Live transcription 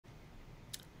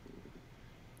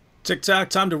TikTok,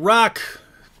 time to rock.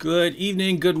 Good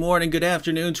evening, good morning, good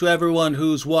afternoon to everyone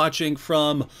who's watching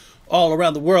from all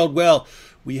around the world. Well,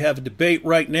 we have a debate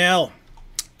right now.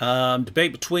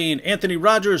 Debate between Anthony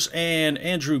Rogers and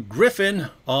Andrew Griffin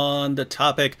on the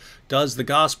topic, does the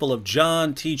Gospel of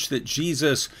John teach that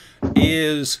Jesus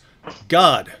is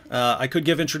God? I could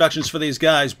give introductions for these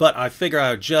guys, but I figure I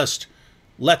would just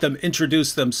let them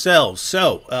introduce themselves.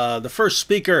 So the first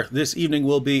speaker this evening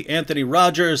will be Anthony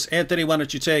Rogers. Anthony, why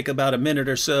don't you take about a minute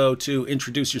or so to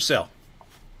introduce yourself?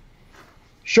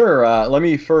 Sure. Let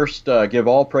me first give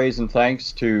all praise and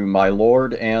thanks to my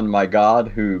Lord and my God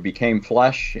who became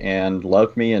flesh and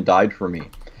loved me and died for me.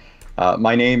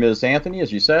 My name is Anthony,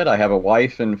 as you said. I have a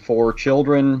wife and 4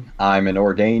 children. I'm an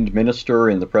ordained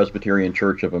minister in the Presbyterian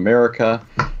Church of America.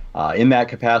 In that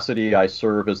capacity, I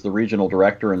serve as the regional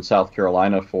director in South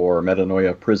Carolina for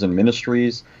Metanoia Prison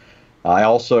Ministries. I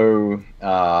also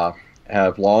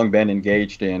have long been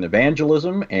engaged in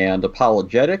evangelism and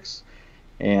apologetics.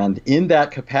 And in that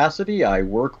capacity, I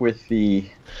work with the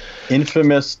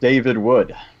infamous David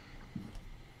Wood.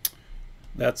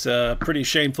 That's pretty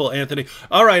shameful, Anthony.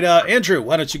 All right, Andrew,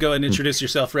 why don't you go and introduce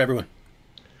yourself for everyone?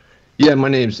 Yeah, my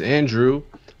name's Andrew.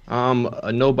 I'm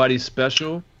a nobody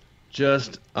special,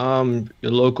 just your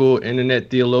local internet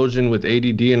theologian with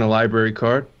ADD and a library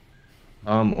card.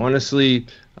 Honestly,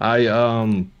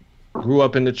 I grew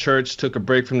up in the church, took a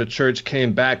break from the church,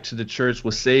 came back to the church,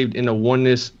 was saved in a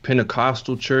oneness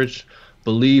Pentecostal church,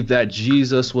 believed that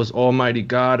Jesus was Almighty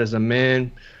God as a man.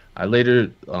 I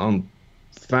later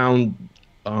felt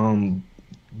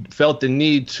the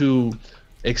need to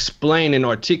explain and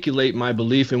articulate my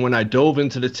belief, and when I dove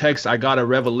into the text, I got a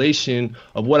revelation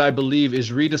of what I believe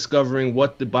is rediscovering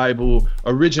what the Bible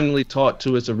originally taught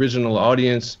to its original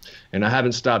audience, and I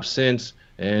haven't stopped since.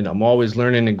 And I'm always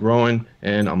learning and growing,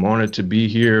 and I'm honored to be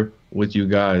here with you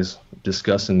guys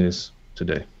discussing this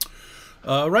today.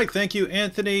 All right, thank you,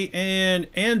 Anthony and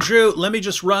Andrew. Let me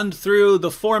just run through the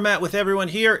format with everyone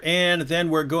here, and then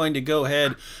we're going to go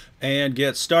ahead and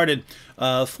get started.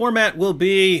 Format will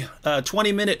be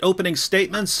 20-minute opening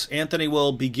statements. Anthony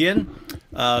will begin.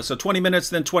 So 20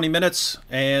 minutes, then 20 minutes,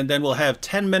 and then we'll have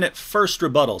 10-minute first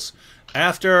rebuttals.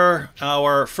 After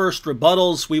our first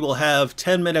rebuttals, we will have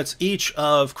 10 minutes each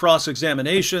of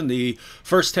cross-examination. The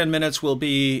first 10 minutes will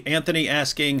be Anthony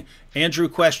asking Andrew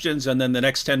questions, and then the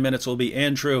next 10 minutes will be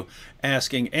Andrew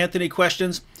asking Anthony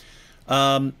questions.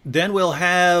 Then we'll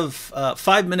have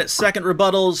 5-minute second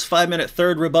rebuttals, 5-minute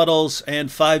third rebuttals, and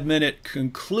 5-minute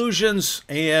conclusions.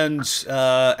 And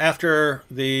after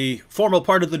the formal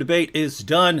part of the debate is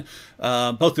done,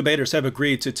 both debaters have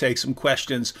agreed to take some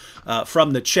questions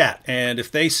from the chat. And if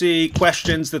they see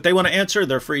questions that they want to answer,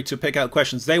 they're free to pick out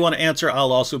questions they want to answer.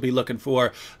 I'll also be looking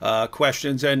for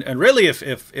questions. And really,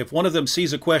 if one of them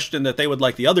sees a question that they would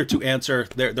like the other to answer,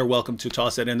 they're welcome to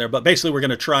toss that in there. But basically, we're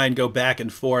going to try and go back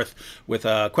and forth with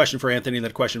a question for Anthony and then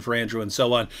a question for Andrew and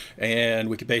so on. And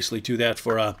we could basically do that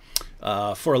for a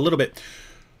little bit.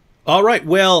 All right.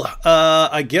 Well,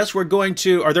 I guess we're going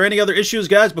to... Are there any other issues,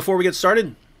 guys, before we get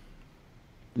started?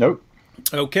 Nope.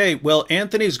 Okay, well,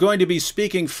 Anthony's going to be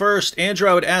speaking first. Andrew,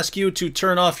 I would ask you to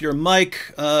turn off your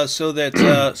mic so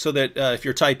that if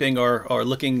you're typing or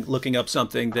looking up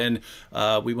something, then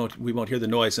we won't hear the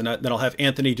noise. And then I'll have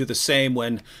Anthony do the same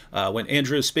when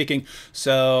Andrew is speaking.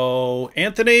 So,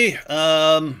 Anthony,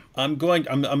 I'm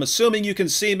assuming you can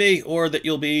see me or that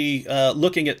you'll be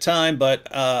looking at time, but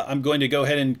I'm going to go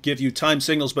ahead and give you time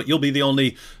signals, but you'll be the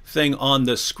only thing on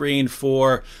the screen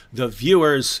for the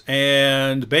viewers.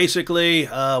 And basically,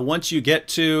 once you get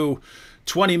to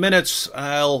 20 minutes,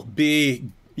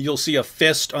 you'll see a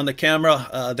fist on the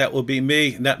camera. That will be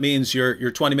me. And that means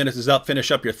your 20 minutes is up.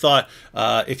 Finish up your thought.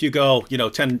 If you go,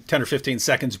 10 or 15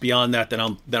 seconds beyond that, then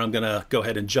I'm going to go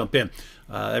ahead and jump in.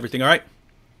 Everything all right?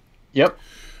 Yep.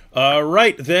 All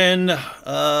right, then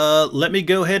let me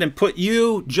go ahead and put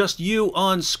just you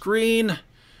on screen.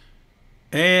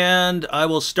 And I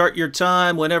will start your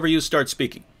time whenever you start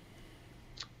speaking.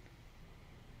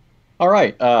 All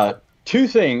right. 2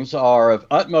 things are of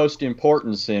utmost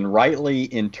importance in rightly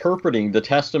interpreting the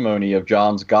testimony of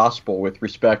John's gospel with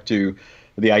respect to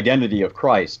the identity of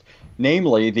Christ.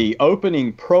 Namely, the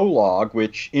opening prologue,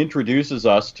 which introduces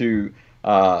us to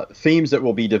themes that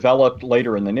will be developed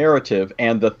later in the narrative,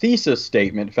 and the thesis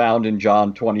statement found in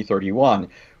John 20:31,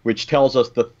 which tells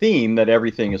us the theme that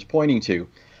everything is pointing to.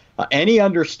 Any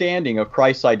understanding of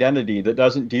Christ's identity that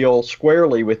doesn't deal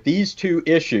squarely with these 2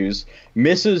 issues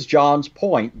misses John's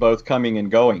point, both coming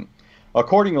and going.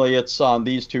 Accordingly, it's on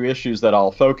these 2 issues that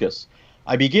I'll focus.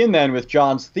 I begin then with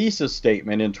John's thesis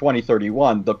statement in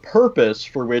 20:31, the purpose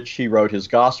for which he wrote his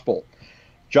gospel.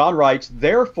 John writes,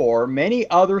 "Therefore, many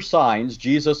other signs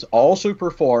Jesus also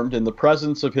performed in the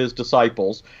presence of his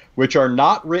disciples, which are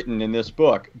not written in this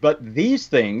book. But these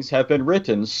things have been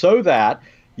written so that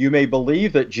you may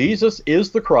believe that Jesus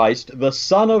is the Christ, the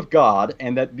Son of God,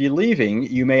 and that believing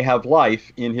you may have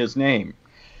life in his name."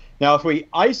 Now, if we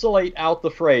isolate out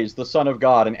the phrase, the Son of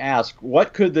God, and ask,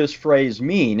 what could this phrase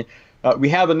mean? We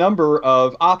have a number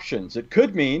of options. It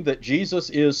could mean that Jesus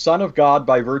is Son of God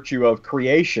by virtue of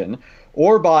creation,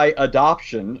 or by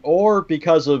adoption, or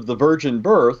because of the virgin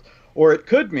birth, or it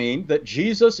could mean that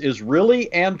Jesus is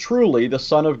really and truly the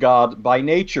Son of God by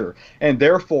nature, and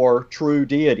therefore true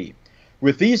deity.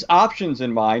 With these options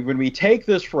in mind, when we take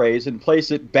this phrase and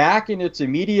place it back in its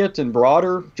immediate and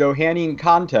broader Johannine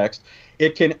context,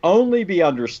 it can only be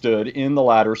understood in the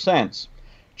latter sense.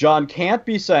 John can't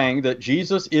be saying that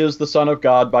Jesus is the Son of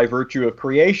God by virtue of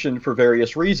creation for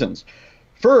various reasons.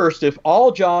 First, if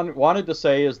all John wanted to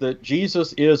say is that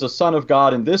Jesus is a Son of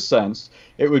God in this sense,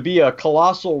 it would be a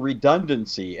colossal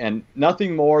redundancy and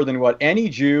nothing more than what any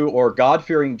Jew or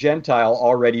God-fearing Gentile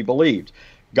already believed.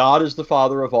 God is the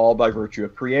Father of all by virtue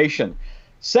of creation.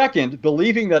 Second,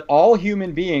 believing that all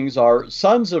human beings are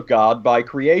sons of God by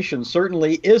creation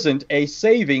certainly isn't a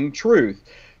saving truth.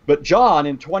 But John,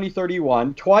 in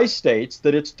 20:31, twice states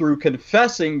that it's through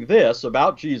confessing this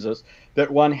about Jesus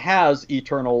that one has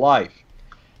eternal life.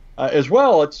 As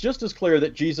well, it's just as clear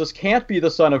that Jesus can't be the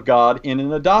Son of God in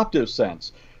an adoptive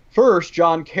sense. First,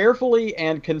 John carefully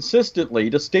and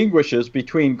consistently distinguishes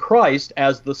between Christ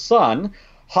as the Son,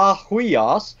 ha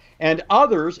huios, and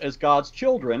others as God's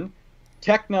children,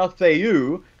 tekna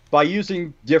theou, by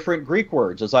using different Greek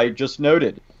words, as I just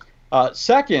noted.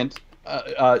 Second,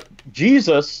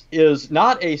 Jesus is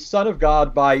not a Son of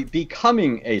God by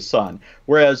becoming a son,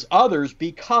 whereas others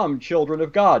become children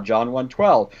of God, John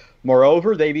 1:12.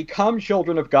 Moreover, they become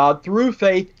children of God through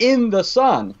faith in the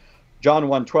Son, John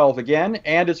 1:12 again,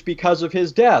 and it's because of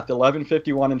his death,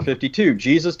 11:51 and 52.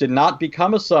 Jesus did not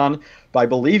become a son by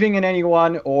believing in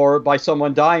anyone or by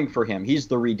someone dying for him. He's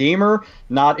the Redeemer,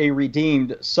 not a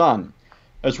redeemed son.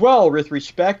 As well, with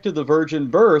respect to the virgin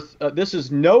birth, this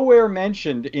is nowhere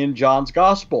mentioned in John's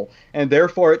gospel, and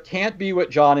therefore it can't be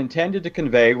what John intended to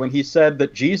convey when he said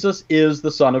that Jesus is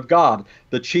the Son of God,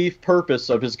 the chief purpose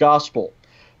of his gospel.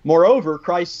 Moreover,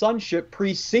 Christ's sonship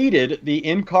preceded the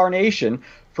incarnation,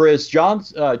 for as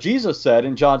Jesus said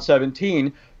in John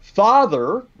 17,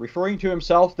 "Father," referring to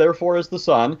himself therefore as the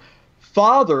Son,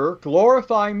 "Father,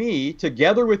 glorify me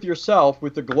together with yourself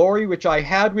with the glory which I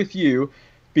had with you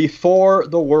before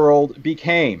the world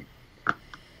became."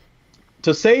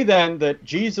 To say then that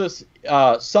Jesus'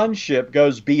 sonship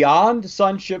goes beyond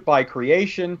sonship by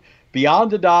creation,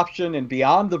 beyond adoption, and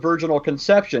beyond the virginal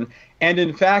conception, and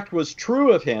in fact was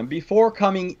true of him before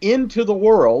coming into the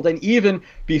world and even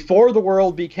before the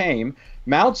world became,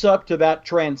 mounts up to that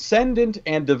transcendent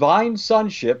and divine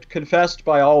sonship confessed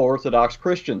by all Orthodox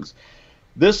Christians.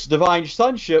 This divine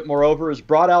sonship, moreover, is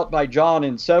brought out by John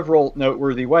in several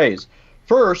noteworthy ways.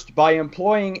 First, by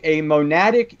employing a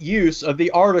monadic use of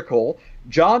the article,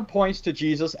 John points to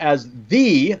Jesus as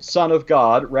the Son of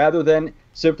God rather than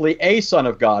simply a Son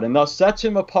of God, and thus sets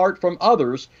him apart from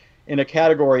others in a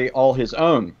category all his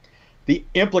own. The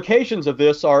implications of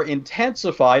this are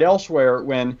intensified elsewhere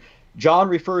when John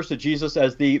refers to Jesus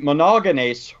as the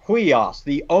monogenes huios,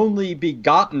 the only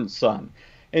begotten Son.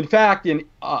 In fact, in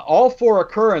all four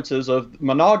occurrences of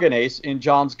monogenes in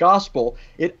John's Gospel,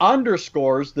 it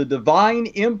underscores the divine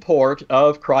import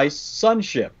of Christ's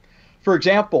sonship. For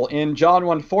example, in John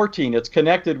 1:14, it's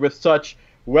connected with such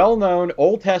well-known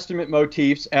Old Testament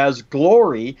motifs as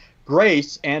glory,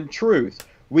 grace, and truth.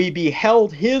 We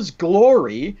beheld his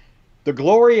glory, the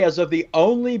glory as of the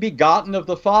only begotten of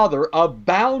the Father,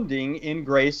 abounding in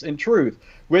grace and truth,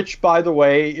 which, by the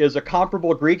way, is a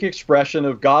comparable Greek expression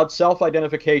of God's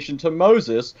self-identification to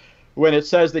Moses when it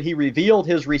says that he revealed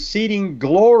his receding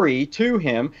glory to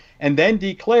him and then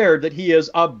declared that he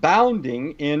is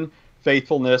abounding in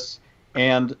faithfulness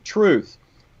and truth.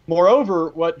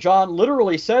 Moreover, what John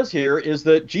literally says here is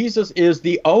that Jesus is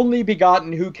the only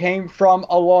begotten who came from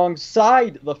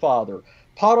alongside the Father,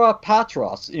 para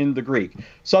patros in the Greek,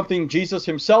 something Jesus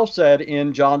himself said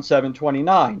in John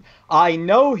 7:29. "I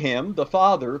know him, the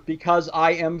Father, because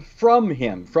I am from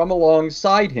him," from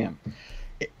alongside him.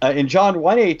 In John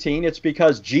 1:18, it's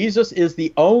because Jesus is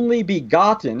the only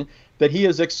begotten that he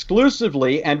is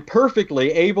exclusively and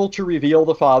perfectly able to reveal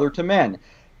the Father to men.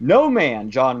 "No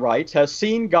man," John writes, "has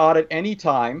seen God at any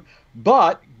time,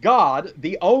 but God,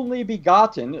 the only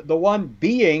begotten, the one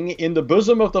being in the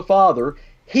bosom of the Father,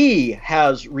 he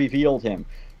has revealed him."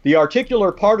 The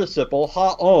articular participle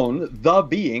haon, the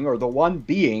being, or the one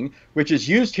being, which is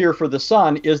used here for the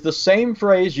Son, is the same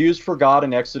phrase used for God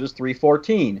in Exodus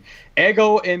 3:14.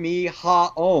 Ego eimi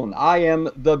haon, I am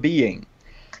the being.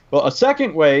 Well, a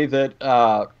second way that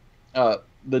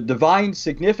the divine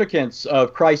significance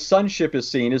of Christ's sonship is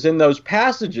seen is in those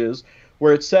passages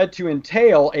where it's said to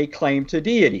entail a claim to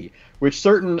deity, which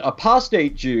certain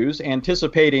apostate Jews,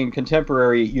 anticipating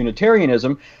contemporary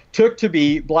Unitarianism, took to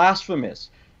be blasphemous.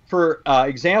 For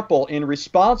example, in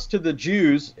response to the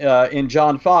Jews in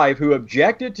John 5 who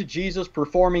objected to Jesus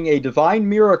performing a divine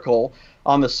miracle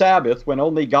on the Sabbath when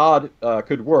only God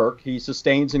could work, he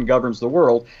sustains and governs the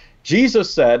world,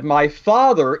 Jesus said, "My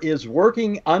Father is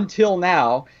working until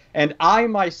now, and I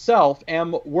myself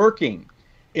am working."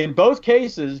 In both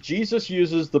cases, Jesus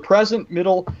uses the present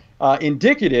middle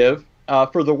indicative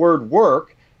for the word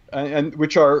work, and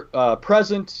which are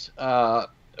presence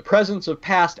of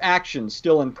past actions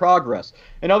still in progress.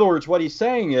 In other words, what he's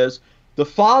saying is, the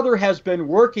Father has been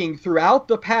working throughout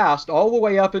the past all the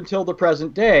way up until the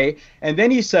present day, and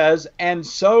then he says, "and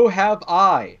so have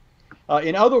I."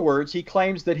 In other words, he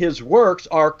claims that his works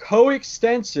are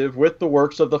coextensive with the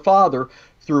works of the Father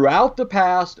throughout the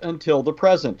past until the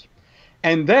present.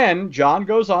 And then John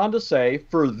goes on to say,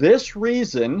 "For this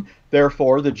reason,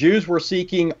 therefore, the Jews were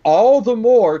seeking all the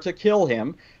more to kill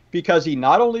him, because he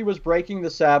not only was breaking the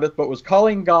Sabbath, but was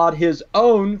calling God his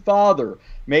own Father,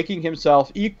 making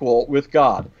himself equal with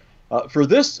God." For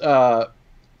this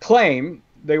claim,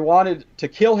 they wanted to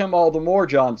kill him all the more,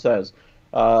 John says,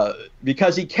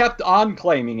 because he kept on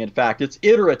claiming, in fact, it's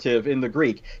iterative in the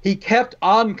Greek, he kept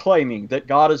on claiming that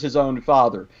God is his own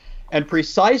Father. And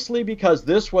precisely because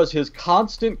this was his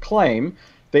constant claim,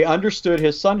 they understood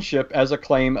his sonship as a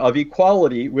claim of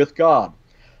equality with God.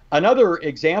 Another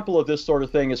example of this sort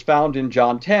of thing is found in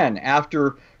John 10.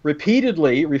 After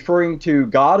repeatedly referring to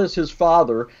God as his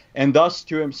Father and thus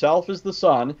to himself as the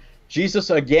Son, Jesus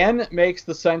again makes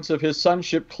the sense of his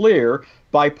sonship clear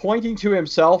by pointing to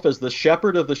himself as the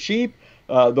shepherd of the sheep,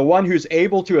 the one who's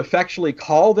able to effectually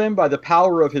call them by the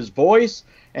power of his voice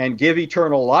and give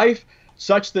eternal life,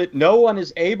 such that no one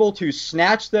is able to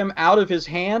snatch them out of his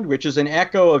hand, which is an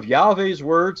echo of Yahweh's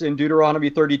words in Deuteronomy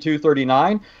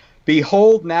 32:39.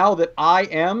 "Behold, now that I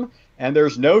am, and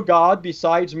there's no God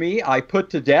besides me, I put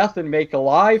to death and make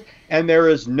alive, and there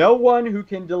is no one who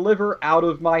can deliver out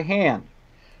of my hand."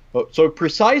 So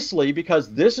precisely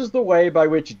because this is the way by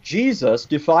which Jesus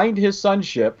defined his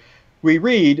sonship, we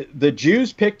read, "The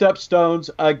Jews picked up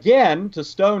stones again to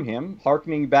stone him,"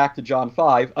 hearkening back to John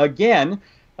 5, again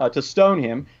to stone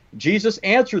him. Jesus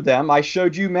answered them, "I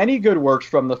showed you many good works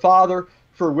from the Father.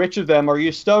 For which of them are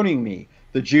you stoning me?"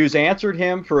 The Jews answered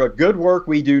him, "For a good work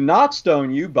we do not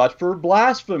stone you, but for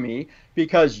blasphemy,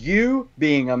 because you,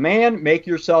 being a man, make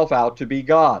yourself out to be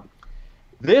God."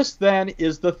 This then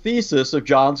is the thesis of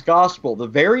John's gospel, the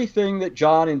very thing that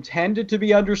John intended to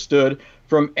be understood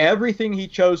from everything he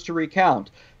chose to recount.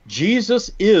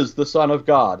 Jesus is the Son of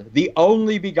God, the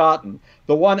only begotten,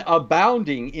 the one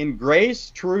abounding in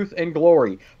grace, truth, and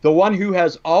glory, the one who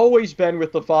has always been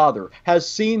with the Father, has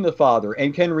seen the Father,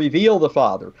 and can reveal the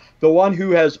Father, the one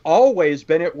who has always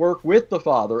been at work with the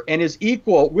Father, and is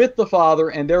equal with the Father,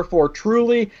 and therefore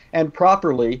truly and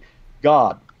properly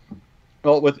God.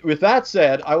 Well, with that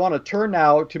said, I want to turn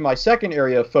now to my second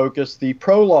area of focus, the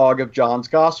prologue of John's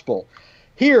Gospel.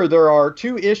 Here there are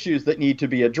two issues that need to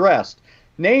be addressed.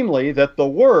 Namely, that the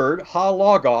word, ha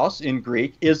logos in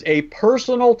Greek, is a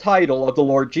personal title of the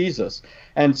Lord Jesus.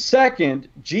 And second,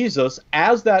 Jesus,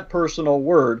 as that personal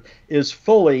word, is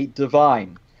fully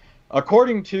divine.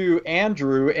 According to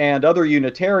Andrew and other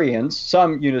Unitarians,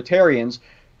 some Unitarians,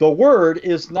 the word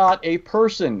is not a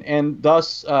person, and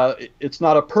thus it's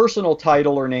not a personal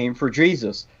title or name for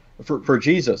Jesus. For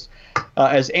Jesus.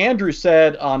 As Andrew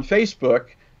said on Facebook,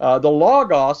 the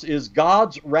Logos is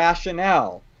God's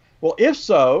rationale. Well, if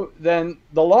so, then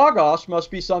the Logos must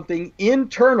be something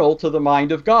internal to the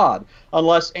mind of God,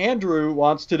 unless Andrew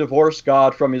wants to divorce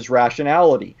God from his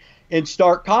rationality. In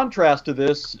stark contrast to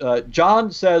this,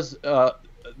 John says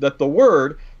that the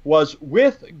Word was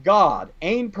with God,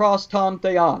 ein pros ton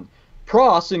theon.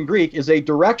 Pros in Greek is a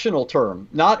directional term,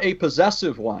 not a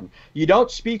possessive one. You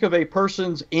don't speak of a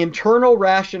person's internal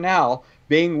rationale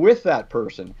being with that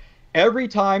person. Every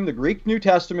time the Greek New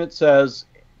Testament says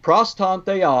pros ton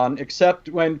theon, except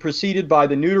when preceded by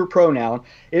the neuter pronoun,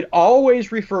 it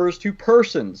always refers to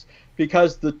persons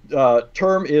because the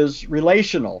term is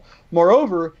relational.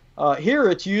 Moreover, here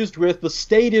it's used with the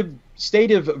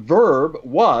stative verb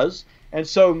was, and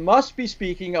so must be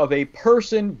speaking of a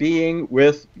person being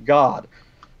with God.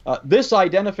 This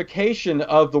identification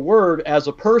of the Word as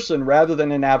a person rather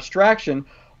than an abstraction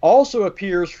also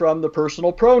appears from the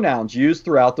personal pronouns used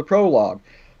throughout the prologue.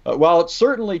 While it's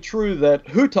certainly true that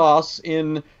hutos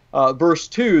in verse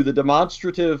 2, the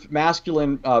demonstrative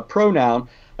masculine pronoun,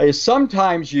 is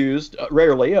sometimes used,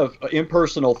 rarely, of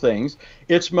impersonal things,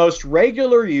 its most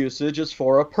regular usage is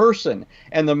for a person.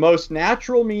 And the most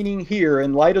natural meaning here,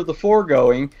 in light of the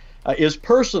foregoing, is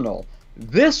personal.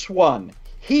 This one,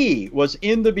 he, was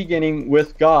in the beginning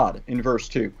with God, in verse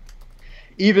 2.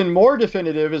 Even more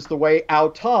definitive is the way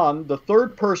auton, the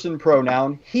third person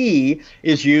pronoun, he,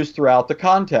 is used throughout the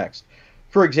context.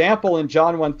 For example, in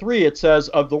John 1:3, it says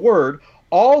of the Word,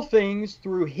 all things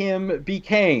through him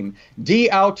became, di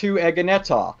autou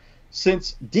egeneta.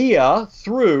 Since dia,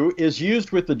 through, is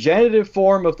used with the genitive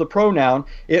form of the pronoun,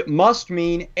 it must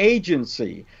mean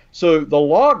agency. So the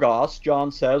Logos,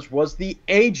 John says, was the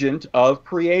agent of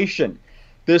creation.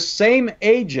 This same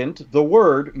agent, the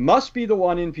Word, must be the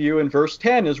one in view in verse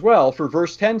 10 as well, for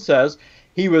verse 10 says,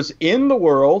 he was in the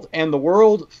world, and the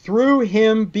world through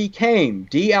him became,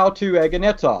 di autou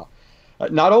egeneta.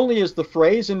 Not only is the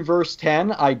phrase in verse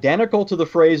 10 identical to the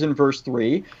phrase in verse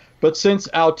 3, but since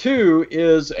autou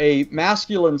is a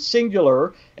masculine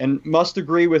singular and must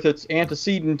agree with its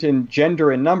antecedent in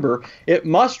gender and number, it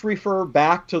must refer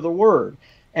back to the Word.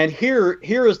 And here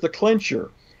is the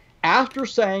clincher. After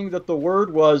saying that the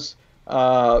Word was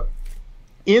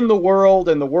in the world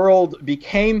and the world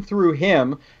became through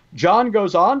him, John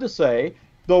goes on to say,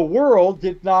 the world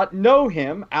did not know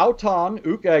him, auton,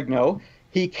 uk egno.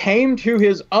 He came to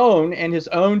his own, and his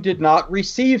own did not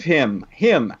receive him,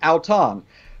 auton.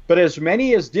 But as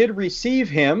many as did receive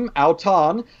him,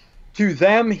 auton, to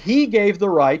them he gave the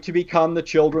right to become the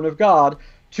children of God,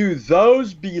 to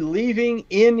those believing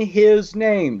in his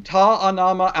name, ta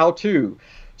anama autou.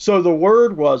 So the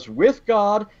Word was with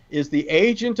God, is the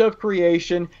agent of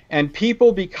creation, and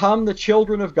people become the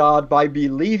children of God by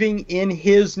believing in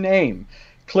his name.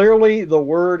 Clearly, the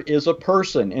Word is a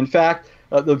person. In fact,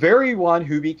 the very one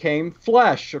who became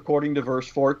flesh, according to verse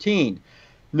 14.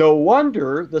 No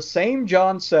wonder the same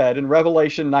John said in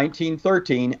Revelation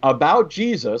 19:13 about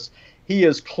Jesus, he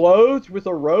is clothed with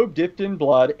a robe dipped in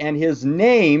blood, and his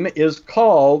name is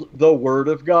called the Word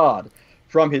of God.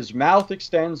 From his mouth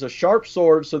extends a sharp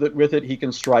sword so that with it he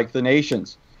can strike the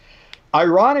nations.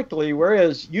 Ironically,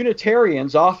 whereas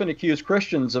Unitarians often accuse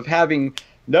Christians of having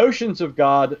notions of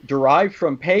God derived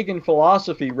from pagan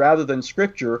philosophy rather than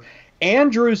Scripture,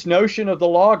 Andrew's notion of the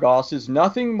Logos is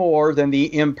nothing more than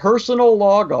the impersonal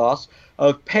Logos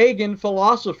of pagan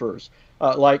philosophers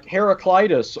like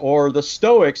Heraclitus or the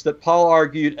Stoics that Paul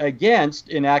argued against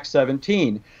in Acts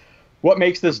 17. What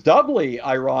makes this doubly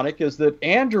ironic is that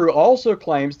Andrew also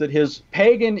claims that his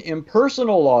pagan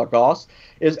impersonal Logos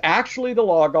is actually the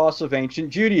Logos of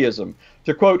ancient Judaism.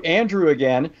 To quote Andrew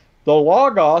again, the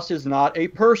Logos is not a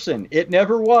person. It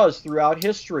never was throughout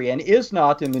history and is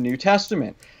not in the New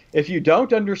Testament. If you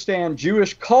don't understand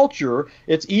Jewish culture,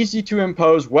 it's easy to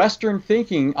impose Western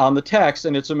thinking on the text,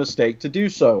 and it's a mistake to do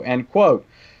so, end quote.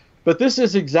 But this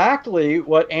is exactly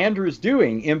what Andrew's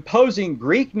doing, imposing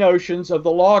Greek notions of the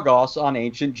Logos on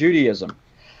ancient Judaism.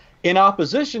 In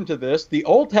opposition to this, the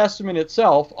Old Testament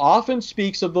itself often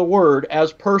speaks of the Word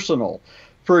as personal.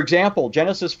 For example,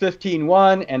 Genesis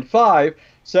 15:1 and 5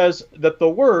 says that the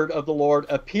Word of the Lord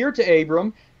appeared to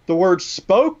Abram, the Word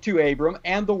spoke to Abram,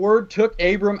 and the Word took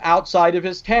Abram outside of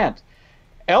his tent.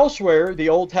 Elsewhere, the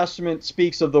Old Testament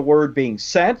speaks of the Word being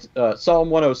sent,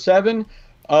 Psalm 107,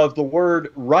 of the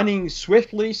Word running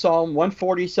swiftly, Psalm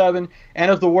 147,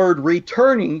 and of the Word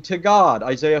returning to God,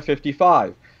 Isaiah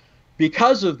 55.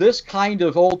 Because of this kind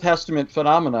of Old Testament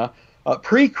phenomena,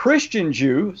 pre-Christian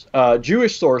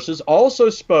Jewish sources also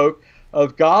spoke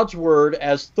of God's Word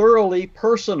as thoroughly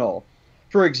personal.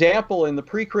 For example, in the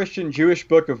pre-Christian Jewish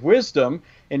Book of Wisdom,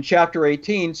 in chapter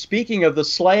 18, speaking of the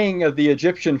slaying of the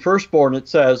Egyptian firstborn, it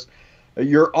says,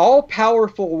 your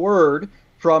all-powerful Word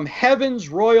from heaven's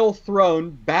royal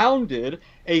throne bounded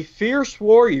a fierce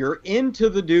warrior into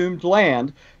the doomed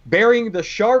land, bearing the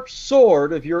sharp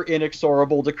sword of your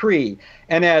inexorable decree.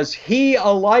 And as he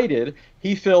alighted,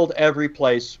 he filled every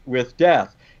place with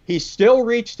death. He still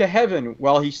reached to heaven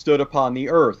while he stood upon the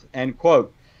earth, end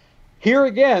quote. Here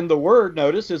again, the Word,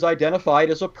 notice, is identified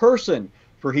as a person,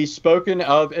 for he's spoken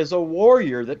of as a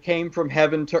warrior that came from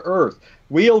heaven to earth,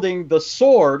 wielding the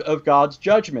sword of God's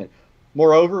judgment.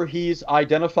 Moreover, he's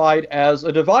identified as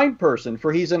a divine person,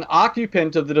 for he's an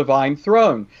occupant of the divine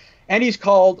throne. And he's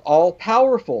called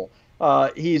all-powerful.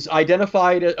 He's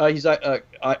identified, he's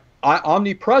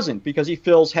omnipresent because he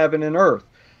fills heaven and earth.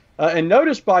 And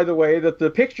notice, by the way, that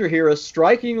the picture here is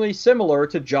strikingly similar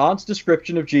to John's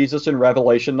description of Jesus in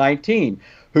Revelation 19,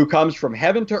 who comes from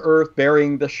heaven to earth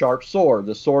bearing the sharp sword,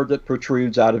 the sword that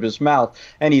protrudes out of his mouth,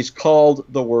 and he's called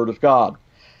the Word of God.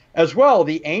 As well,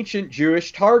 the ancient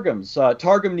Jewish Targums,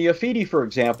 Targum Neophiti, for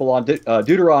example, on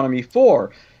Deuteronomy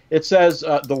 4, it says,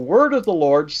 the word of the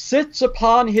Lord sits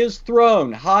upon his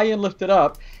throne, high and lifted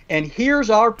up, and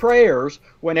hears our prayers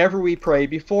whenever we pray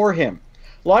before him.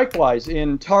 Likewise,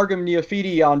 in Targum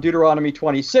Neophiti on Deuteronomy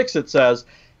 26, it says,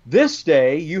 this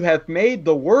day you have made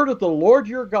the word of the Lord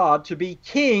your God to be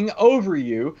king over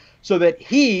you, so that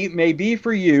he may be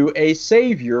for you a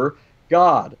Savior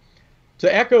God.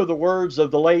 To echo the words of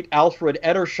the late Alfred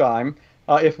Edersheim,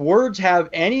 if words have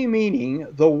any meaning,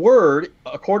 the word,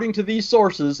 according to these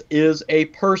sources, is a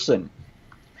person.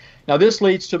 Now this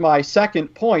leads to my second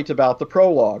point about the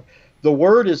prologue. The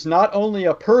word is not only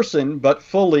a person, but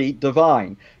fully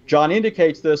divine. John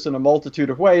indicates this in a multitude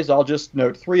of ways. I'll just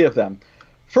note three of them.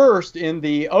 First, in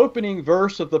the opening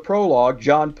verse of the prologue,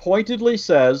 John pointedly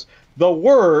says, the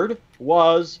Word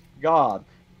was God.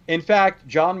 In fact,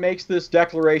 John makes this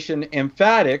declaration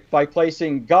emphatic by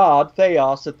placing God,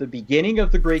 theos, at the beginning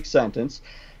of the Greek sentence.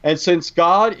 And since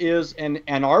God is an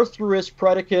anarthrous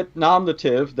predicate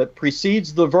nominative that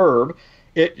precedes the verb,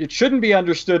 it shouldn't be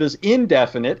understood as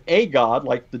indefinite, a God,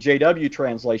 like the JW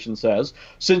translation says,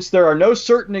 since there are no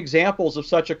certain examples of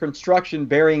such a construction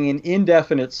bearing an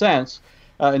indefinite sense.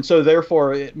 And so,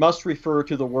 therefore, it must refer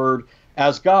to the word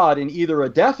as God in either a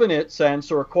definite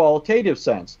sense or a qualitative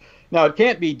sense. Now, it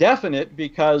can't be definite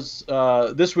because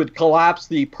this would collapse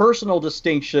the personal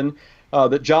distinction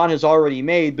that John has already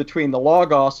made between the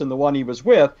Logos and the one he was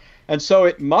with. And so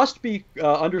it must be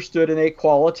understood in a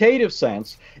qualitative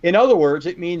sense. In other words,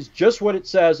 it means just what it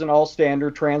says in all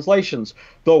standard translations.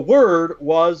 The Word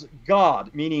was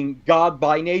God, meaning God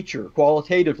by nature,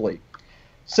 qualitatively.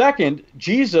 Second,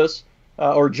 John,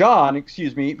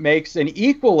 makes an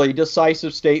equally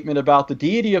decisive statement about the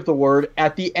deity of the Word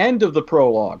at the end of the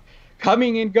prologue,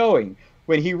 coming and going,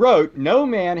 when he wrote, no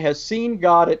man has seen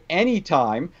God at any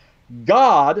time.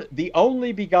 God, the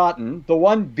only begotten, the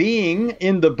one being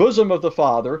in the bosom of the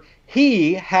Father,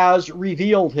 he has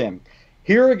revealed him.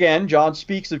 Here again, John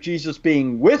speaks of Jesus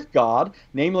being with God,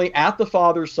 namely at the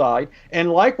Father's side,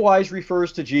 and likewise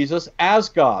refers to Jesus as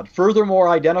God, furthermore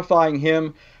identifying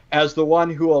him as the one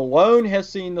who alone has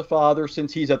seen the Father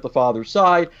since he's at the Father's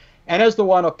side, and as the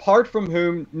one apart from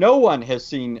whom no one has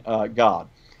seen God.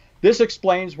 This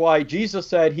explains why Jesus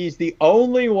said he's the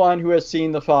only one who has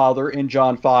seen the Father in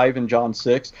John 5 and John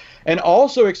 6, and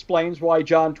also explains why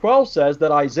John 12 says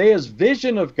that Isaiah's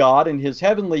vision of God in his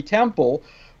heavenly temple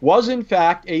was in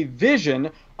fact a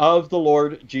vision of the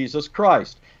Lord Jesus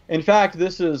Christ. In fact,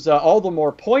 this is all the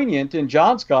more poignant in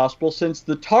John's Gospel since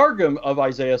the Targum of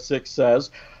Isaiah 6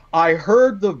 says, I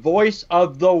heard the voice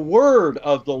of the word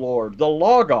of the Lord, the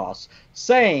Logos,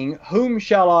 saying, whom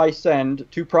shall I send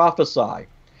to prophesy?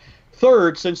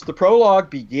 Third, since the prologue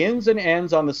begins and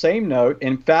ends on the same note,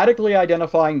 emphatically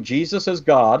identifying Jesus as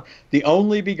God, the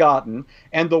only begotten,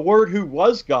 and the Word who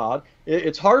was God,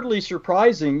 it's hardly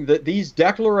surprising that these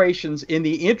declarations in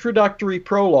the introductory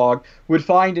prologue would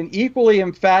find an equally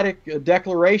emphatic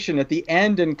declaration at the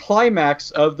end and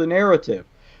climax of the narrative,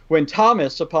 when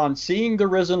Thomas, upon seeing the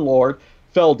risen Lord,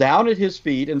 fell down at his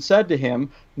feet and said to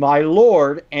him, my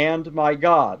Lord and my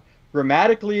God.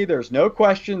 Grammatically, there's no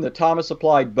question that Thomas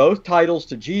applied both titles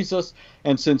to Jesus,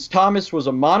 and since Thomas was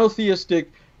a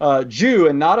monotheistic Jew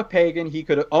and not a pagan, he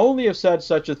could only have said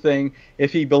such a thing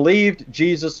if he believed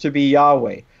Jesus to be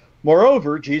Yahweh.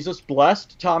 Moreover, Jesus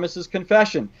blessed Thomas's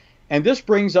confession, and this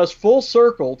brings us full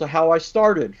circle to how I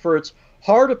started, for it's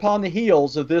hard upon the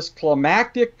heels of this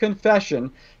climactic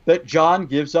confession that John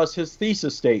gives us his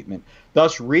thesis statement,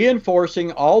 thus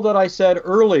reinforcing all that I said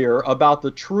earlier about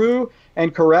the true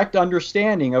and correct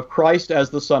understanding of Christ as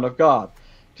the Son of God.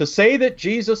 To say that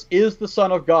Jesus is the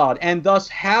Son of God and thus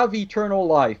have eternal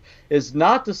life is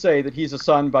not to say that he's a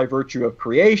son by virtue of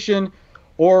creation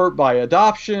or by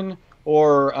adoption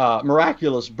or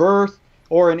miraculous birth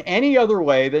or in any other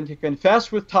way than to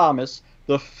confess with Thomas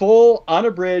the full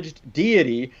unabridged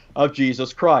deity of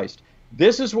Jesus Christ.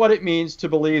 This is what it means to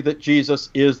believe that Jesus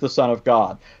is the Son of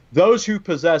God. Those who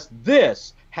possess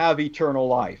this have eternal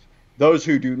life. Those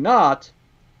who do not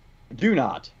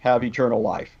have eternal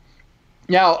life.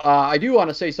 Now, I do want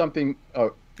to say something.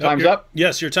 Oh, time's up?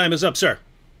 Yes, your time is up, sir.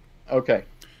 Okay.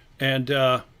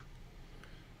 And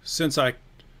since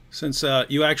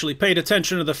you actually paid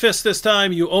attention to the fist this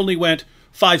time, you only went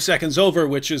 5 seconds over,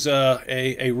 which is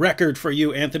a record for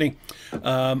you, Anthony.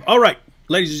 All right,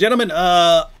 ladies and gentlemen,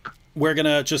 we're going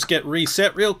to just get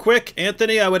reset real quick.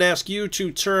 Anthony, I would ask you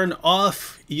to turn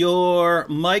off your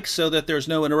mic so that there's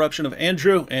no interruption of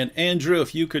Andrew. And Andrew,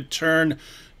 if you could turn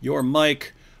your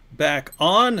mic back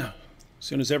on. As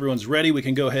soon as everyone's ready, we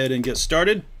can go ahead and get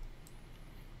started.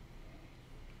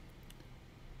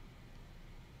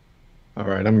 All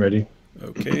right, I'm ready.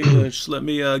 Okay, just let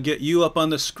me get you up on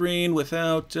the screen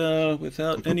without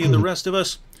any of the rest of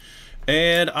us.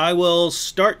 And I will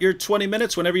start your 20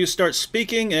 minutes whenever you start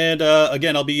speaking. And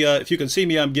again, I'll be, if you can see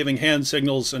me, I'm giving hand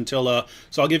signals until,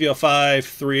 so I'll give you a 5,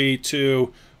 3,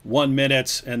 2, 1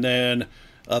 minute, and then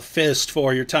a fist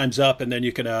for your time's up, and then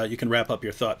you can wrap up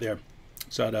your thought there.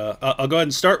 So I'll go ahead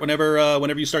and start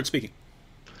whenever you start speaking.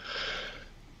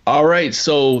 All right,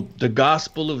 so the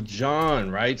Gospel of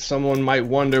John, right? Someone might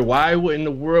wonder, why in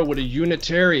the world would a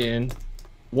Unitarian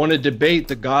want to debate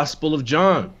the Gospel of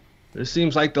John? It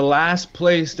seems like the last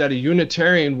place that a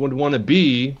Unitarian would want to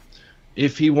be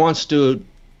if he wants to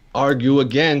argue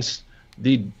against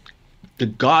the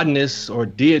godness or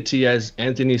deity, as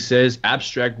Anthony says,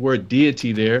 abstract word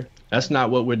deity there. That's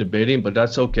not what we're debating, but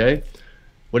that's okay.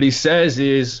 What he says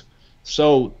is,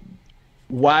 so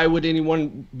why would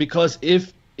anyone, because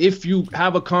if you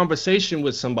have a conversation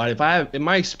with somebody, in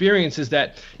my experience is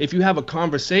that if you have a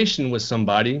conversation with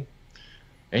somebody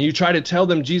and you try to tell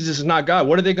them Jesus is not God,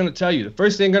 what are they going to tell you? The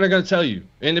first thing they're going to tell you,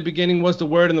 in the beginning was the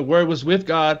Word, and the Word was with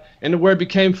God, and the Word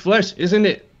became flesh. Isn't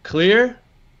it clear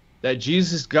that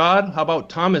Jesus is God? How about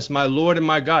Thomas, my Lord and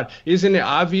my God? Isn't it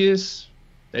obvious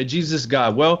that Jesus is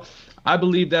God? Well, I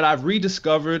believe that I've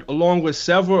rediscovered, along with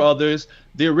several others,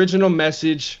 the original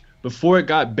message before it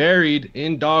got buried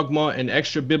in dogma and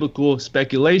extra biblical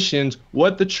speculations,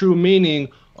 what the true meaning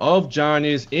of John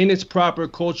is in its proper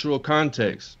cultural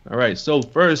context. All right, so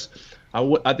first,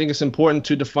 I think it's important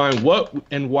to define what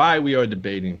and why we are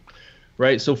debating,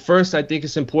 right? So first, I think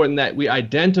it's important that we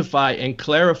identify and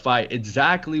clarify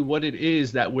exactly what it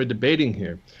is that we're debating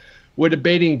here. We're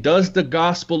debating, does the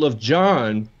Gospel of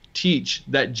John teach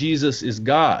that Jesus is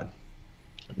God?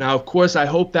 Now, of course, I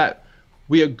hope that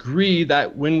we agree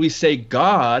that when we say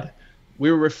God,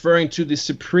 we're referring to the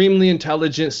supremely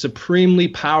intelligent, supremely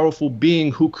powerful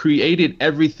being who created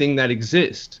everything that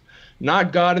exists.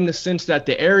 Not God in the sense that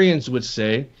the Arians would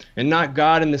say, and not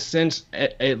God in the sense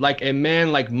like a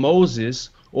man like Moses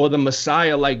or the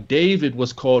Messiah like David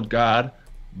was called God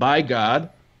by God,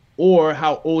 or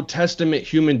how Old Testament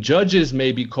human judges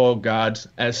may be called gods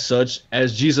as such,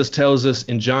 as Jesus tells us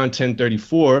in John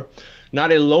 10:34.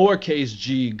 Not a lowercase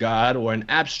g God or an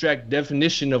abstract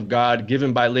definition of God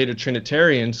given by later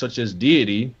Trinitarians such as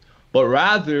deity, but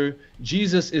rather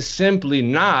Jesus is simply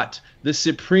not the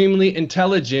supremely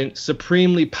intelligent,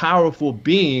 supremely powerful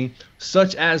being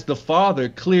such as the Father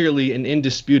clearly and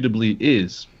indisputably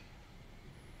is.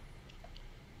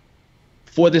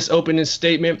 For this opening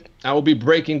statement, I will be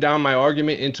breaking down my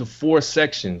argument into 4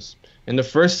 sections. In the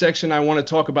first section, I want to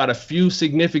talk about a few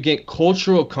significant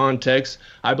cultural contexts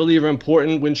I believe are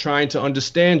important when trying to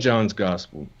understand John's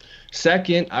gospel.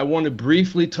 Second, I want to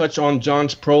briefly touch on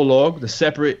John's prologue, the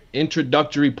separate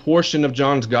introductory portion of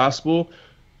John's gospel,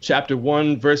 chapter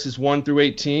 1, verses 1 through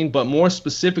 18, but more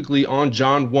specifically on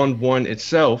John 1:1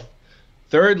 itself.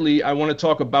 Thirdly, I want to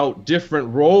talk about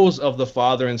different roles of the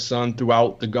Father and Son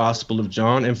throughout the Gospel of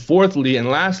John. And fourthly, and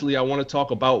lastly, I want to talk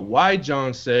about why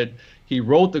John said he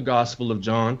wrote the Gospel of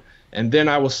John, and then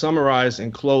I will summarize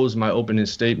and close my opening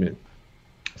statement.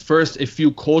 First, a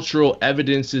few cultural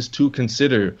evidences to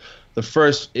consider. The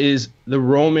first is the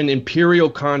Roman imperial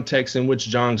context in which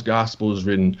John's Gospel is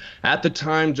written. At the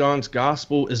time John's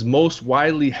Gospel is most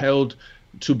widely held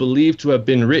to believe to have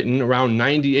been written around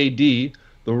 90 AD,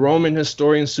 the Roman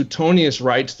historian Suetonius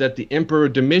writes that the Emperor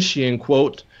Domitian,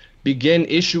 quote, began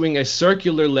issuing a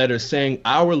circular letter saying,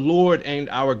 "Our Lord and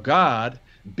our God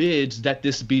bids that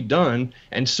this be done,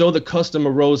 and so the custom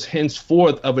arose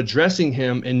henceforth of addressing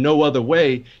him in no other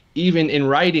way, even in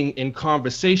writing in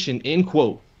conversation," end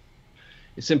quote.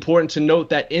 It's important to note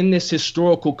that in this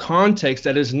historical context,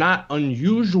 that is not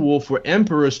unusual for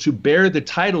emperors to bear the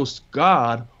titles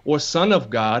God or Son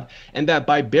of God, and that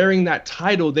by bearing that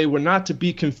title, they were not to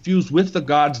be confused with the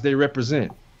gods they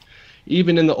represent.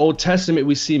 Even in the Old Testament,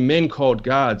 we see men called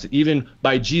gods, even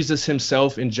by Jesus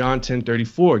himself in John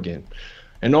 10:34 again.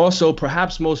 And also,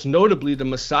 perhaps most notably, the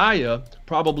Messiah,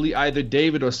 probably either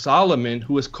David or Solomon,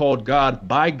 who is called God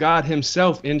by God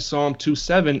himself in Psalm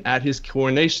 2:7 at his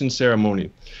coronation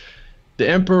ceremony. The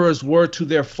emperors were to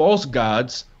their false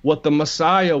gods what the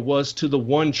Messiah was to the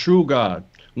one true God.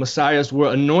 Messiahs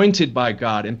were anointed by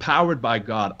God, empowered by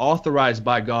God, authorized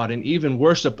by God, and even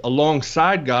worshiped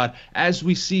alongside God, as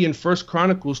we see in 1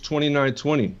 Chronicles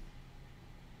 29:20.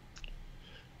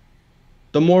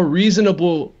 The more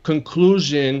reasonable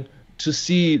conclusion to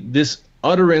see this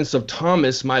utterance of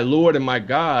Thomas, my Lord and my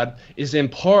God, is in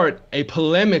part a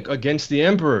polemic against the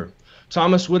emperor.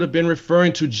 Thomas would have been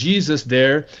referring to Jesus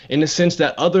there in the sense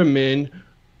that other men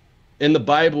in the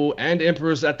Bible and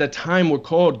emperors at that time were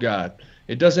called God.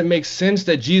 It doesn't make sense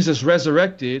that Jesus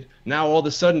resurrected. Now all of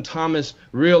a sudden Thomas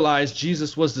realized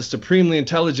Jesus was the supremely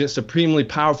intelligent, supremely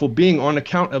powerful being on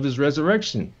account of his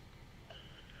resurrection.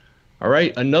 All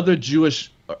right, another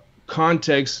Jewish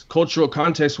context, cultural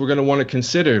context we're going to want to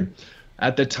consider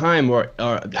at the time, or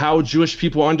how Jewish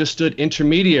people understood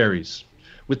intermediaries.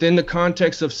 Within the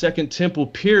context of Second Temple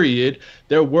period,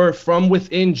 there were from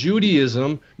within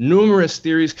Judaism numerous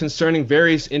theories concerning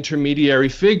various intermediary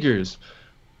figures.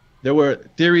 There were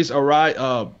theories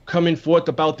coming forth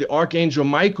about the Archangel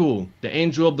Michael, the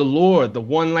angel of the Lord, the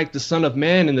one like the Son of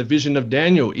Man in the vision of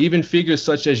Daniel, even figures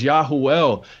such as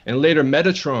Yahuwah and later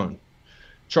Metatron.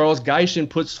 Charles Geishen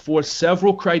puts forth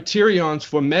several criterions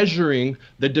for measuring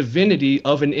the divinity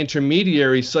of an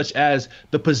intermediary, such as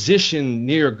the position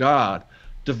near God,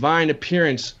 divine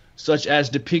appearance, such as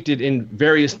depicted in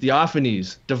various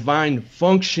theophanies, divine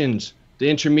functions the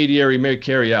intermediary may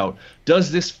carry out.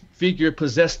 Does this figure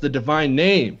possess the divine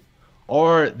name?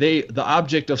 Are they the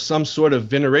object of some sort of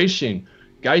veneration?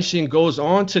 Geishen goes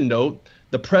on to note,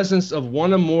 the presence of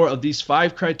one or more of these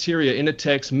 5 criteria in a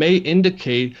text may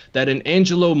indicate that an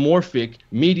angelomorphic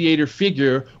mediator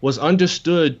figure was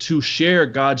understood to share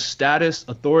God's status,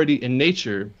 authority, and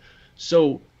nature.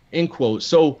 So, end quote.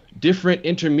 So different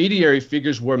intermediary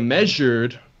figures were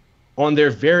measured on their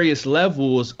various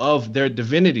levels of their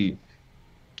divinity.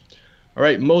 All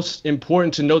right, most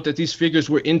important to note that these figures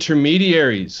were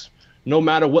intermediaries. No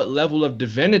matter what level of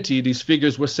divinity these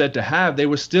figures were said to have, they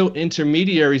were still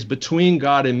intermediaries between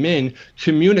God and men,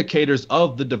 communicators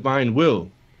of the divine will.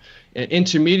 An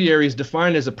intermediary is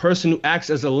defined as a person who acts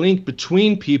as a link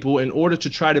between people in order to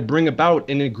try to bring about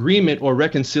an agreement or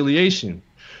reconciliation.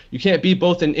 You can't be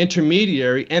both an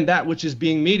intermediary and that which is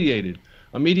being mediated.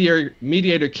 A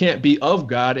mediator can't be of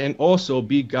God and also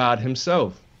be God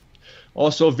himself.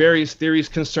 Also, various theories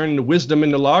concerning the wisdom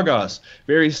in the Logos,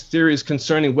 various theories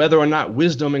concerning whether or not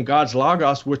wisdom and God's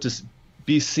Logos were to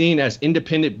be seen as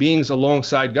independent beings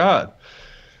alongside God.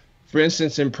 For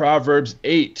instance, in Proverbs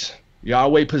 8,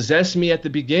 Yahweh possessed me at the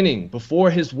beginning,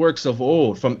 before his works of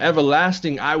old. From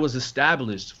everlasting I was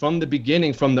established, from the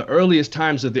beginning, from the earliest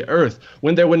times of the earth.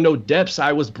 When there were no depths,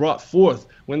 I was brought forth.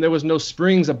 When there was no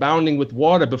springs abounding with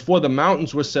water, before the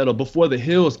mountains were settled, before the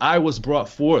hills, I was brought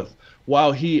forth.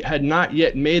 While he had not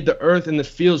yet made the earth and the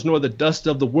fields, nor the dust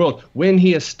of the world. When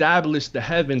he established the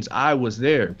heavens, I was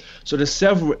there. So the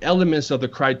several elements of the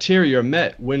criteria are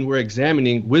met when we're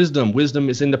examining wisdom. Wisdom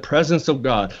is in the presence of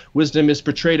God. Wisdom is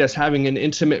portrayed as having an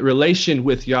intimate relation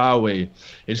with Yahweh.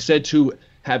 It's said to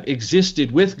have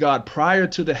existed with God prior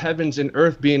to the heavens and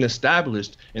earth being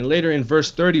established. And later in verse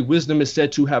 30, wisdom is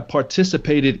said to have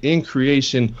participated in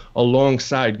creation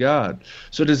alongside God.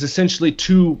 So there's essentially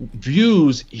 2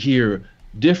 views here,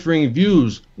 differing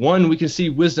views. One, we can see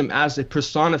wisdom as a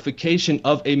personification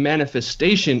of a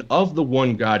manifestation of the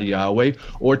one God Yahweh.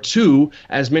 Or 2,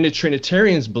 as many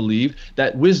Trinitarians believe,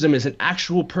 that wisdom is an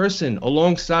actual person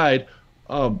alongside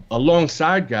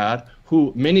God,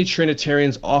 who many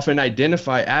Trinitarians often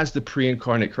identify as the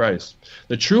pre-incarnate Christ.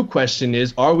 The true question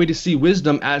is, are we to see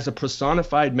wisdom as a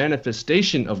personified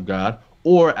manifestation of God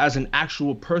or as an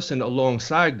actual person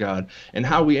alongside God? And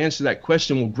how we answer that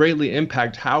question will greatly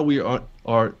impact how we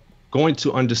are going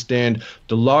to understand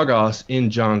the Logos in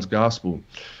John's Gospel.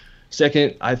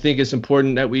 Second, I think it's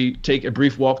important that we take a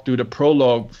brief walk through the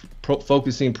prologue,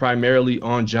 focusing primarily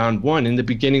on John 1. In the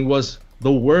beginning was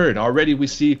the Word. Already we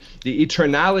see the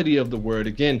eternality of the Word.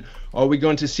 Again, are we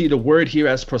going to see the Word here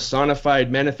as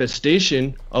personified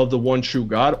manifestation of the one true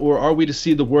God, or are we to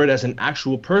see the Word as an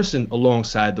actual person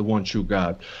alongside the one true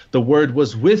God? The Word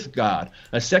was with God.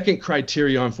 A second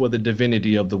criterion for the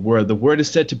divinity of the Word. The Word is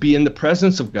said to be in the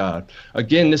presence of God.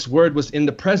 Again, this Word was in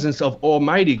the presence of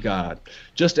Almighty God,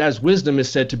 just as wisdom is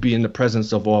said to be in the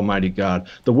presence of Almighty God.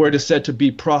 The Word is said to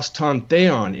be proston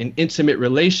theon, an intimate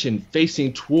relation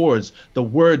facing towards the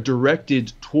Word,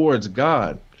 directed towards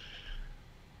God.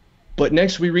 But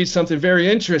next we read something very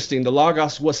interesting. The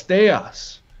Logos was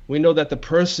theos. We know that the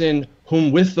person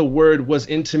whom with the Word was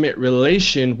intimate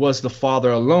relation was the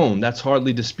Father alone. That's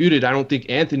hardly disputed. I don't think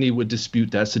Anthony would dispute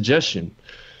that suggestion.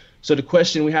 So the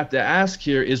question we have to ask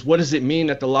here is, what does it mean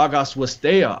that the Logos was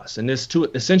theos? And there's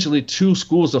essentially two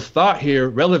schools of thought here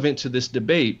relevant to this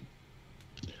debate.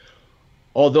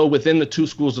 Although within the two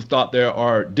schools of thought there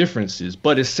are differences,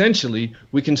 but essentially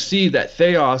we can see that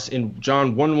theos in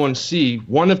John 1:1c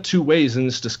one of two ways in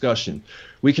this discussion.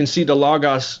 We can see the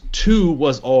Logos too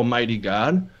was Almighty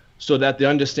God, so that the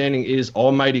understanding is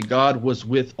Almighty God was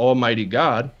with Almighty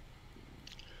God.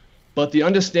 But the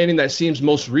understanding that seems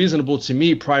most reasonable to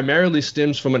me primarily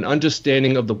stems from an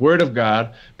understanding of the Word of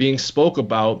God being spoke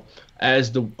about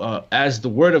as the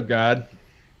Word of God,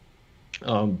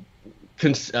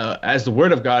 as the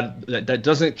Word of God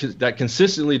that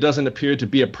consistently doesn't appear to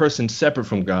be a person separate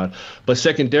from God, but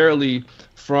secondarily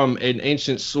from an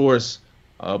ancient source.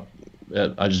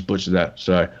 I just butchered that.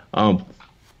 Sorry.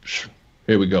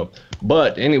 Here we go.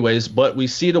 But anyways, we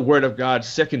see the Word of God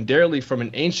secondarily from an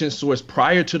ancient source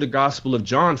prior to the Gospel of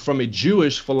John from a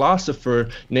Jewish philosopher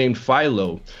named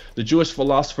Philo. The Jewish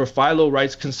philosopher Philo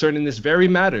writes concerning this very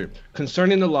matter,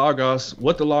 concerning the Logos,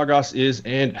 what the Logos is,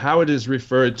 and how it is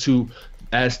referred to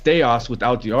as Theos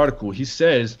without the article. He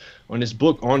says on his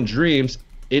book On Dreams,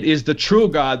 it is the true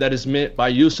God that is meant by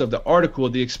use of the article,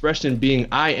 the expression being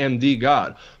I am the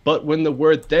God. But when the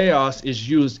word theos is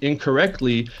used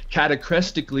incorrectly,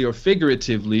 catachrestically or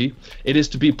figuratively, it is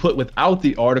to be put without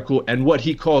the article, and what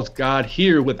he calls God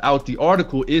here without the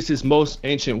article is his most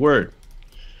ancient word.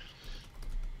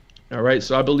 All right,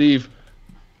 so I believe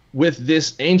with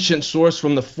this ancient source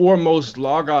from the foremost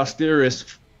Logos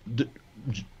theorist,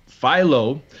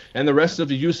 Philo, and the rest of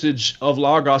the usage of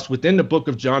Logos within the book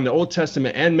of John, the Old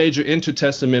Testament and major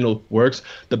intertestamental works,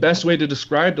 the best way to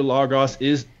describe the Logos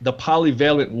is the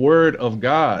polyvalent Word of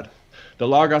God. The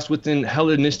Logos within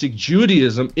Hellenistic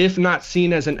Judaism, if not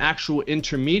seen as an actual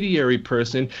intermediary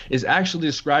person, is actually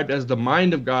described as the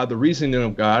mind of God, the reasoning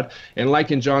of God, and like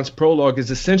in John's prologue,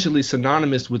 is essentially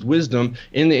synonymous with wisdom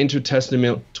in the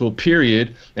intertestamental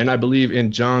period, and I believe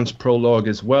in John's prologue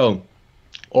as well.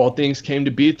 All things came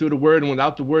to be through the Word, and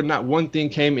without the Word, not one thing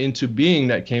came into being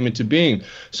that came into being.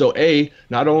 So A,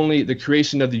 not only the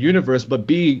creation of the universe, but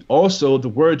B, also the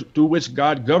Word through which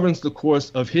God governs the course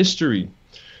of history.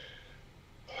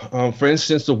 For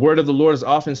instance, the word of the Lord is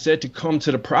often said to come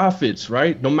to the prophets,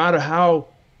 right? No matter how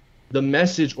the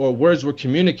message or words were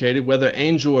communicated, whether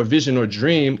angel or vision or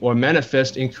dream or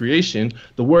manifest in creation,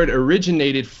 the word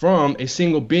originated from a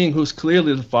single being who's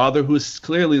clearly the Father, who's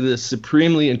clearly the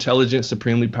supremely intelligent,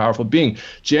 supremely powerful being.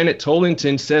 Janet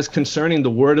Tollington says concerning the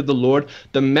word of the Lord,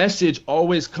 the message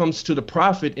always comes to the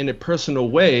prophet in a personal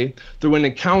way through an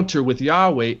encounter with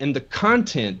Yahweh, and the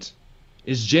content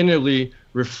is generally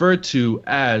referred to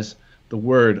as the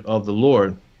word of the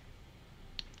Lord.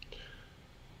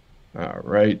 All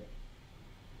right.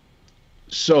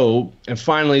 So, and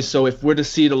finally, so if we're to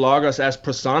see the Logos as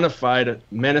personified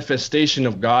manifestation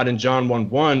of God in John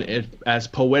 1:1 as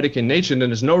poetic in nature, then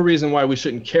there's no reason why we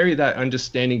shouldn't carry that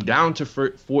understanding down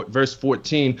to verse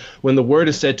 14 when the Word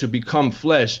is said to become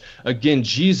flesh. Again,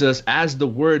 Jesus, as the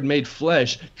Word made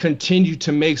flesh, continued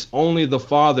to make only the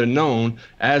Father known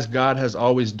as God has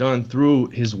always done through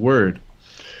his Word.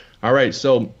 All right,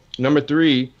 so number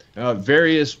 3.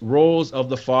 Various roles of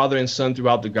the Father and Son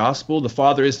throughout the gospel. The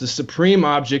Father is the supreme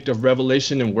object of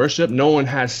revelation and worship. No one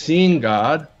has seen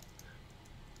God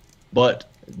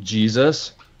but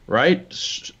Jesus, right?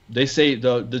 They say,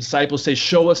 the disciples say,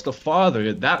 show us the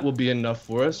Father. That will be enough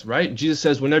for us, right? Jesus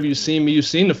says, whenever you see me, you've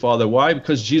seen the Father. Why?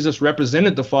 Because Jesus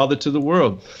represented the Father to the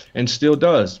world and still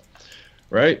does,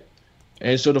 right?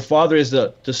 And so the Father is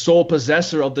the sole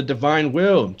possessor of the divine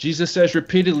will. Jesus says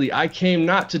repeatedly, I came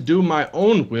not to do my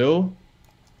own will,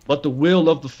 but the will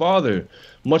of the Father.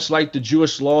 Much like the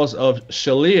Jewish laws of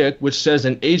Shaliach, which says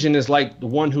an agent is like the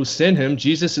one who sent him,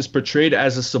 Jesus is portrayed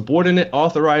as a subordinate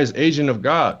authorized agent of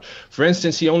God. For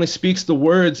instance, he only speaks the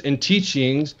words and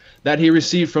teachings that he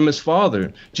received from his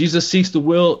Father. Jesus seeks the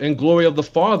will and glory of the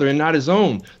Father and not his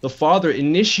own. The Father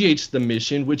initiates the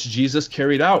mission which Jesus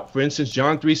carried out. For instance,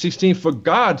 John 3:16, for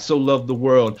God so loved the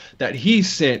world that he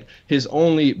sent his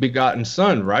only begotten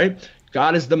Son, right?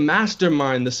 God is the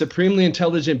mastermind, the supremely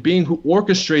intelligent being who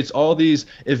orchestrates all these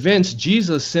events.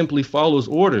 Jesus simply follows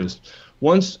orders.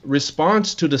 One's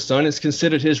response to the Son is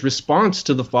considered his response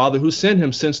to the Father who sent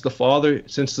him, since the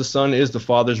Son is the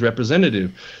Father's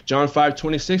representative. John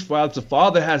 5:26, for as the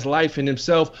Father has life in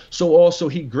himself, so also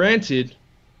he granted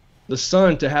the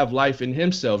Son to have life in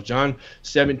himself. John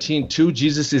 17:2,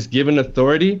 Jesus is given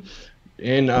authority.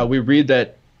 And we read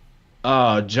that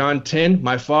John 10,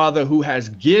 my Father who has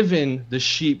given the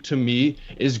sheep to me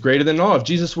is greater than all. If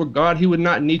Jesus were God, he would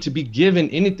not need to be given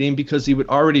anything because he would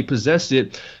already possess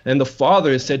it. And the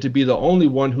Father is said to be the only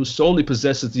one who solely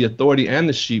possesses the authority and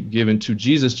the sheep given to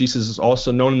Jesus. Jesus is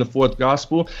also known in the fourth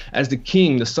gospel as the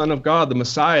King, the Son of God, the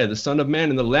Messiah, the Son of Man,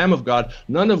 and the Lamb of God,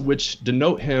 none of which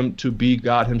denote him to be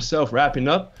God himself. Wrapping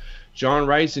up, John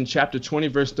writes in chapter 20,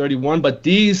 verse 31, but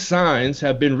these signs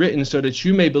have been written so that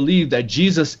you may believe that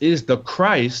Jesus is the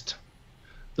Christ,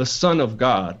 the Son of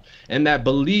God, and that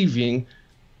believing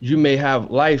you may have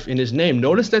life in his name.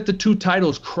 Notice that the two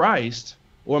titles, Christ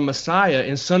or Messiah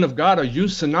and Son of God, are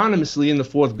used synonymously in the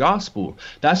fourth gospel.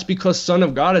 That's because Son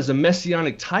of God is a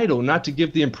messianic title, not to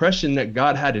give the impression that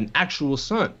God had an actual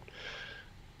son.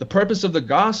 The purpose of the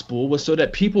gospel was so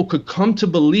that people could come to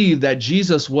believe that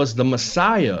Jesus was the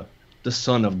Messiah, the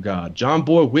Son of God. John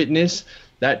bore witness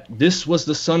that this was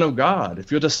the Son of God.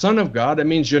 If you're the Son of God, that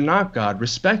means you're not God.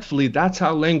 Respectfully, that's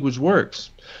how language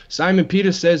works. Simon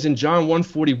Peter says in John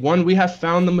 1:41, we have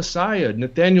found the Messiah.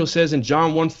 Nathanael says in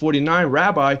John 1:49,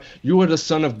 Rabbi, you are the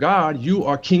Son of God. You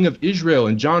are King of Israel.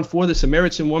 In John 4, the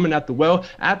Samaritan woman at the well,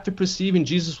 after perceiving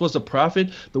Jesus was a prophet,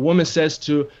 the woman says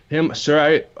to him,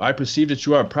 Sir, I perceive that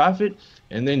you are a prophet.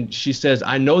 And then she says,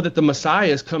 I know that the Messiah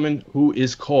is coming, who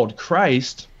is called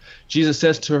Christ. Jesus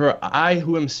says to her, I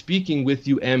who am speaking with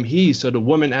you am he. So the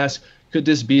woman asks, could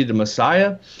this be the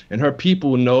Messiah? And her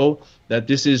people know that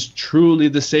this is truly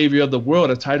the Savior of the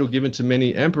world, a title given to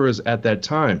many emperors at that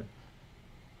time.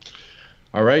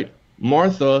 All right.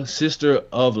 Martha, sister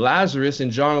of Lazarus,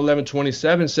 in John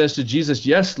 11:27 says to Jesus,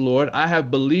 yes, Lord, I have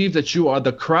believed that you are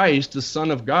the Christ, the Son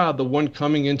of God, the one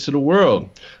coming into the world.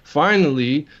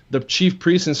 Finally, the chief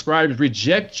priests and scribes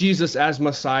reject Jesus as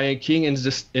Messiah and King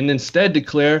and instead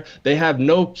declare they have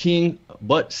no king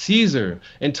but Caesar.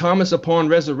 And Thomas, upon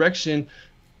resurrection,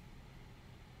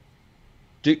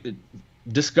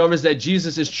 discovers that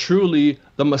Jesus is truly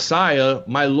the Messiah,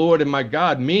 my Lord and my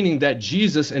God, meaning that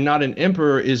Jesus and not an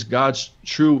emperor is God's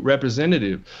true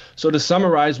representative. So to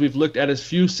summarize, we've looked at a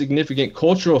few significant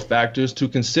cultural factors to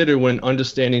consider when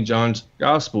understanding John's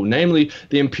gospel, namely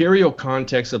the imperial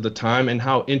context of the time and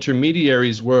how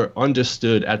intermediaries were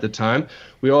understood at the time.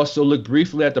 We also looked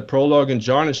briefly at the prologue in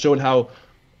John and showed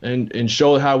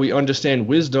how we understand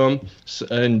wisdom,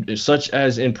 and such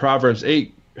as in Proverbs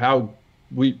 8, how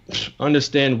we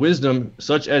understand wisdom,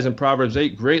 such as in Proverbs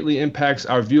 8, greatly impacts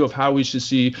our view of how we should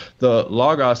see the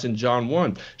Logos in John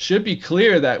 1. Should be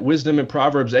clear that wisdom in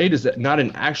Proverbs 8 is not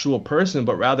an actual person,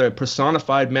 but rather a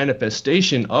personified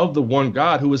manifestation of the one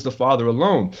God who is the Father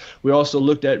alone. We also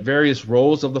looked at various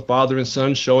roles of the Father and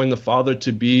Son, showing the Father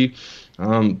to be,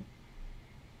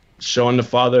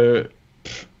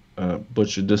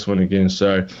 butchered this one again,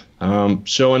 sorry.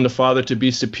 Showing the Father to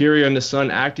be superior and the Son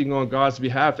acting on God's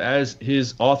behalf as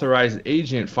his authorized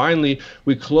agent. Finally,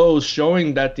 we close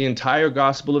showing that the entire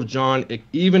Gospel of John,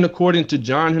 even according to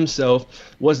John himself,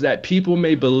 was that people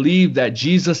may believe that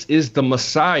Jesus is the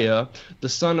Messiah, the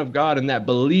Son of God, and that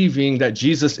believing that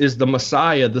Jesus is the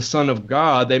Messiah, the Son of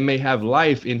God, they may have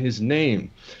life in his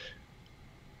name.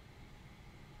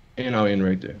 And I'll end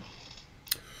right there.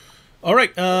 All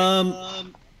right.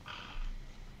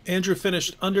 Andrew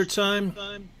finished under time.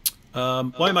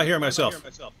 Why am I hearing myself?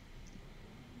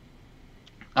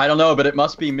 I don't know, but it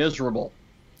must be miserable.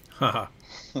 Haha.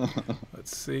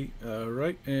 Let's see. All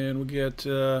right, and we'll get.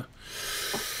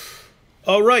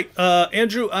 All right,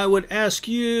 Andrew, I would ask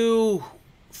you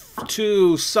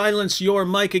to silence your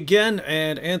mic again,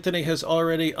 and Anthony has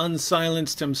already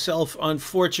unsilenced himself,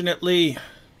 unfortunately.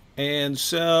 And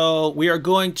so we are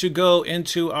going to go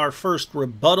into our first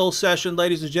rebuttal session,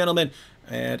 ladies and gentlemen.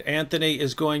 And Anthony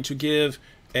is going to give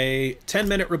a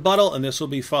 10-minute rebuttal, and this will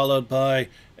be followed by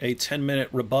a 10-minute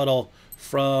rebuttal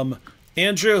from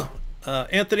Andrew.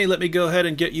 Anthony, let me go ahead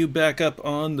and get you back up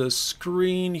on the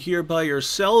screen here by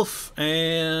yourself.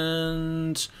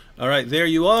 And all right, there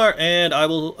you are. And I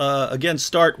will again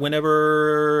start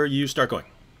whenever you start going.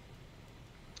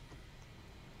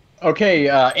 Okay,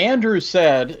 Andrew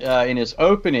said in his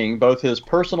opening, both his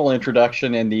personal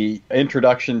introduction and the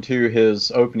introduction to his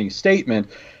opening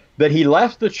statement, that he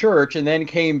left the church and then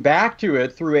came back to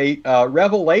it through a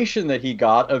revelation that he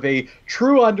got of a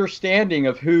true understanding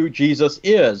of who Jesus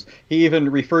is. He even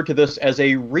referred to this as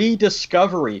a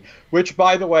rediscovery, which,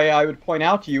 by the way, I would point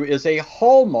out to you is a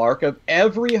hallmark of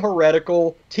every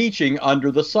heretical teaching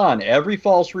under the sun. Every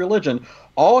false religion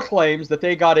all claims that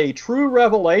they got a true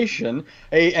revelation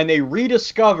and they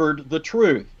rediscovered the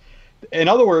truth. In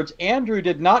other words, Andrew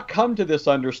did not come to this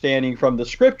understanding from the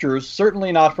scriptures,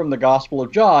 certainly not from the Gospel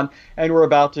of John, and we're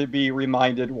about to be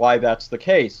reminded why that's the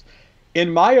case. In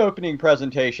my opening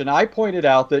presentation, I pointed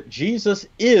out that Jesus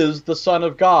is the Son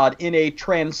of God in a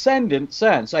transcendent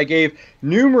sense. I gave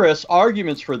numerous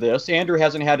arguments for this. Andrew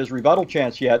hasn't had his rebuttal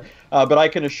chance yet, but I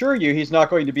can assure you he's not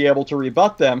going to be able to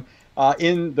rebut them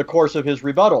in the course of his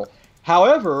rebuttal.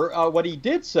 However, what he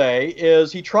did say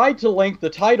is he tried to link the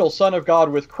title Son of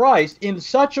God with Christ in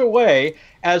such a way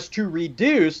as to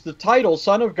reduce the title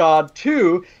Son of God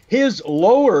to his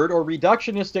lowered or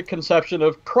reductionistic conception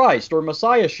of Christ or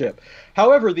Messiahship.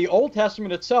 However, the Old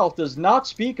Testament itself does not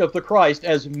speak of the Christ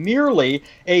as merely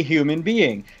a human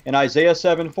being. In Isaiah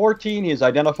 7:14, he is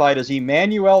identified as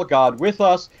Emmanuel, God with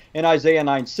us. In Isaiah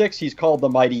 9:6, he's called the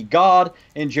mighty God.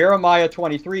 In Jeremiah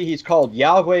 23, he's called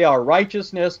Yahweh, our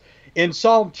righteousness. In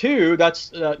Psalm 2,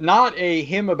 that's not a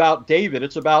hymn about David.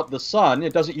 It's about the Son.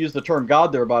 It doesn't use the term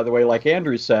God there, by the way, like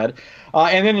Andrew said.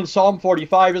 And then in Psalm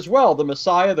 45 as well, the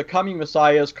Messiah, the coming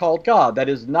Messiah, is called God. That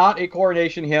is not a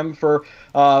coronation hymn for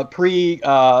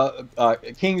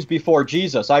kings before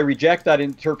Jesus. I reject that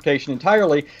interpretation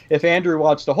entirely. If Andrew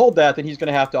wants to hold that, then he's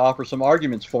going to have to offer some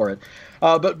arguments for it.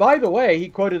 But by the way, he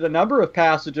quoted a number of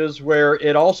passages where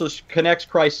it also connects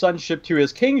Christ's sonship to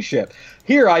his kingship.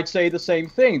 Here, I'd say the same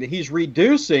thing, that he's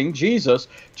reducing Jesus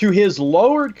to his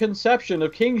lowered conception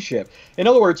of kingship. In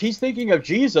other words, he's thinking of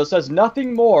Jesus as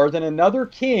nothing more than another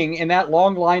king in that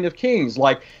long line of kings,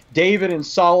 like David and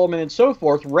Solomon and so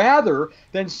forth, rather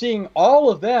than seeing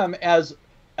all of them as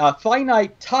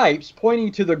finite types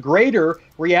pointing to the greater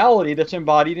reality that's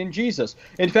embodied in Jesus.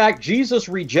 In fact, Jesus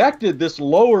rejected this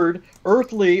lowered,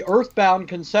 earthly, earthbound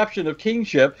conception of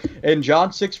kingship in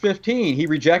John 6:15. He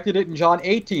rejected it in John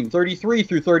 18:33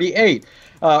 through 38.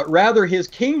 Rather, his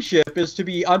kingship is to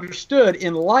be understood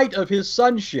in light of his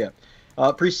sonship.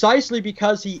 Precisely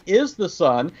because he is the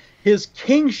Son, his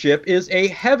kingship is a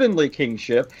heavenly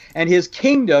kingship, and his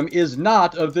kingdom is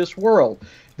not of this world.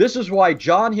 This is why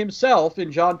John himself,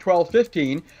 in John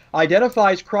 12:15,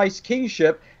 identifies Christ's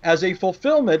kingship as a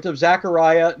fulfillment of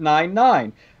Zechariah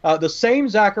 9:9. The same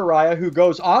Zechariah who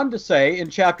goes on to say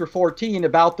in chapter 14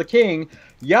 about the king,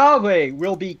 Yahweh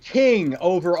will be king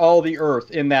over all the earth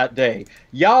in that day.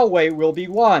 Yahweh will be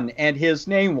one, and his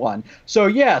name one. So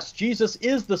yes, Jesus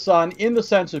is the Son in the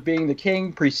sense of being the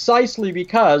king precisely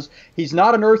because he's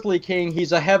not an earthly king,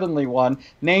 he's a heavenly one,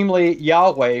 namely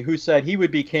Yahweh, who said he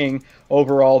would be king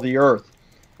over all the earth.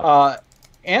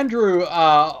 Andrew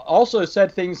also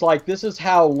said things like, this is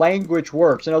how language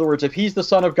works. In other words, if he's the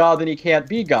Son of God, then he can't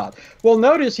be God. Well,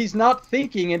 notice he's not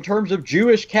thinking in terms of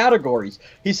Jewish categories.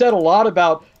 He said a lot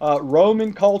about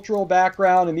Roman cultural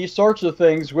background and these sorts of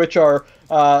things, which are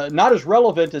not as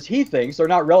relevant as he thinks. They're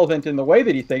not relevant in the way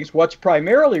that he thinks. What's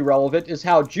primarily relevant is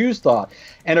how Jews thought.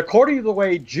 And according to the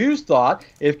way Jews thought,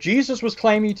 if Jesus was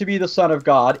claiming to be the Son of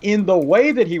God in the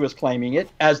way that he was claiming it,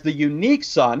 as the unique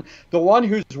Son, the one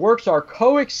whose works are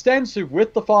coextensive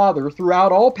with the Father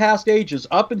throughout all past ages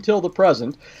up until the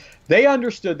present, they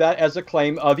understood that as a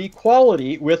claim of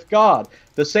equality with God.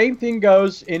 The same thing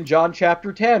goes in John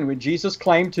chapter 10, when Jesus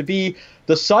claimed to be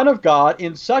the Son of God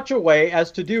in such a way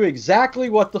as to do exactly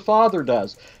what the Father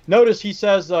does. Notice he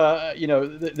says,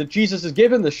 that Jesus is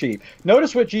given the sheep.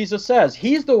 Notice what Jesus says.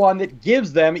 He's the one that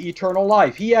gives them eternal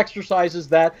life. He exercises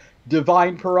that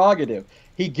divine prerogative.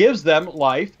 He gives them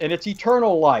life, and it's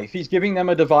eternal life. He's giving them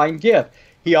a divine gift.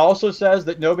 He also says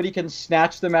that nobody can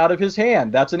snatch them out of his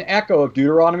hand. That's an echo of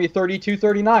Deuteronomy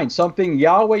 32:39, something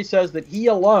Yahweh says that he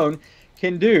alone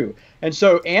can do. And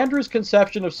so Andrew's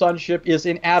conception of sonship is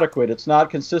inadequate. It's not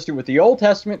consistent with the Old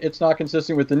Testament. It's not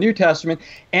consistent with the New Testament.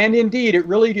 And indeed, it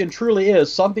really and truly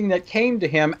is something that came to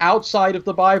him outside of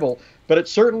the Bible. But it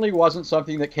certainly wasn't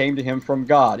something that came to him from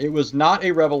God. It was not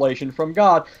a revelation from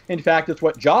God. In fact, it's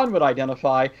what John would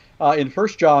identify in 1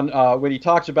 John when he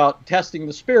talks about testing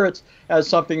the spirits as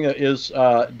something that is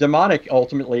demonic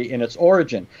ultimately in its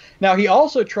origin. Now, he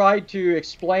also tried to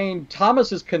explain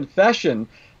Thomas's confession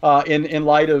in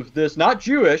light of this, not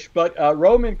Jewish, but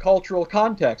Roman cultural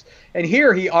context. And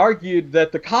here he argued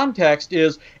that the context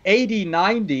is AD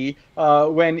 90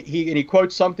 when he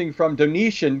quotes something from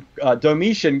Domitian,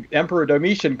 Emperor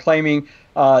Domitian, claiming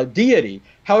deity.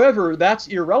 However, that's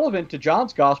irrelevant to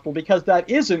John's gospel because that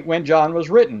isn't when John was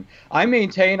written. I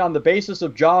maintain on the basis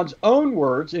of John's own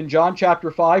words in John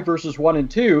chapter 5, verses 1 and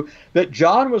 2, that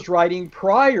John was writing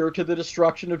prior to the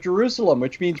destruction of Jerusalem,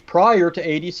 which means prior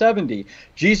to AD 70.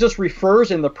 Jesus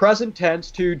refers in the present tense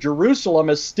to Jerusalem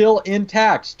as still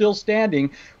intact, still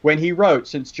standing when he wrote.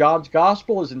 Since John's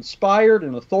gospel is inspired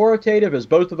and authoritative, as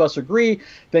both of us agree,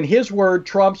 then his word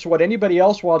trumps what anybody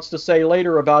else wants to say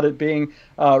later about it being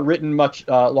written much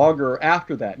longer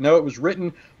after that. No, it was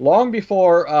written long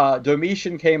before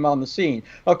Domitian came on the scene.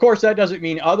 Of course, that doesn't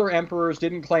mean other emperors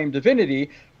didn't claim divinity,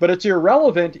 but it's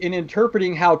irrelevant in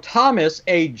interpreting how Thomas,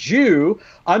 a Jew,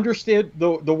 understood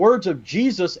the words of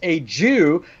Jesus, a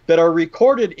Jew, that are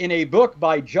recorded in a book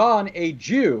by John, a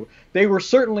Jew. They were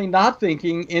certainly not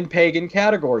thinking in pagan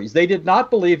categories. They did not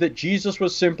believe that Jesus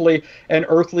was simply an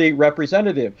earthly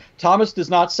representative. Thomas does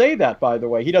not say that, by the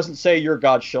way. He doesn't say you're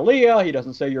God's Shaliah. He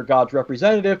doesn't say you're God's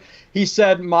representative. He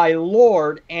said, my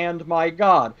Lord and my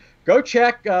God. Go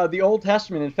check the Old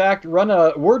Testament. In fact, run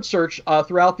a word search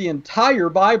throughout the entire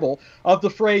Bible of the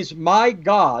phrase, my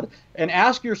God, and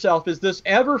ask yourself, is this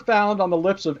ever found on the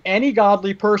lips of any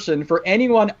godly person for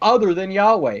anyone other than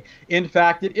Yahweh? In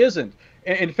fact, it isn't.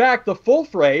 In fact, the full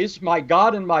phrase, my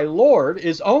God and my Lord,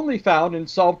 is only found in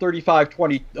Psalm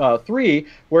 35:23,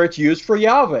 where it's used for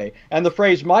Yahweh. And the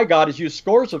phrase, my God, is used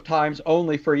scores of times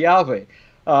only for Yahweh.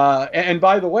 And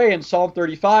by the way, in Psalm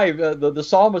 35, the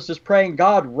psalmist is praying,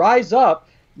 God, rise up,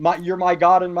 you're my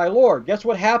God and my Lord. Guess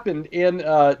what happened in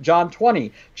John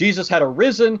 20? Jesus had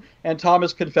arisen, and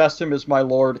Thomas confessed him as my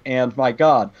Lord and my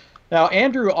God. Now,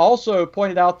 Andrew also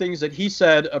pointed out things that he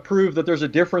said prove that there's a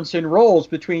difference in roles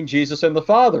between Jesus and the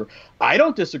Father. I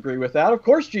don't disagree with that. Of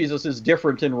course Jesus is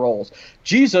different in roles.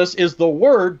 Jesus is the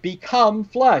Word become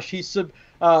flesh.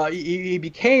 He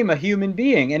became a human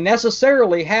being and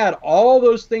necessarily had all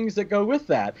those things that go with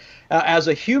that. As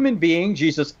a human being,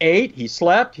 Jesus ate, he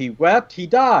slept, he wept, he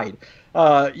died.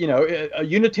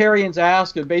 Unitarians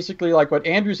ask, and basically like what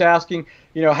Andrew's asking,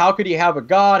 how could he have a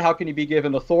God? How can he be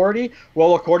given authority?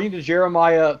 Well, according to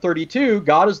Jeremiah 32,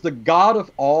 God is the God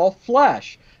of all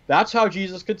flesh. That's how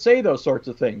Jesus could say those sorts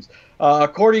of things.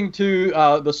 According to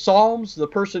the Psalms, the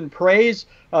person prays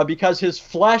because his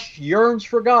flesh yearns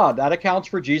for God. That accounts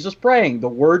for Jesus praying. The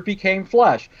Word became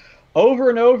flesh. Over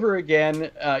and over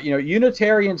again,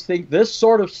 Unitarians think this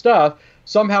sort of stuff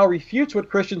somehow refutes what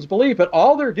Christians believe, but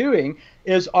all they're doing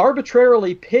is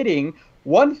arbitrarily pitting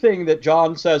one thing that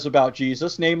John says about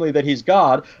Jesus, namely that he's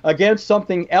God, against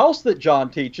something else that John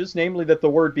teaches, namely that the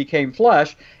Word became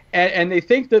flesh. And they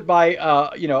think that by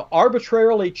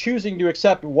arbitrarily choosing to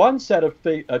accept one set of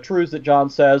truths that John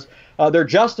says, they're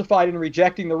justified in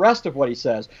rejecting the rest of what he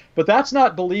says. But that's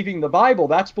not believing the Bible.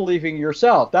 That's believing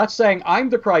yourself. That's saying I'm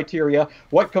the criteria.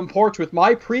 What comports with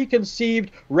my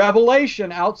preconceived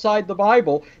revelation outside the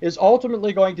Bible is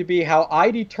ultimately going to be how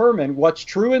I determine what's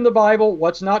true in the Bible,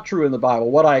 what's not true in the Bible,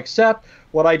 what I accept,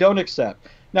 what I don't accept.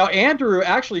 Now, Andrew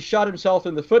actually shot himself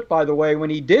in the foot, by the way, when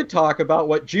he did talk about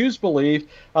what Jews believed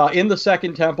in the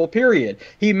Second Temple period.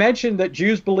 He mentioned that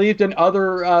Jews believed in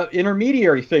other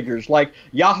intermediary figures like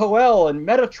Yahuel and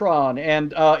Metatron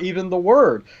and even the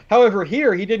Word. However,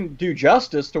 here he didn't do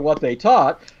justice to what they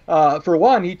taught. For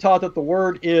one, he taught that the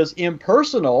Word is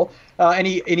impersonal, and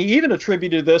he even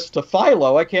attributed this to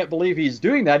Philo. I can't believe he's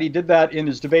doing that. He did that in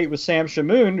his debate with Sam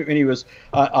Shamoon when he was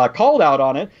called out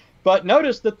on it. But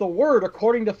notice that the Word,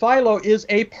 according to Philo, is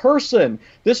a person.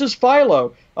 This is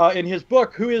Philo in his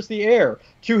book, Who is the Heir?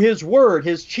 To his Word,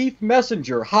 his chief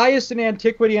messenger, highest in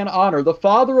antiquity and honor, the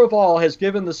Father of all has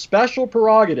given the special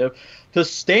prerogative to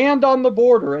stand on the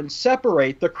border and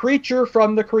separate the creature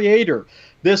from the Creator.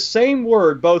 This same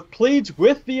Word both pleads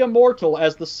with the immortal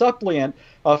as the suppliant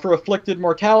for afflicted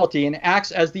mortality and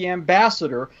acts as the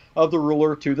ambassador of the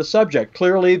ruler to the subject.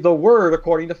 Clearly, the Word,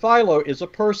 according to Philo, is a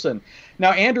person.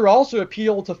 Now, Andrew also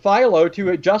appealed to Philo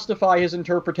to justify his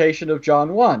interpretation of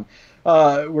John 1,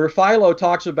 where Philo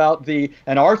talks about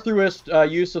an Arthurist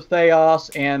use of theos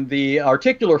and the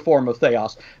articular form of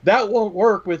theos. That won't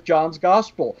work with John's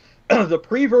Gospel. The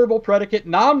preverbal predicate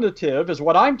nominative is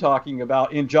what I'm talking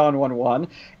about in John 1:1,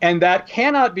 and that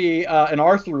cannot be an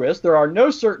Arthurist. There are no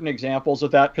certain examples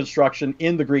of that construction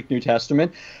in the Greek New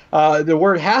Testament. The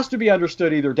word has to be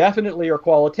understood either definitely or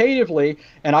qualitatively,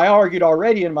 and I argued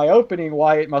already in my opening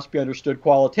why it must be understood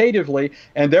qualitatively,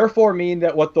 and therefore mean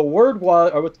that what the Word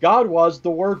was, or what God was,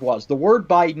 the Word was. The Word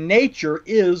by nature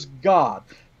is God.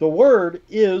 The Word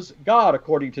is God,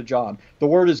 according to John. The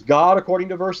Word is God, according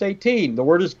to verse 18. The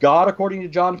Word is God, according to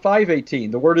John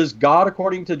 5:18. The Word is God,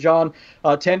 according to John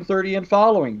 10:30 and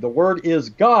following. The Word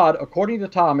is God, according to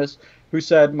Thomas, who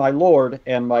said, my Lord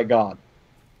and my God.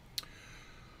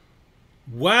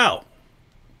 Wow.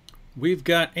 We've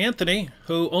got Anthony,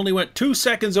 who only went 2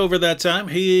 seconds over that time.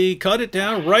 He cut it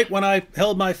down right when I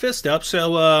held my fist up.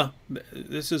 So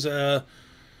this is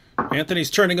Anthony's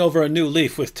turning over a new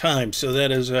leaf with time, so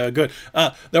that is good.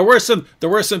 There were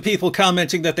some people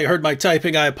commenting that they heard my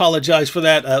typing. I apologize for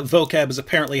that. Vocab is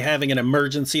apparently having an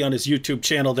emergency on his YouTube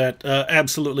channel that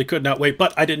absolutely could not wait.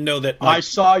 But I didn't know that. I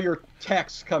saw your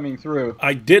text coming through.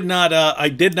 I did not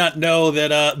know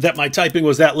that my typing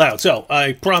was that loud. So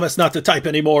I promise not to type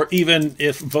anymore, even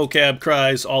if vocab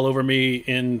cries all over me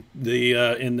in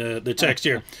the text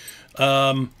here.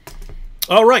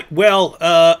 All right. Well,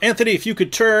 Anthony, if you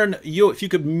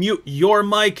could mute your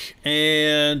mic,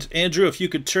 and Andrew, if you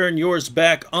could turn yours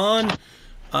back on,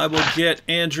 I will get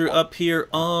Andrew up here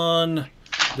on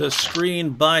the screen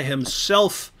by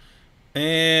himself.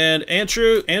 And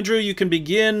Andrew, you can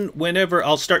begin whenever.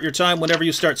 I'll start your time whenever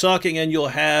you start talking, and you'll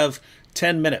have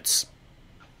 10 minutes.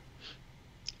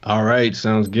 All right,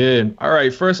 sounds good. All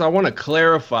right, first I want to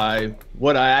clarify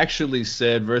what I actually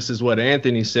said versus what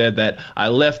Anthony said, that I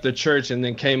left the church and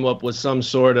then came up with some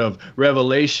sort of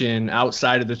revelation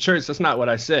outside of the church. That's not what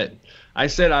I said. I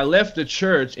said I left the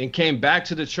church and came back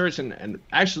to the church, and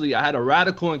actually I had a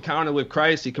radical encounter with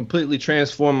Christ. He completely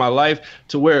transformed my life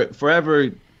to where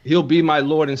forever he'll be my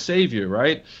Lord and Savior,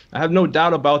 right? I have no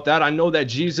doubt about that. I know that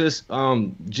Jesus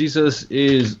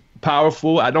is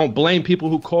powerful. I don't blame people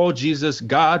who call Jesus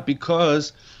God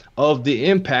because of the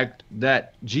impact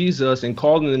that Jesus and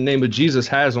calling the name of Jesus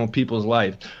has on people's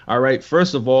life. All right.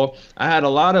 First of all, I had a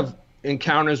lot of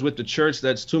encounters with the church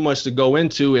that's too much to go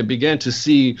into, and began to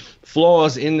see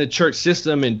flaws in the church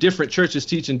system and different churches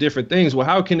teaching different things. Well,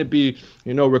 how can it be,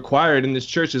 required in this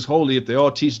church is holy if they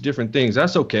all teach different things?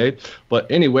 That's okay.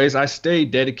 But anyways, I stay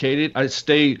dedicated. I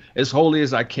stay as holy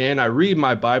as I can. I read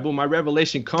my Bible. My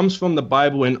revelation comes from the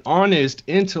Bible, and honest,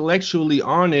 intellectually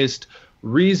honest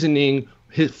reasoning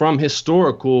from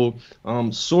historical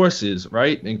sources,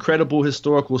 right? Incredible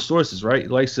historical sources, right?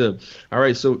 All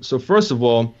right. So first of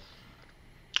all,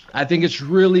 I think it's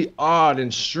really odd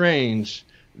and strange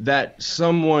that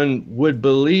someone would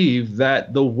believe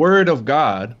that the word of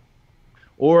God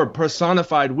or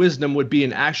personified wisdom would be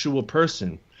an actual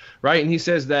person, right? And he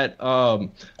says that that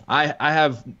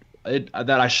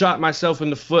I shot myself in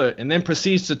the foot, and then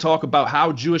proceeds to talk about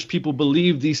how Jewish people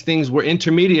believe these things were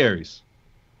intermediaries.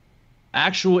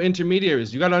 Actual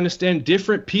intermediaries. You got to understand,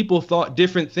 different people thought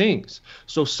different things.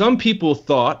 So some people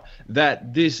thought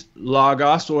that this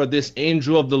Logos, or this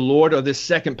angel of the Lord, or this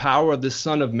second power of the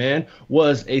Son of Man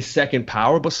was a second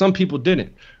power, but some people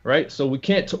didn't, right? So we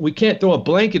can't throw a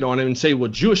blanket on it and say, well,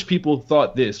 Jewish people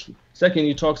thought this. Second,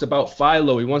 he talks about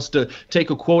Philo. He wants to take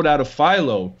a quote out of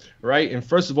Philo, right? And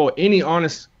first of all, any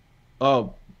honest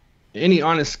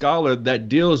scholar that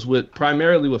deals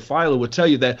primarily with Philo would tell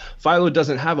you that Philo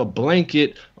doesn't have a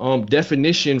blanket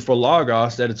definition for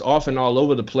Logos, that it's often all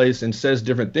over the place and says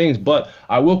different things. But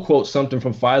I will quote something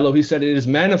from Philo. He said, "It is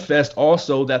manifest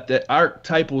also that the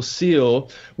archetypal seal,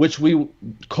 which we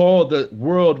call the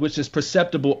world, which is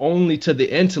perceptible only to the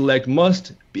intellect,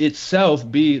 must itself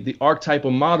be the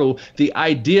archetypal model, the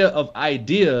idea of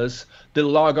ideas, the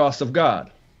Logos of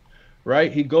God." Right?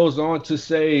 He goes on to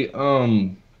say,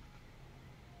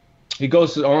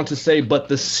 but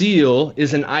the seal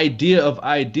is an idea of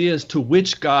ideas to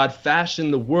which God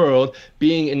fashioned the world,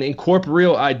 being an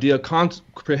incorporeal idea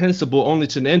comprehensible only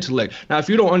to the intellect. Now, if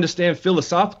you don't understand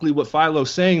philosophically what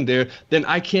Philo's saying there, then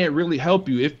I can't really help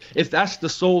you. If that's the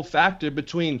sole factor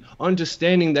between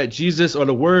understanding that Jesus or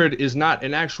the Word is not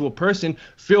an actual person,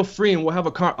 feel free, and we'll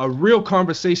have a real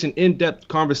conversation, in-depth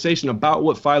conversation about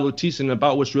what Philo teaches and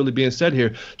about what's really being said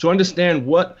here. To understand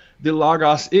what the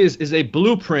Logos is a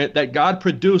blueprint that God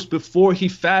produced before he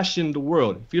fashioned the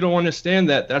world. If you don't understand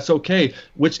that, that's okay,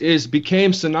 which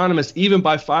became synonymous even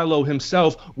by Philo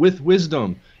himself with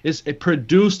wisdom. It's a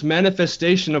produced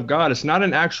manifestation of God. It's not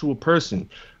an actual person.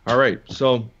 All right,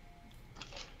 so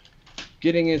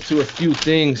getting into a few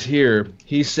things here,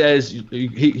 he says,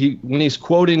 when he's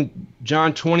quoting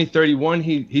John 20:31,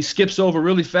 he skips over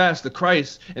really fast the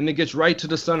Christ, and then gets right to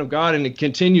the Son of God, and it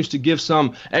continues to give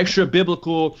some extra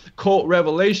biblical cult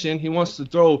revelation. He wants to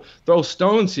throw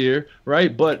stones here,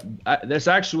 right? But that's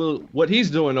actually what he's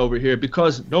doing over here,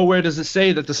 because nowhere does it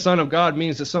say that the Son of God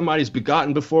means that somebody's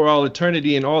begotten before all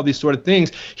eternity and all these sort of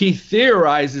things. He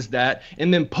theorizes that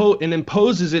and then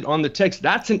imposes it on the text.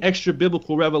 That's an extra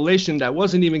biblical revelation that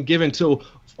wasn't even given till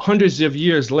hundreds of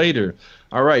years later.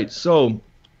 All right, so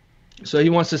he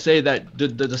wants to say that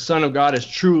the Son of God is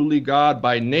truly God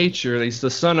by nature. He's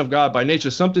the Son of God by nature,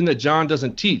 something that John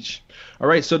doesn't teach. All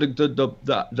right, so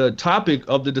the topic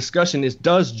of the discussion is,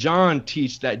 does John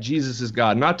teach that Jesus is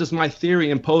God? Not does my theory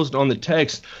imposed on the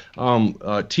text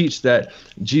teach that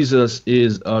Jesus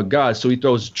is God. So he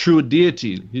throws true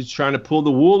deity. He's trying to pull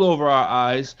the wool over our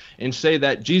eyes and say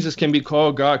that Jesus can be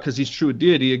called God because he's true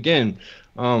deity again.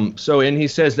 And he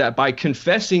says that by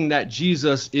confessing that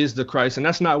Jesus is the Christ, and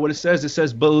that's not what it says. It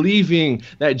says believing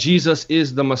that Jesus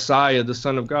is the Messiah, the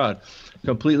Son of God.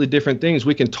 Completely different things.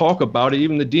 We can talk about it.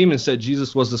 Even the demons said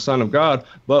Jesus was the Son of God,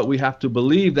 but we have to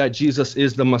believe that Jesus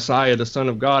is the Messiah, the Son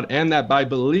of God, and that by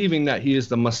believing that he is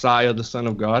the Messiah, the Son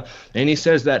of God. And he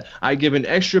says that I give an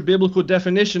extra biblical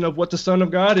definition of what the Son of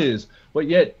God is, but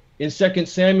yet in 2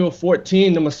 Samuel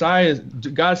 14, the Messiah,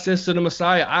 God says to the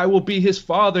Messiah, I will be his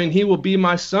father and he will be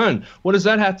my son. What does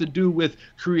that have to do with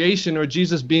creation or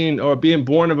Jesus being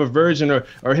born of a virgin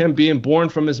or him being born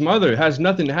from his mother? It has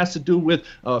nothing. It has to do with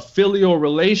filial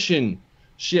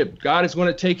relationship. God is going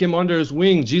to take him under his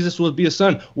wing. Jesus will be a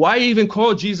son. Why even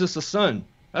call Jesus a son?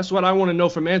 That's what I want to know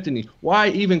from Anthony. Why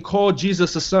even call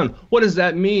Jesus a son? What does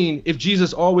that mean if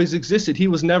Jesus always existed? He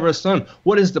was never a son.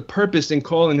 What is the purpose in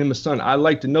calling him a son? I'd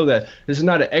like to know that. This is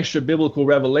not an extra biblical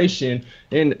revelation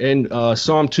in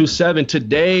Psalm 2:7.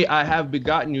 Today I have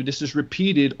begotten you. This is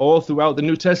repeated all throughout the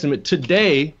New Testament.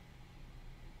 Today,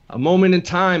 a moment in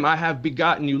time, I have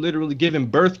begotten you, literally given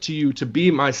birth to you to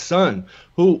be my son.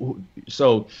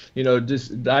 So, the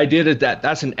idea that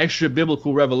that's an extra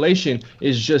biblical revelation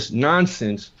is just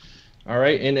nonsense. All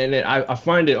right. And I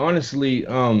find it honestly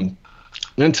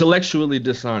intellectually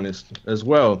dishonest as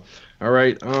well. All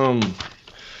right.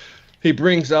 He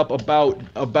brings up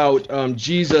about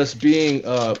Jesus being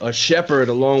a shepherd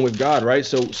along with God, right?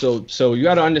 So you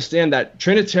got to understand that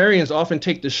Trinitarians often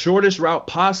take the shortest route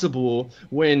possible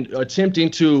when attempting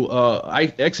to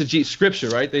exegete Scripture,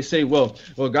 right? They say, well,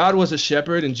 God was a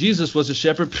shepherd and Jesus was a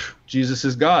shepherd. Jesus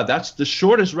is God. That's the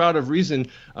shortest route of reason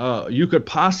you could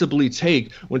possibly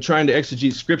take when trying to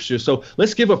exegete Scripture. So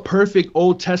let's give a perfect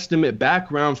Old Testament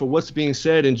background for what's being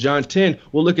said in John 10.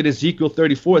 We'll look at Ezekiel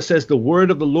 34. It says, the word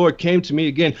of the Lord came to me.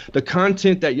 Again, the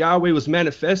content that Yahweh was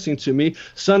manifesting to me.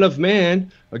 Son of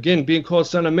man, again, being called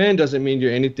son of man doesn't mean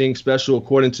you're anything special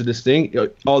according to this thing,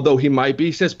 although he might be.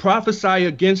 He says, prophesy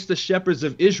against the shepherds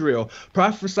of Israel.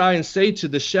 Prophesy and say to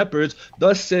the shepherds,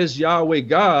 thus says Yahweh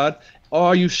God,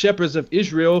 all you shepherds of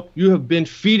Israel, you have been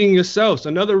feeding yourselves.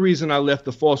 Another reason I left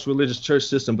the false religious church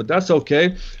system, but that's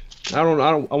okay. I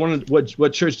want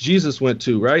what church Jesus went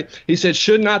to, right? He said,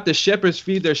 should not the shepherds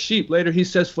feed their sheep? Later he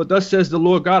says, for thus says the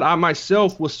Lord God, I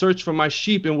myself will search for my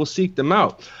sheep and will seek them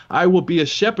out. I will be a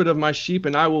shepherd of my sheep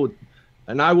and I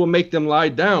will make them lie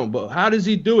down. But how does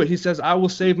he do it? He says, I will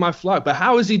save my flock. But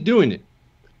how is he doing it?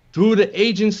 Through the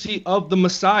agency of the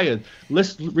Messiah.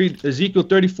 Let's read Ezekiel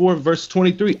 34, verse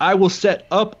 23. I will set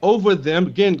up over them.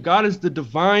 Again, God is the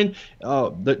divine,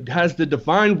 that has the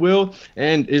divine will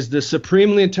and is the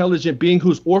supremely intelligent being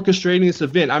who's orchestrating this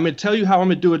event. I'm going to tell you how I'm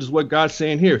going to do it is what God's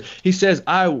saying here. He says,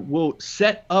 I will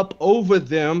set up over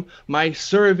them my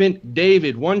servant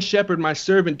David. One shepherd, my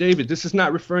servant David. This is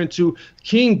not referring to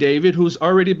King David, who's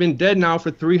already been dead now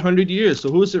for 300 years. So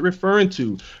who is it referring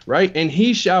to, right? And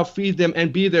he shall feed them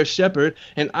and be their shepherd,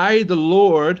 and I, the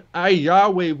Lord, I,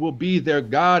 Yahweh, will be their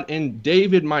God, and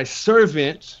David, my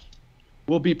servant,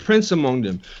 will be prince among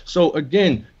them. So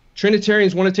again,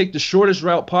 Trinitarians want to take the shortest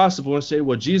route possible and say,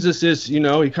 well, Jesus is, he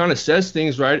kind of says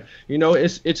things, right?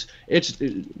 It's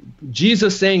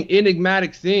Jesus saying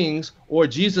enigmatic things, or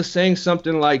Jesus saying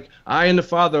something like, I and the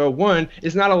Father are one,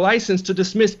 is not a license to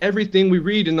dismiss everything we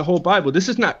read in the whole Bible. This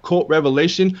is not cult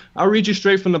revelation. I'll read you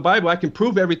straight from the Bible. I can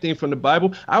prove everything from the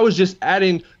Bible. I was just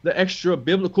adding the extra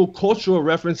biblical cultural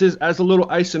references as a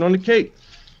little icing on the cake.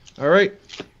 All right.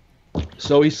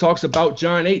 So he talks about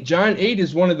John 8. John 8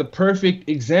 is one of the perfect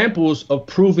examples of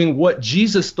proving what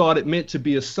Jesus thought it meant to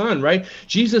be a son, right?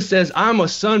 Jesus says, I'm a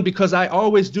son because I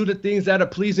always do the things that are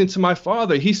pleasing to my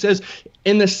Father. He says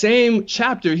in the same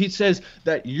chapter, he says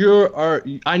that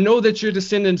I know that you're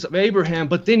descendants of Abraham,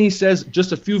 but then he says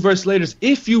just a few verses later,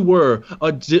 if you were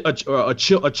a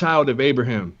child of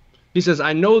Abraham. He says,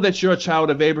 I know that you're a child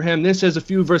of Abraham. Then says a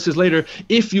few verses later,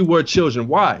 if you were children.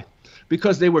 Why?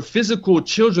 Because they were physical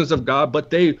children of God,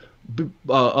 but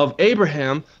of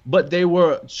Abraham, but they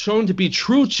were shown to be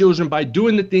true children by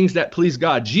doing the things that please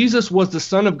God. Jesus was the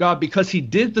Son of God because he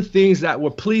did the things that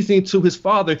were pleasing to his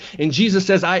Father. And Jesus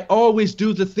says, I always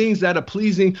do the things that are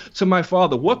pleasing to my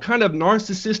Father. What kind of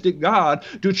narcissistic God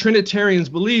do Trinitarians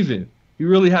believe in? You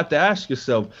really have to ask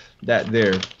yourself that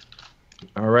there.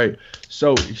 All right.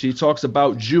 So she talks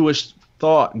about Jewish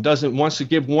thought and wants to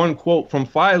give one quote from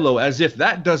Philo as if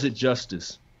that does it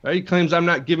justice. Right? He claims I'm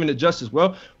not giving it justice.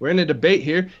 Well, we're in a debate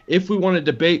here. If we want to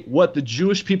debate what the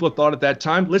Jewish people thought at that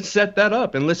time, let's set that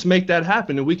up and let's make that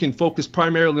happen. And we can focus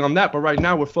primarily on that. But right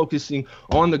now we're focusing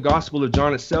on the Gospel of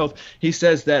John itself. He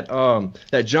says that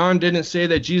that John didn't say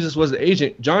that Jesus was the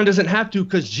agent. John doesn't have to,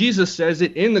 because Jesus says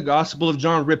it in the Gospel of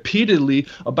John repeatedly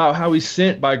about how he's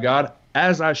sent by God.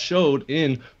 As I showed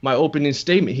in my opening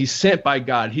statement, he's sent by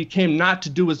God. He came not to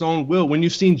do his own will. When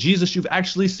you've seen Jesus, you've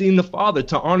actually seen the Father.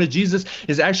 To honor Jesus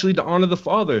is actually to honor the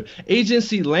Father.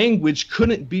 Agency language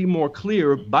couldn't be more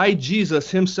clear by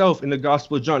Jesus himself in the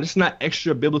Gospel of John. It's not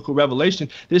extra biblical revelation.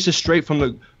 This is straight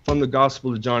from the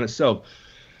Gospel of John itself.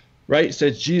 Right? It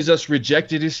says Jesus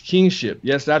rejected his kingship.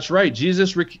 Yes, that's right.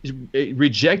 Jesus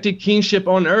rejected kingship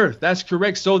on earth. That's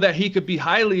correct. So that he could be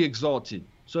highly exalted.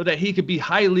 So that he could be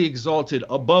highly exalted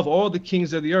above all the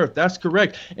kings of the earth. That's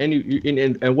correct.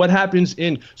 And what happens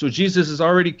so Jesus is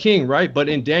already king, right? But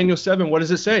in Daniel 7, what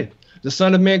does it say? The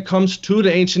Son of Man comes to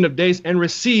the Ancient of Days and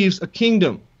receives a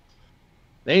kingdom.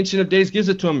 The Ancient of Days gives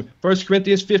it to him. 1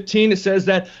 Corinthians 15, it says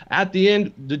that at the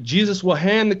end, Jesus will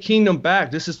hand the kingdom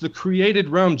back. This is the created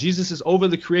realm. Jesus is over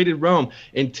the created realm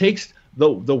and takes the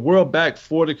world back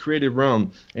for the created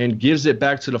realm and gives it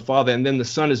back to the Father, and then the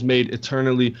Son is made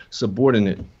eternally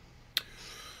subordinate.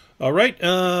 All right.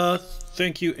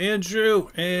 Thank you, Andrew.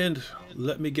 And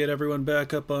let me get everyone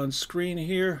back up on screen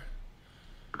here.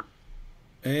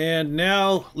 And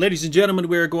now, ladies and gentlemen,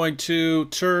 we're going to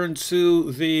turn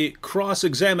to the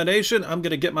cross-examination. I'm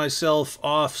going to get myself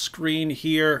off screen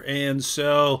here, and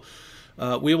so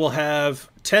we will have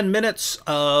 10 minutes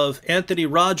of Anthony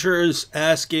Rogers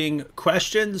asking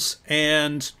questions,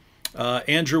 and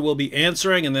Andrew will be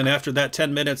answering. And then after that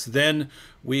 10 minutes, then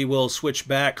we will switch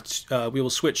back. We will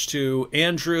switch to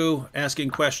Andrew asking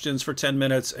questions for 10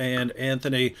 minutes and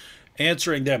Anthony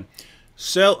answering them.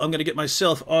 So I'm going to get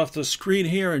myself off the screen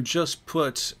here and just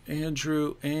put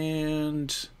Andrew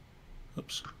and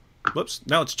whoops.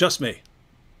 Now it's just me.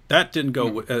 That didn't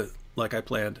go like I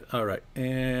planned. All right.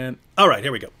 And all right,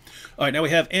 here we go. All right, now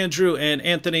we have Andrew and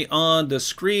Anthony on the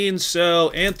screen. So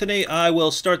Anthony, I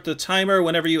will start the timer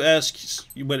whenever you ask,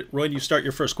 when you start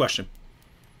your first question.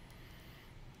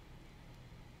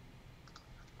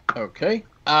 Okay.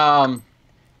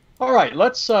 All right,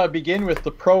 let's begin with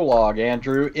the prologue,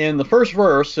 Andrew. In the first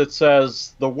verse, it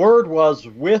says, "The Word was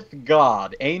with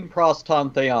God, ein pros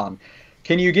ton theon."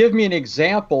 Can you give me an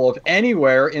example of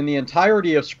anywhere in the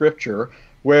entirety of Scripture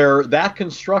where that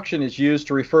construction is used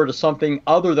to refer to something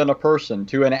other than a person,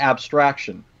 to an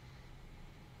abstraction?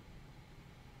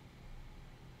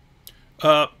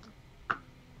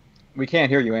 We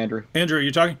can't hear you, Andrew. Andrew, are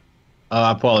you talking?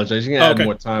 I apologize. You can add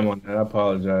more time on that. I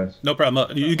apologize. No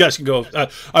problem. You guys can go.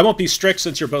 I won't be strict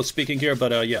since you're both speaking here,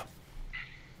 but yeah.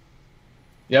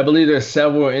 Yeah, I believe there's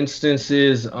several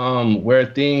instances where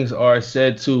things are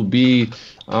said to be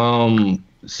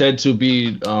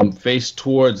faced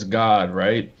towards God,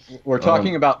 right? We're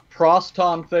talking about pros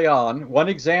ton theon. One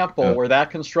example where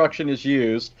that construction is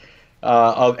used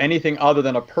of anything other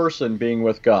than a person being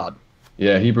with God.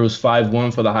 Yeah, Hebrews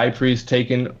 5:1, for the high priest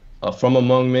taken from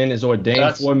among men is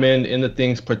ordained for men in the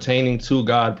things pertaining to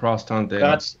God, pros ton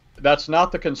theon. That's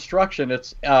not the construction.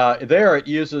 It's there it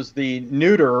uses the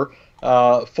neuter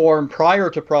form prior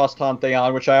to pros ton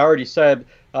theon, which I already said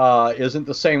isn't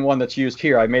the same one that's used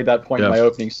here. I made that point in my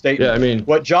opening statement. Yeah, I mean,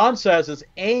 what John says is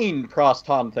ein pros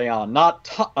ton theon, not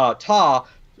ta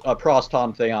pros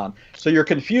ton theon. So you're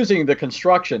confusing the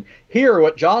construction. Here,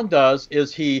 what John does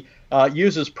is he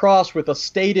uses pros with a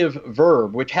stative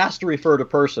verb, which has to refer to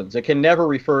persons. It can never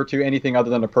refer to anything other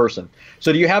than a person.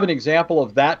 So do you have an example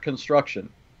of that construction?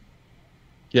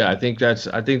 Yeah, I think that's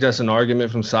an argument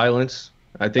from silence.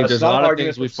 I think there's a lot of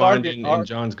things we find in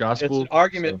John's gospel.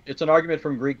 It's an argument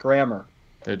from Greek grammar.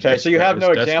 Okay, so you have no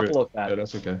example of that. Yeah,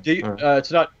 that's okay.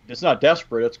 It's not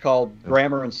desperate. It's called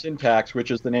grammar and syntax,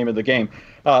 which is the name of the game.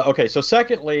 Okay, so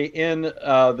secondly, in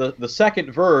the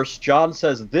second verse, John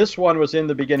says this one was in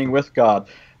the beginning with God.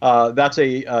 That's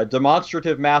a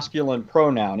demonstrative masculine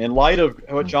pronoun. In light of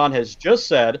what John has just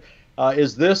said,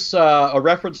 is this a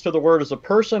reference to the word as a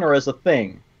person or as a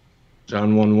thing?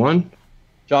 John 1:1.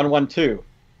 John 1:2.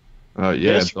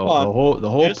 Yeah, the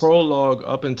whole prologue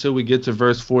up until we get to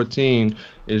verse 14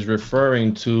 is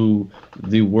referring to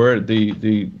the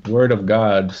word of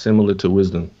God, similar to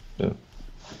wisdom. Yeah.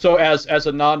 So as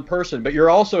a non-person, but you're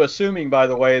also assuming, by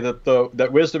the way, that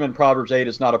wisdom in Proverbs 8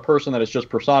 is not a person, that it's just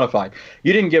personified.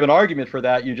 You didn't give an argument for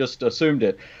that; you just assumed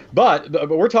it. But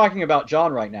we're talking about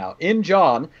John right now. In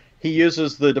John, he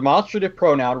uses the demonstrative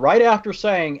pronoun right after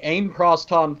saying ein pros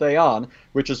ton theon,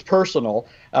 which is personal.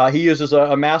 He uses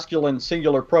a masculine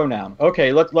singular pronoun.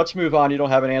 Okay, let's move on. You don't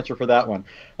have an answer for that one.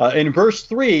 In verse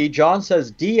 3, John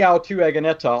says, di autou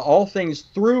egeneta, all things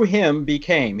through him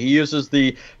became. He uses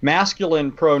the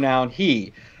masculine pronoun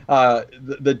he.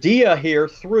 The dia here,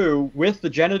 through, with the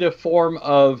genitive form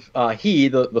of he,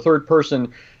 the third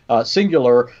person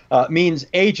singular, means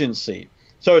agency.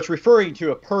 So it's referring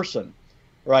to a person,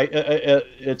 right?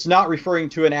 It's not referring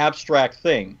to an abstract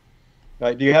thing.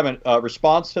 Right? Do you have a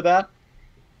response to that?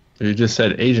 You just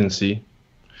said agency.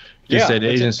 You said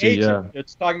agency, yeah.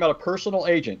 It's talking about a personal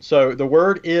agent. So the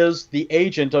word is the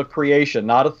agent of creation,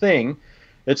 not a thing.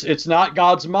 It's not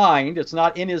God's mind. It's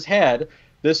not in his head.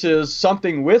 This is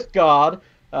something with God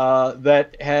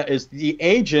that is the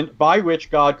agent by which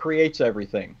God creates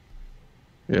everything.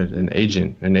 Yeah, an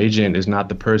agent. An agent is not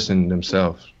the person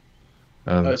themselves.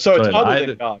 So it's other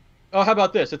than God. Oh, how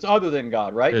about this? It's other than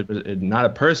God, right? Not a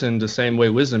person the same way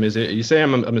wisdom is. You say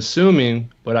I'm assuming,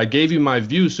 but I gave you my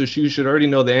view, so you should already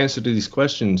know the answer to these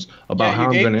questions about how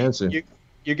I'm going to answer.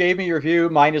 You gave me your view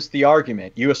minus the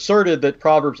argument. You asserted that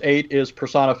Proverbs 8 is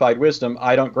personified wisdom.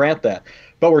 I don't grant that.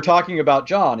 But we're talking about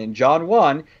John. In John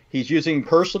 1, he's using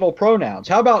personal pronouns.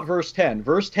 How about verse 10?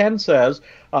 Verse 10 says,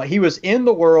 he was in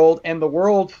the world, and the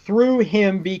world through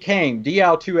him became. Di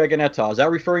autou egeneta. Is that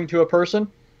referring to a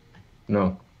person?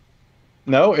 No.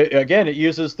 No, again, it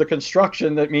uses the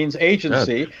construction that means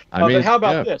agency. Yeah, but how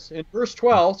about this? In verse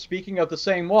 12, speaking of the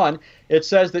same one, it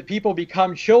says that people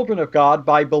become children of God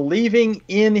by believing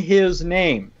in his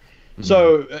name. Mm-hmm.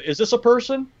 So is this a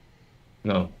person?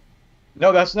 No.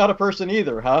 No, that's not a person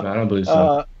either, huh? No, I don't believe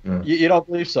so. No. You don't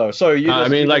believe so. So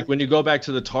like when you go back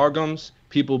to the Targums,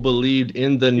 people believed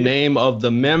in the name of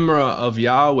the Memra of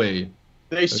Yahweh.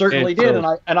 They certainly did,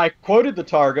 and I quoted the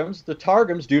Targums. The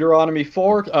Targums, Deuteronomy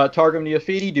 4, Targum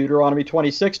Neophiti, Deuteronomy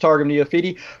 26, Targum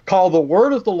Neophiti, call the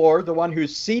word of the Lord the one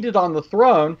who's seated on the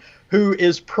throne, who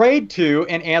is prayed to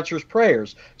and answers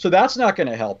prayers. So that's not going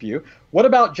to help you. What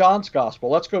about John's gospel?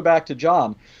 Let's go back to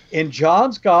John. In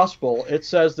John's gospel, it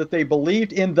says that they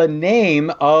believed in the name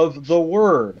of the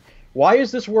word. Why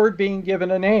is this word being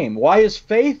given a name? Why is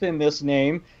faith in this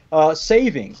name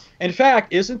saving? In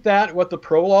fact, isn't that what the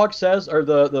prologue says, or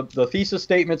the thesis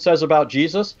statement says about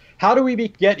Jesus? How do we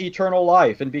get eternal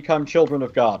life and become children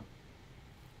of God,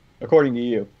 according to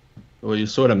you? Well, you're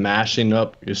sort of mashing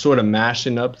up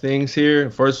things here.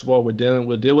 First of all, we'll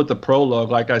deal with the prologue.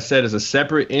 Like I said, as a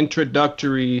separate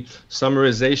introductory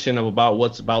summarization of about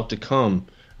what's about to come.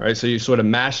 All right, so you're sort of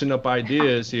mashing up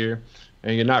ideas here,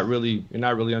 and you're not really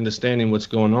understanding what's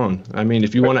going on. I mean,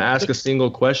 if you want to ask a single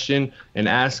question and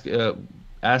ask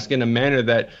in a manner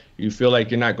that you feel like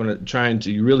you're not going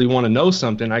to you really want to know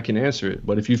something, I can answer it.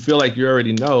 But if you feel like you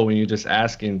already know and you're just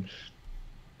asking,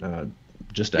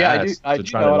 just to ask, I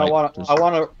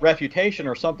want a refutation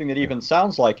or something that even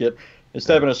sounds like it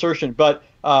instead of an assertion. But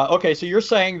okay, so you're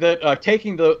saying that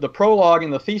taking the prologue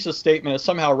and the thesis statement as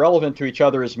somehow relevant to each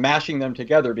other is mashing them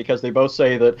together because they both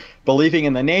say that believing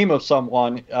in the name of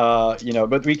someone,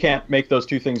 but we can't make those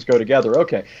two things go together.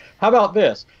 Okay, how about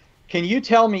this? Can you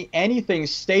tell me anything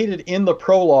stated in the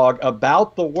prologue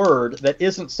about the word that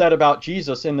isn't said about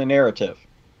Jesus in the narrative?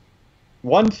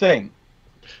 One thing.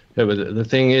 Yeah, but the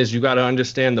thing is, you got to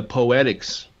understand the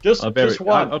poetics. Just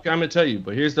one. Okay, I'm going to tell you,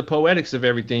 but here's the poetics of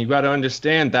everything. You got to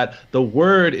understand that the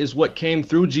word is what came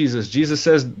through Jesus. Jesus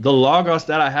says, the logos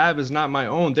that I have is not my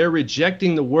own. They're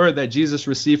rejecting the word that Jesus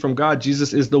received from God.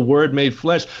 Jesus is the word made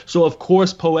flesh. So, of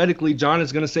course, poetically, John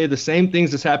is going to say the same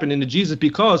things that's happening to Jesus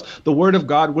because the word of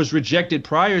God was rejected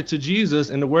prior to Jesus,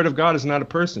 and the word of God is not a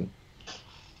person.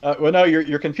 Well, no,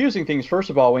 you're confusing things. First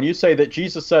of all, when you say that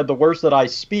Jesus said the words that I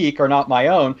speak are not my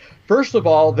own, first of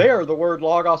all, there the word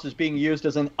logos is being used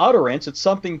as an utterance. It's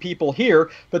something people hear,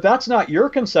 but that's not your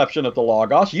conception of the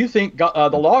logos. You think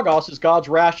the logos is God's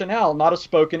rationale, not a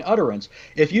spoken utterance.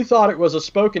 If you thought it was a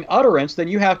spoken utterance, then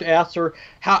you have to answer,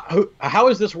 how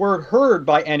is this word heard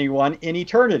by anyone in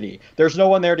eternity? There's no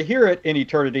one there to hear it in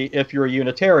eternity if you're a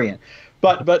Unitarian.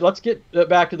 But let's get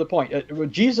back to the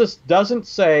point. Jesus doesn't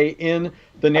say in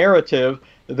the narrative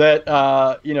that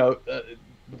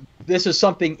this is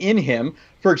something in him.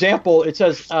 For example, it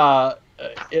says of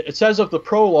the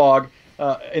prologue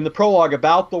in the prologue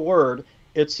about the Word.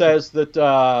 It says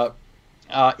that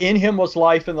in him was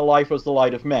life, and the life was the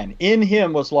light of men. In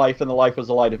him was life, and the life was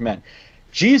the light of men.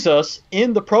 Jesus,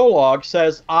 in the prologue,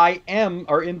 says, I am,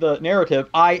 or in the narrative,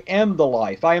 I am the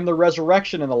life. I am the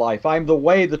resurrection and the life. I am the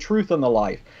way, the truth, and the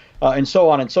life, and so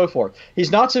on and so forth.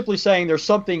 He's not simply saying there's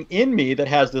something in me that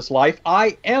has this life.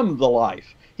 I am the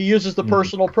life. He uses the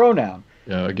personal pronoun.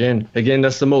 Yeah, again,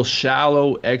 that's the most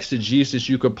shallow exegesis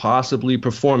you could possibly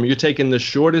perform. You're taking the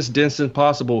shortest distance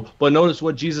possible. But notice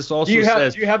what Jesus also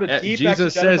says. Do you have a deep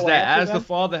Jesus says exegetical that answer, as the then?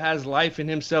 Father has life in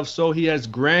himself, so he has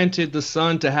granted the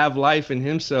Son to have life in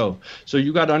himself. So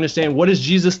you got to understand, what is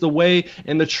Jesus the way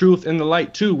and the truth and the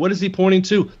light to? What is he pointing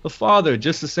to? The Father,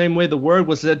 just the same way the Word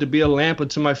was said to be a lamp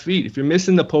unto my feet. If you're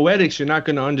missing the poetics, you're not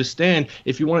going to understand.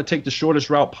 If you want to take the shortest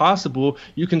route possible,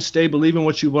 you can stay believing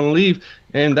what you want to believe,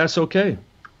 and that's okay.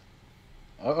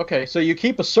 Okay, so you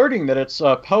keep asserting that it's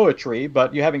poetry,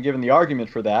 but you haven't given the argument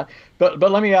for that. But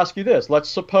let me ask you this. Let's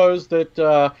suppose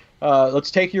that,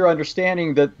 let's take your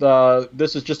understanding that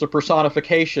this is just a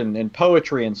personification in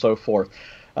poetry and so forth.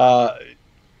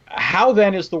 How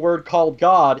then is the word called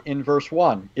God in verse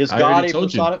 1? Is God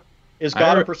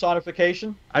a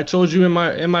personification? I told you in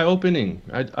my opening.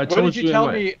 I told you.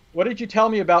 What did you tell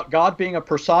me about God being a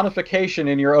personification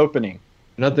in your opening?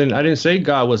 Nothing. I didn't say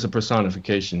God was a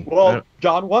personification. Well,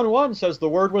 John 1:1 says the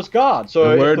Word was God. So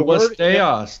the Word was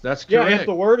theos. That's correct.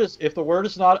 Yeah,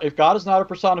 if God is not a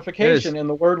personification and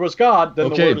the Word was God, then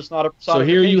the Word is not a personification. So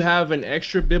here you have an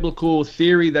extra biblical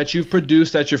theory that you've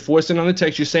produced that you're forcing on the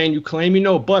text. You're saying you claim you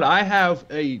know, but I have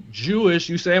a Jewish.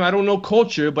 You say I don't know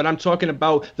culture, but I'm talking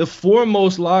about the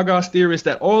foremost Logos theorist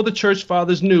that all the church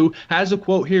fathers knew. Has a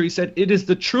quote here. He said, "It is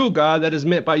the true God that is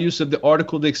meant by use of the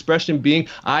article, the expression being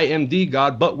I am the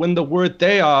God." But when the word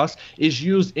theos is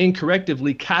used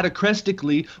incorrectly,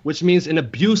 catachrestically, which means an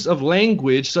abuse of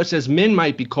language, such as men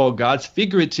might be called gods,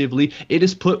 figuratively, it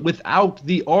is put without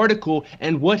the article.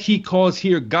 And what he calls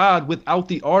here God without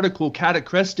the article,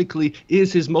 catachrestically,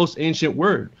 is his most ancient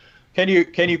word. Can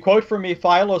you quote for me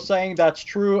Philo saying that's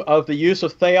true of the use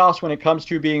of theos when it comes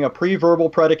to being a pre-verbal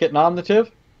predicate nominative?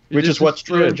 Which is what's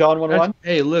true in John 1:1?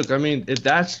 Hey, look, I mean, if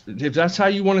that's how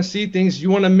you want to see things, you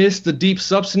want to miss the deep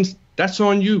substance, that's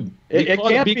on you. It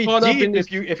can't be deep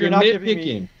if you're not giving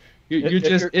me.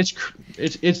 It's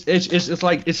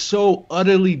like it's so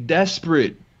utterly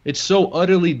desperate. It's so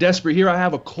utterly desperate. Here I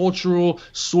have a cultural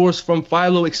source from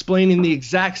Philo explaining the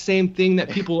exact same thing that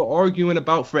people are arguing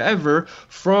about forever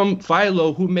from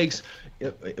Philo, who makes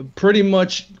pretty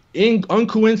much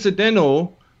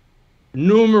uncoincidental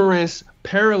numerous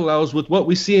parallels with what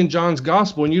we see in John's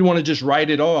gospel, and you want to just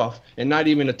write it off and not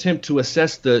even attempt to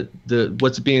assess the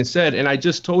what's being said. And I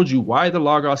just told you why the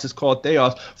Logos is called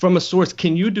theos from a source.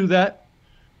 Can you do that?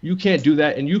 You can't do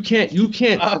that, and you can't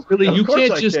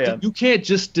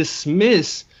just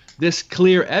dismiss this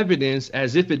clear evidence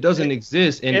as if it doesn't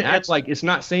exist and act like it's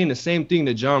not saying the same thing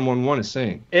that John 1:1 is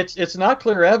saying. It's not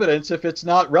clear evidence if it's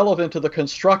not relevant to the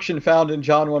construction found in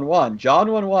John 1:1. John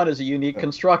 1:1 is a unique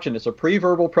construction. It's a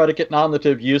pre-verbal predicate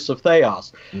nominative use of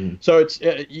theos. So it's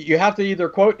you have to either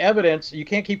quote evidence. You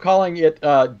can't keep calling it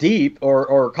deep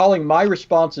or calling my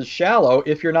responses shallow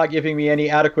if you're not giving me any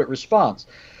adequate response.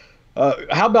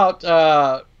 How about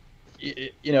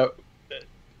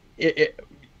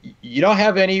you don't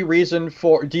have any reason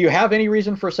for. Do you have any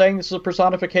reason for saying this is a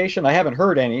personification? I haven't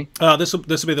heard any. This will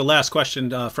be the last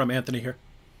question from Anthony here.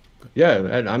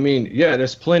 Yeah, I mean, yeah,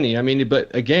 there's plenty. I mean, but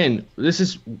again, this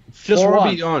is far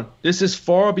beyond. This is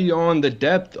far beyond the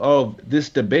depth of this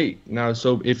debate. Now,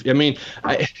 so it's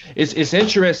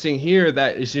interesting here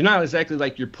that you're not exactly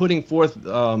like you're putting forth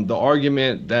the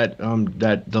argument that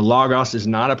that the Logos is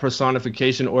not a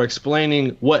personification, or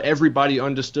explaining what everybody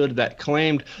understood that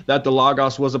claimed that the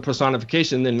Logos was a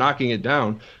personification, and then knocking it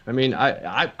down. I mean,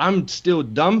 I'm still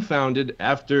dumbfounded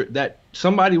after that.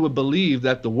 Somebody would believe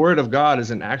that the Word of God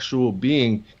is an actual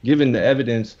being, given the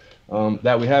evidence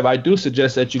that we have. I do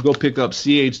suggest that you go pick up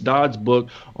C.H. Dodd's book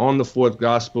on the fourth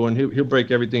gospel, and he'll break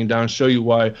everything down, show you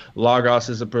why Logos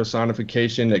is a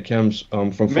personification that comes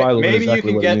from Philo. Maybe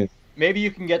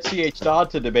you can get C.H. Dodd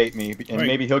to debate me, and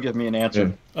maybe he'll give me an answer.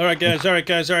 Yeah. All right, guys.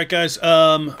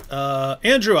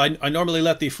 Andrew, I normally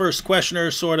let the first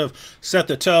questioner sort of set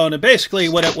the tone, and basically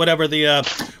whatever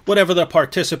the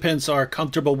participants are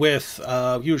comfortable with,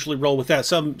 usually roll with that.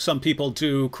 Some people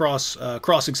do cross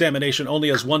examination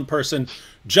only as one person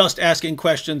just asking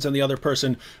questions and the other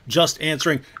person just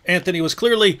answering. Anthony was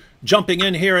clearly jumping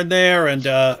in here and there and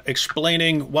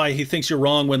explaining why he thinks you're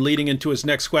wrong when leading into his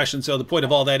next question. So the point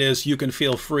of all that is you can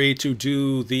feel free to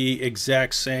do the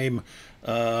exact same.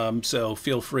 So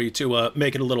feel free to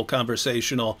make it a little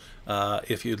conversational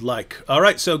if you'd like. All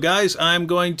right, so guys, I'm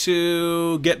going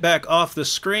to get back off the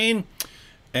screen,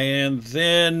 and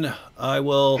then I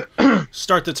will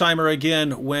start the timer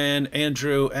again when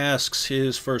Andrew asks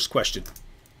his first question.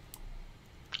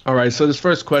 All right, so this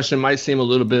first question might seem a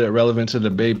little bit irrelevant to the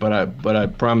debate, but I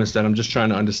promise that I'm just trying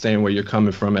to understand where you're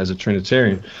coming from as a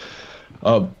Trinitarian.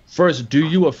 First, do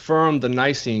you affirm the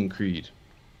Nicene Creed?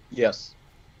 Yes.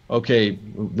 Okay,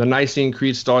 the Nicene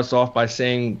Creed starts off by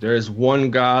saying there is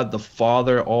one God, the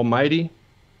Father Almighty.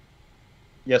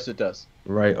 Yes, it does.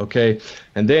 Right, okay.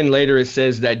 And then later it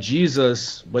says that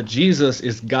Jesus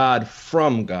is God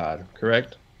from God,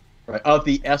 correct? Right. Of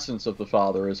the essence of the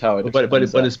Father is how it But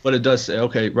explains that. it does say,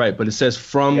 okay, right, but it says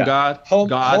from God, God from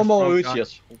God.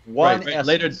 Homoousios, one Right,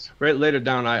 essence. later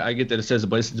down I get that it says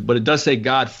it, but it does say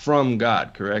God from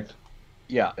God, correct?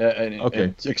 Yeah, and Okay.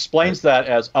 it explains that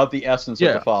as of the essence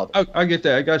of the Father. I get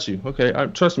that. I got you. Okay,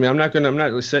 trust me. I'm not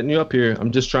setting you up here.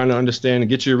 I'm just trying to understand and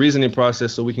get your reasoning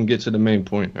process so we can get to the main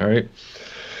point. All right.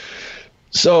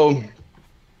 So,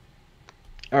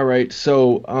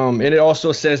 and it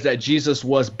also says that Jesus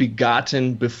was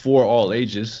begotten before all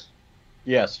ages.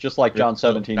 Yes, just like John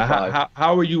 17:5.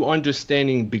 How are you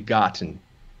understanding begotten?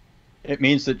 It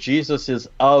means that Jesus is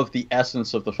of the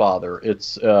essence of the Father.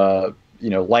 It's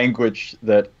language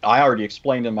that I already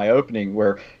explained in my opening,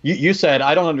 where you said,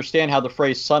 I don't understand how the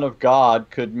phrase Son of God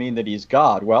could mean that he's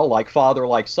God. Well, like Father,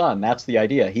 like Son, that's the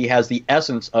idea. He has the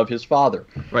essence of his Father.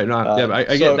 Right. No,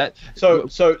 I get that.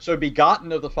 So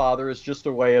begotten of the Father is just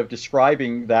a way of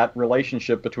describing that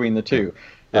relationship between the two.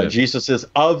 Jesus is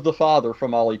of the Father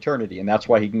from all eternity, and that's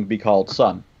why he can be called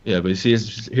Son. Yeah, but see,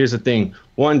 here's the thing.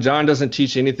 One, John doesn't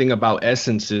teach anything about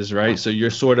essences, right? So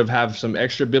you're sort of have some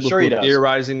extra biblical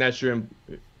theorizing that you're.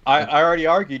 I already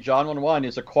argued John 1:1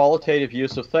 is a qualitative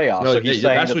use of theos. No, so he's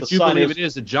saying that's that what the you Son believe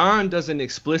is, it is. John doesn't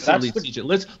explicitly teach it.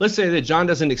 Let's say that John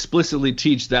doesn't explicitly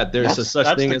teach that there's a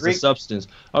such thing as a substance.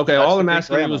 Okay, all I'm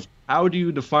asking you is, how do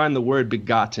you define the word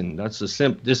begotten? That's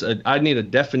I need a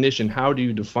definition. How do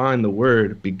you define the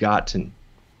word begotten?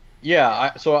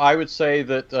 Yeah, so I would say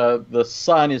that the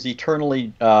Son is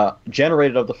eternally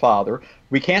generated of the Father.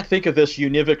 We can't think of this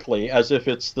univocally as if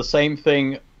it's the same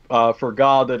thing for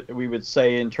God that we would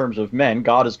say in terms of men.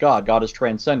 God is God. God is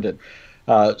transcendent.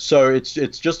 So it's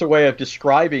just a way of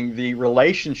describing the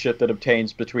relationship that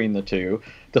obtains between the two,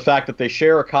 the fact that they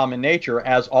share a common nature,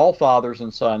 as all fathers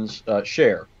and sons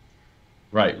share.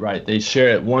 Right. They share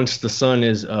it once the Son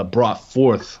is brought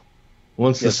forth.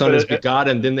 Once the Son is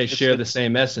begotten, then they share the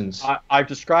same essence. I've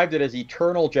described it as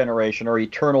eternal generation or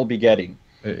eternal begetting.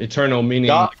 Eternal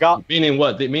meaning meaning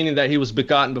what? Meaning that he was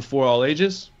begotten before all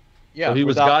ages? Yeah. So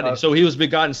he was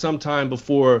begotten sometime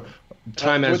before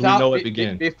time as we know it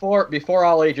began. Before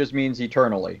all ages means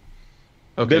eternally.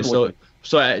 Okay. Biblically.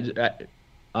 So at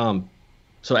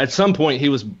some point he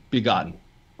was begotten.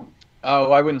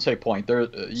 Oh, I wouldn't say point.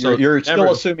 You're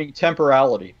still assuming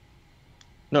temporality.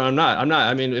 No, I'm not.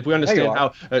 I mean, if we understand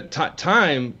how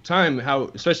time, how,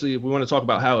 especially if we want to talk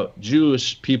about how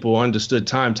Jewish people understood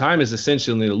time, time is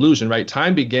essentially an illusion, right?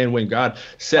 Time began when God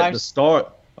set the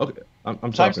star. Okay, I'm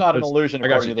talking. Time's not an illusion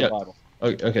according to the Bible.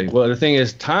 Okay. Well, the thing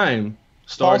is, time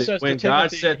started when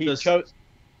God set the.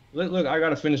 Look, I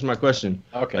gotta finish my question.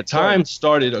 Okay. Time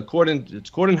started according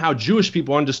to how Jewish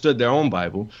people understood their own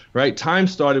Bible, right? Time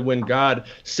started when God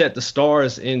set the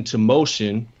stars into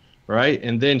motion. Right,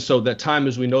 and then so that time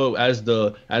as we know as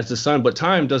the sun, but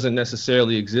time doesn't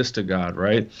necessarily exist to God,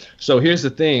 right? So here's the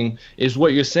thing: is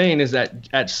what you're saying is that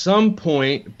at some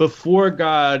point before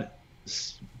God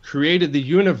created the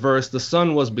universe, the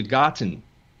Son was begotten,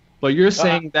 but you're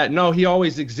saying that no, he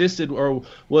always existed, or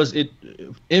was it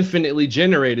infinitely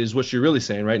generated? Is what you're really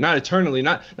saying, right? Not eternally,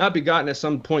 not begotten at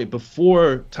some point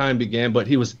before time began, but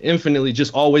he was infinitely,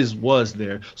 just always was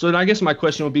there. So then I guess my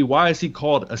question would be, why is he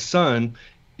called a son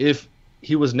if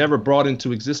he was never brought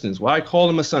into existence? Why call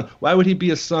him a son? Why would he be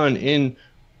a son in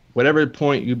whatever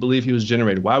point you believe he was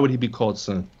generated? Why would he be called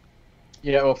son?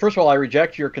 Yeah, well, first of all, I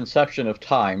reject your conception of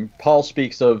time. Paul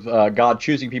speaks of God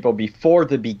choosing people before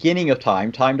the beginning of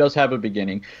time. Time does have a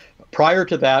beginning. Prior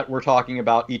to that, we're talking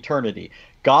about eternity.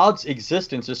 God's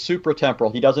existence is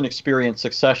supratemporal. He doesn't experience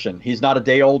succession. He's not a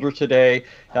day older today.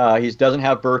 He doesn't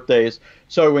have birthdays.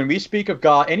 So when we speak of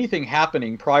God, anything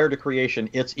happening prior to creation,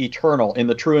 it's eternal in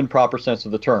the true and proper sense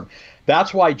of the term.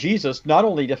 That's why Jesus not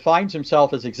only defines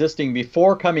himself as existing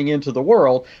before coming into the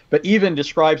world, but even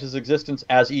describes his existence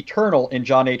as eternal in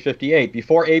John 8:58.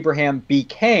 Before Abraham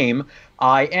became,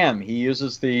 I am. He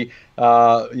uses the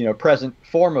present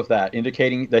form of that,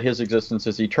 indicating that his existence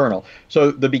is eternal.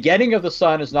 So the begetting of the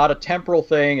Son is not a temporal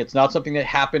thing. It's not something that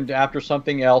happened after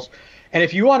something else. And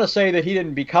if you want to say that he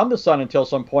didn't become the Son until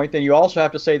some point, then you also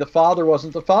have to say the Father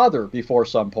wasn't the Father before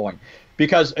some point.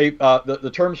 Because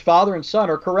the terms Father and Son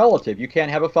are correlative. You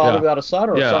can't have a Father without a Son,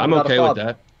 or a Son without a Father. Yeah, I'm okay with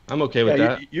that. I'm okay with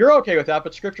that. You're okay with that,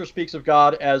 but Scripture speaks of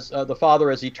God as the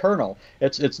Father as eternal.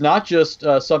 It's not just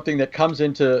something that comes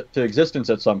into existence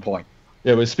at some point.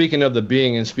 Yeah, but speaking of the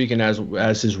being and speaking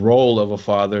as his role of a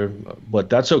father, but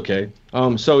that's okay.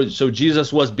 So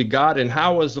Jesus was begotten.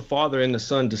 How was the Father and the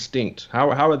Son distinct?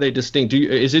 How are they distinct?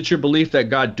 Is it your belief that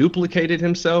God duplicated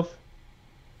himself?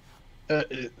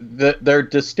 They're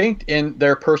distinct in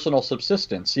their personal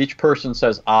subsistence. Each person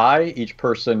says I. Each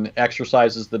person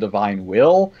exercises the divine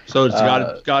will. So it's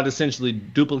God essentially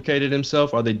duplicated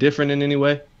himself. Are they different in any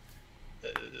way?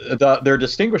 They're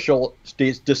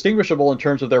distinguishable in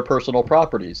terms of their personal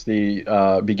properties.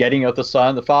 The begetting of the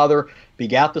Son, the Father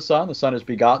begat the Son is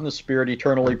begotten, the Spirit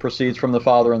eternally proceeds from the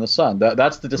Father and the Son.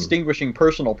 That's the distinguishing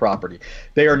personal property.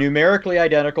 They are numerically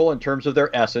identical in terms of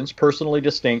their essence, personally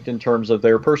distinct in terms of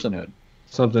their personhood.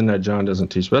 Something that John doesn't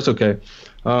teach, but that's okay.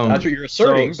 That's what you're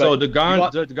asserting. So the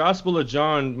Gospel of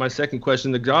John, my second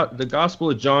question, the Gospel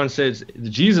of John says,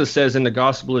 Jesus says in the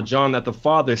Gospel of John that the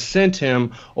Father sent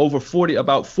him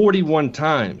about 41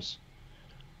 times,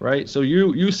 right? So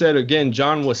you said, again,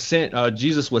 John was sent,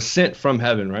 Jesus was sent from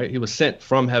heaven, right? He was sent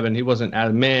from heaven. He wasn't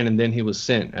a man and then he was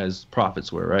sent as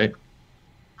prophets were, right?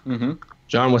 Mm-hmm.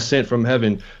 John was sent from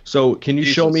heaven. So can you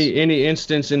show me any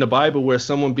instance in the Bible where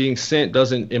someone being sent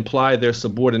doesn't imply their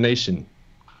subordination?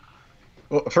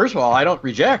 Well, first of all, I don't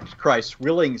reject Christ's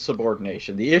willing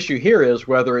subordination. The issue here is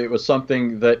whether it was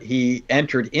something that he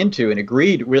entered into and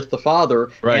agreed with the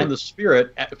Father and the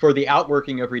Spirit for the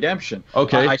outworking of redemption.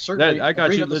 Okay, I certainly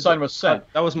agree that the Son was sent.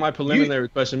 That was my preliminary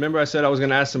question. Remember I said I was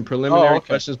going to ask some preliminary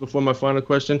questions before my final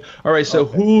question? All right, so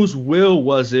whose will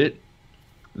was it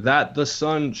that the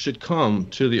Son should come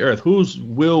to the earth? Whose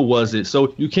will was it?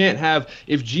 So you can't have,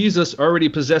 if Jesus already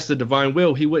possessed the divine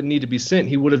will, he wouldn't need to be sent.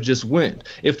 He would have just went.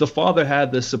 If the Father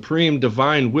had the supreme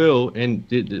divine will and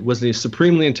it was the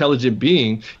supremely intelligent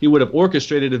being, he would have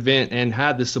orchestrated an event and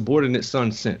had the subordinate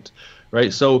Son sent,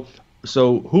 right? So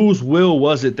whose will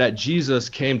was it that Jesus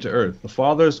came to earth, the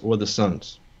Father's or the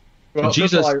Son's? Well,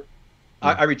 Jesus.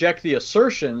 I reject the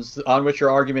assertions on which your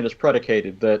argument is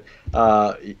predicated. That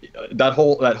that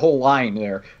whole line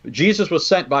there. Jesus was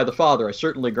sent by the Father. I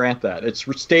certainly grant that. It's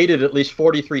stated at least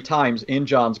 43 times in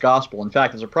John's Gospel. In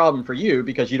fact, it's a problem for you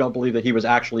because you don't believe that he was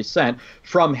actually sent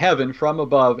from heaven, from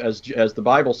above, as the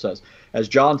Bible says, as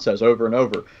John says over and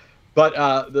over. But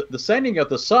the sending of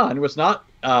the Son was not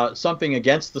something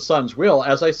against the Son's will.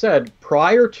 As I said,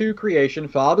 prior to creation,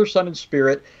 Father, Son, and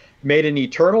Spirit made an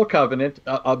eternal covenant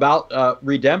about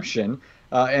redemption,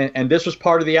 and this was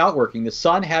part of the outworking. The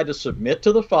Son had to submit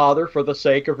to the Father for the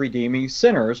sake of redeeming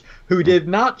sinners who did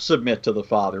not submit to the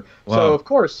Father. Wow. So, of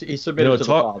course, he submitted to the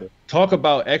Father. Talk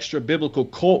about extra biblical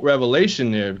cult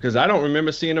revelation there, because I don't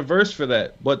remember seeing a verse for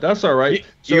that, but that's all right.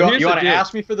 So you want to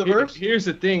ask me for the verse? Here's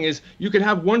the thing is, you can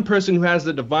have one person who has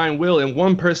the divine will and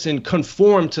one person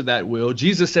conform to that will.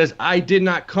 Jesus says, I did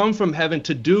not come from heaven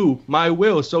to do my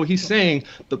will. So he's saying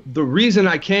the reason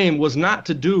I came was not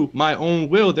to do my own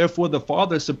will. Therefore, the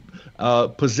Father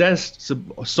solely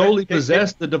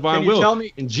possessed the divine will.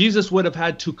 And Jesus would have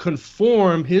had to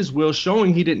conform his will,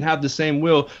 showing he didn't have the same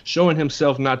will, showing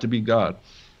himself not to be God.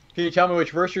 Can you tell me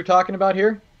which verse you're talking about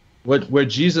here? Where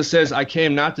Jesus says, I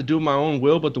came not to do my own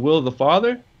will, but the will of the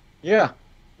Father? Yeah.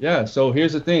 Yeah, so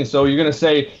here's the thing. So you're going to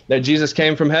say that Jesus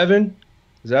came from heaven?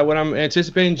 Is that what I'm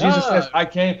anticipating? Jesus says, I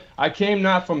came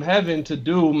not from heaven to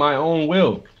do my own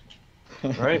will.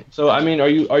 Right? So, I mean, are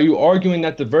you arguing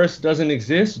that the verse doesn't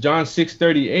exist? John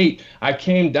 6:38, I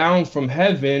came down from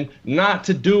heaven not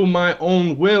to do my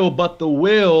own will, but the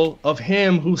will of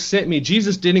him who sent me.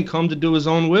 Jesus didn't come to do his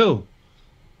own will.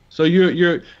 So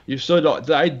the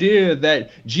idea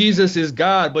that Jesus is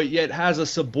God but yet has a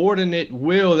subordinate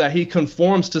will that he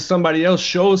conforms to somebody else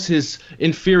shows his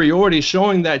inferiority,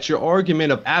 showing that your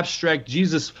argument of abstract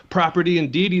Jesus property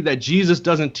and deity that Jesus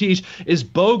doesn't teach is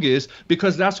bogus,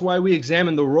 because that's why we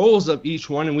examine the roles of each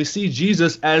one and we see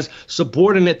Jesus as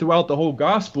subordinate throughout the whole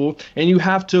gospel. And you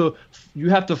have to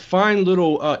find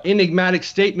little enigmatic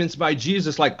statements by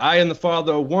Jesus like I and the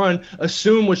Father are one,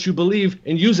 assume what you believe,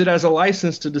 and use it as a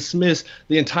license to dismiss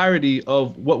the entirety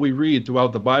of what we read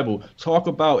throughout the Bible. Talk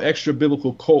about extra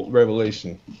biblical cult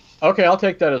revelation. Okay, I'll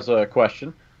take that as a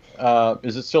question.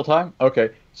 Is it still time? Okay.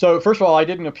 So first of all, I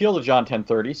didn't appeal to John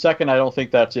 10:30. Second, I don't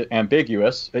think that's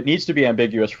ambiguous. It needs to be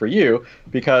ambiguous for you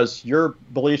because your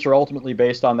beliefs are ultimately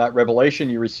based on that revelation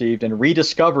you received and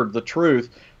rediscovered the truth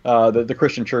that the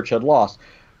Christian church had lost.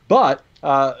 But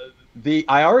I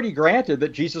already granted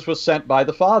that Jesus was sent by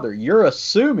the Father. You're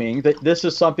assuming that this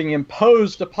is something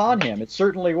imposed upon him. It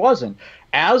certainly wasn't.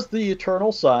 As the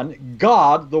eternal Son,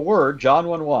 God, the Word, John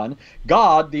 1:1,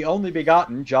 God, the only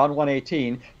begotten, John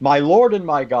 1:18, my Lord and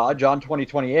my God, John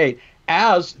 20:28,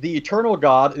 as the eternal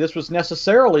God, this was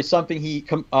necessarily something he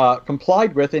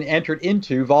complied with and entered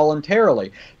into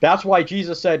voluntarily. That's why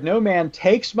Jesus said, no man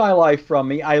takes my life from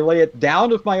me. I lay it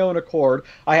down of my own accord.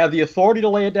 I have the authority to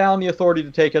lay it down, the authority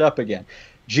to take it up again.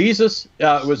 Jesus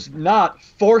was not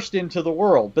forced into the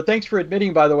world. But thanks for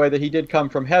admitting, by the way, that he did come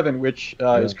from heaven, which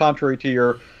is contrary to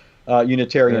your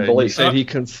Unitarian belief. You said he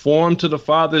conformed to the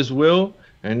Father's will,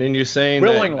 and then you're saying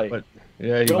willingly.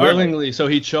 He willingly. So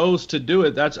he chose to do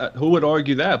it. That's who would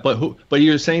argue that? But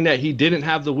you're saying that he didn't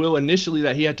have the will initially,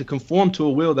 that he had to conform to a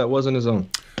will that wasn't his own.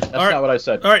 That's not what I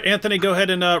said. All right, Anthony, go ahead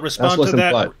and respond to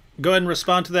that. Implied. Go ahead and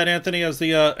respond to that, Anthony, as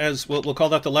we'll call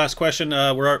that the last question.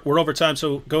 We're over time,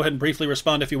 so go ahead and briefly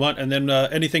respond if you want, and then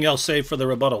anything else save for the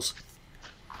rebuttals.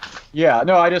 Yeah,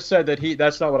 no, I just said that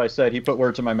that's not what I said. He put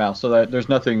words in my mouth, so that there's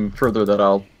nothing further that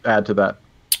I'll add to that.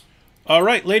 All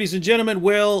right, ladies and gentlemen,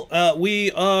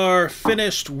 we are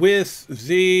finished with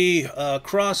the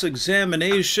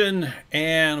cross-examination,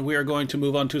 and we are going to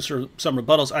move on to some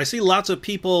rebuttals. I see lots of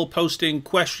people posting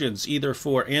questions, either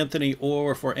for Anthony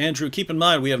or for Andrew. Keep in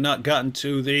mind, we have not gotten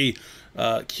to the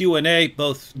Q&A.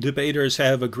 Both debaters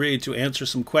have agreed to answer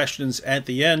some questions at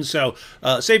the end, so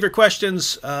save your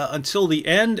questions until the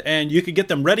end, and you can get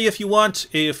them ready if you want.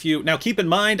 Now, keep in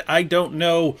mind, I don't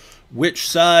know which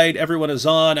side everyone is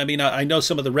on. I mean, I know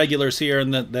some of the regulars here,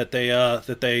 and that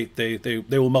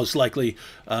they will most likely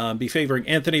be favoring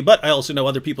Anthony. But I also know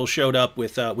other people showed up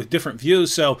with different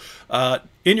views. So,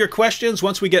 in your questions,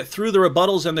 once we get through the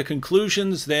rebuttals and the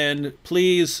conclusions, then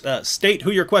please state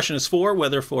who your question is for,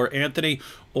 whether for Anthony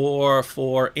or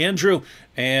for Andrew,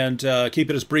 and keep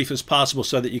it as brief as possible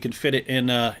so that you can fit it in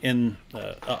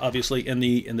obviously in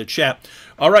the chat.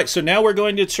 All right. So now we're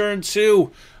going to turn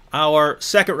to our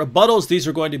second rebuttals. These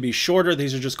are going to be shorter.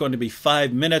 These are just going to be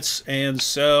 5 minutes. And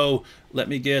so let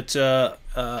me get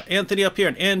Anthony up here.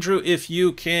 And Andrew, if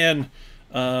you can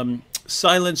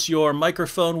silence your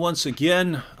microphone once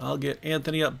again. I'll get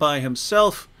Anthony up by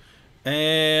himself.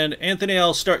 And Anthony,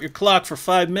 I'll start your clock for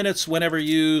 5 minutes whenever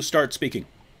you start speaking.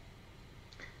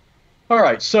 All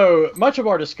right, so much of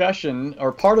our discussion,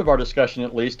 or part of our discussion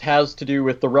at least, has to do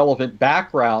with the relevant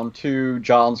background to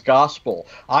John's Gospel.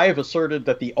 I have asserted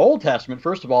that the Old Testament,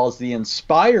 first of all, is the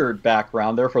inspired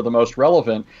background, therefore the most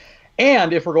relevant.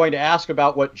 And if we're going to ask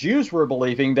about what Jews were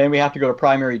believing, then we have to go to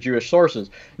primary Jewish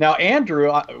sources. Now,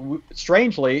 Andrew,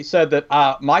 strangely, said that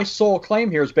my sole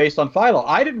claim here is based on Philo.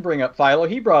 I didn't bring up Philo.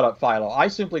 He brought up Philo. I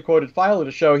simply quoted Philo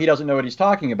to show he doesn't know what he's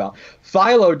talking about.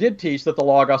 Philo did teach that the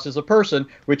Logos is a person,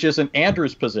 which isn't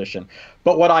Andrew's position.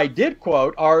 But what I did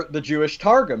quote are the Jewish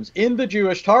Targums. In the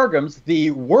Jewish Targums,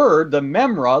 the word, the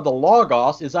memra, the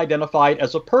Logos, is identified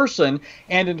as a person,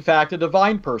 and in fact a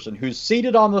divine person who's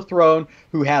seated on the throne,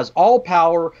 who has all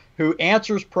power, who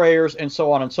answers prayers, and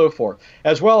so on and so forth.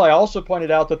 As well, I also pointed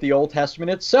out that the Old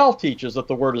Testament itself teaches that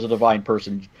the Word is a divine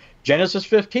person. Genesis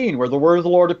 15, where the Word of the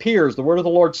Lord appears, the Word of the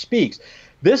Lord speaks.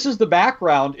 This is the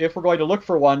background, if we're going to look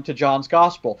for one, to John's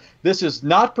Gospel. This is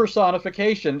not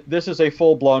personification. This is a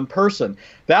full-blown person.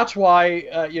 That's why,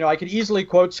 I could easily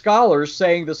quote scholars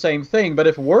saying the same thing. But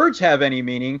if words have any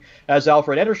meaning, as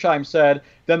Alfred Edersheim said,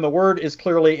 then the Word is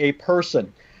clearly a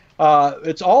person.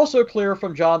 It's also clear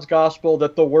from John's Gospel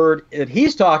that the word that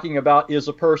he's talking about is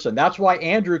a person. That's why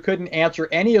Andrew couldn't answer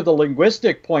any of the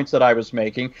linguistic points that I was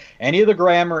making, any of the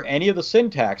grammar, any of the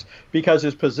syntax, because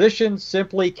his position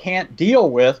simply can't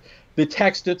deal with the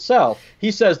text itself.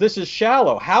 He says this is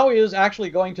shallow. How is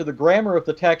actually going to the grammar of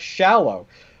the text shallow?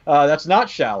 That's not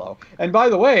shallow. And by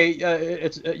the way,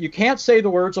 you can't say the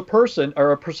word's a person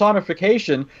or a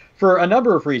personification for a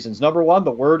number of reasons. Number one,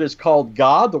 the word is called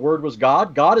God. The word was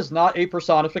God. God is not a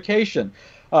personification.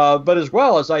 But as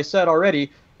well, as I said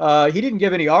already, he didn't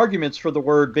give any arguments for the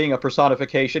word being a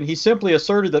personification. He simply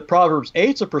asserted that Proverbs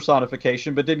 8's a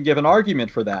personification, but didn't give an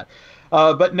argument for that.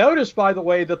 But notice, by the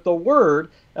way, that the word,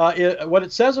 what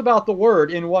it says about the word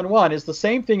in 1:1 is the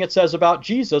same thing it says about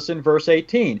Jesus in verse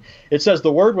 18. It says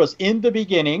the word was in the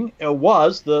beginning.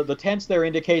 The tense there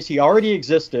indicates he already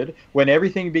existed when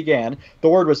everything began. The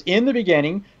word was in the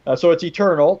beginning, so it's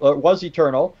eternal, was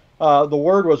eternal. The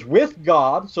Word was with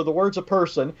God, so the Word's a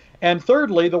person. And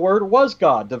thirdly, the Word was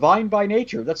God, divine by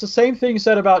nature. That's the same thing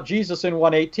said about Jesus in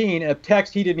 1:18, a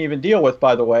text he didn't even deal with,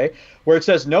 by the way, where it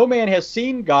says, no man has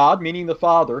seen God, meaning the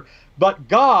Father, but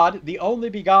God, the only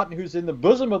begotten who's in the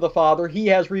bosom of the Father, he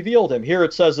has revealed him. Here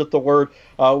it says that the Word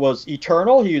was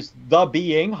eternal. He's the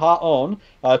being, haon.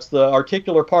 It's the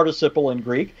articular participle in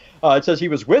Greek. It says he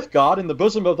was with God in the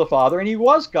bosom of the Father, and he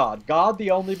was God, God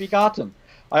the only begotten.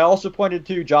 I also pointed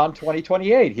to John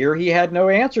 20:28. Here he had no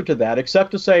answer to that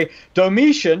except to say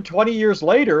Domitian, 20 years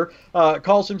later,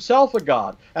 calls himself a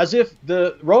god, as if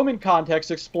the Roman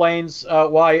context explains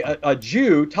why a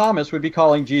Jew, Thomas, would be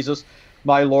calling Jesus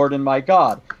my Lord and my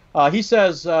God. He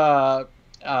says,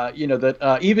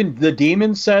 that even the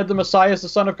demons said the Messiah is the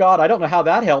Son of God. I don't know how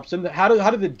that helps him. How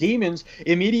do the demons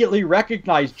immediately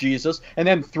recognize Jesus and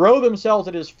then throw themselves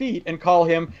at his feet and call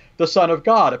him the Son of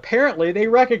God? Apparently, they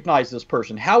recognize this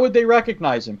person. How would they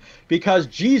recognize him? Because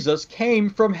Jesus came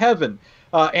from heaven.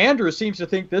 Andrew seems to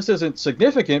think this isn't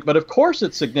significant, but of course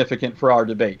it's significant for our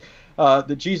debate.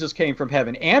 That Jesus came from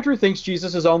heaven. Andrew thinks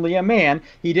Jesus is only a man.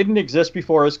 He didn't exist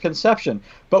before his conception.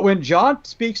 But when John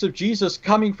speaks of Jesus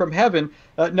coming from heaven,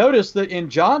 notice that in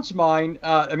John's mind,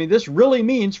 this really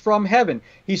means from heaven.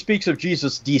 He speaks of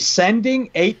Jesus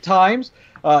descending 8 times.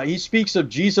 He speaks of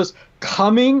Jesus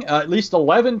coming at least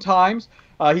 11 times.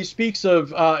 He speaks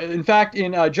of, in fact,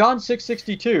 in John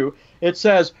 6:62, it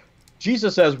says,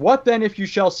 Jesus says, "What then if you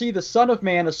shall see the Son of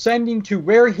Man ascending to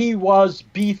where he was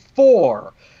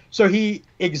before?" So he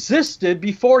existed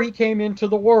before he came into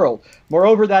the world.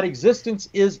 Moreover, that existence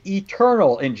is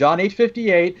eternal. In John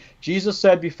 8:58, Jesus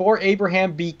said, "Before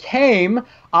Abraham became,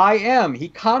 I am." He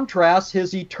contrasts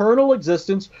his eternal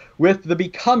existence with the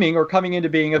becoming or coming into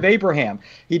being of Abraham.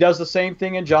 He does the same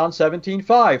thing in John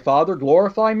 17:5. "Father,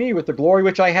 glorify me with the glory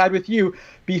which I had with you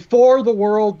before the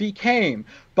world became."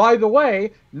 By the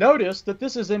way, notice that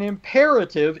this is an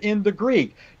imperative in the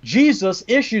Greek. Jesus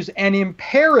issues an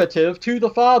imperative to the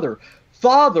Father.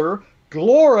 "Father,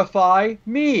 glorify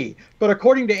me." But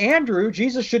according to Andrew,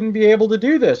 Jesus shouldn't be able to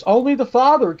do this. Only the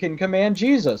Father can command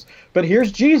Jesus. But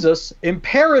here's Jesus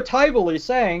imperatively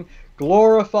saying,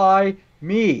 "Glorify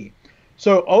me."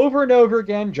 So over and over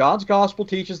again, John's gospel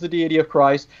teaches the deity of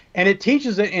Christ, and it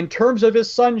teaches it in terms of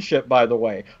his sonship, by the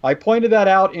way. I pointed that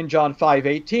out in John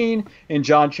 5:18, in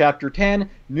John chapter 10,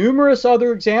 numerous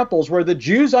other examples where the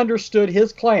Jews understood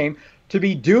his claim to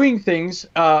be doing things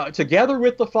together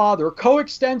with the Father,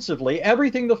 coextensively,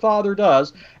 everything the Father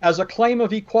does, as a claim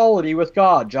of equality with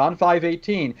God, John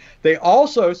 5:18. They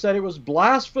also said it was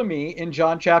blasphemy in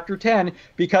John chapter 10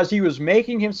 because he was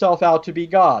making himself out to be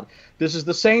God. This is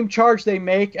the same charge they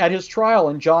make at his trial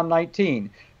in John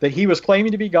 19, that he was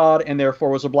claiming to be God and therefore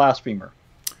was a blasphemer.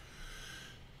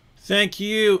 Thank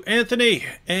you, Anthony.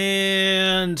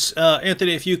 And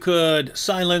Anthony, if you could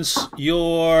silence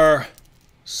your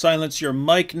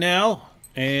mic now.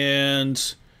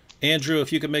 And Andrew,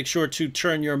 if you could make sure to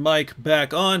turn your mic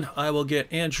back on, I will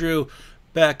get Andrew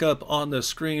back up on the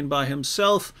screen by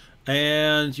himself.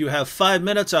 And you have 5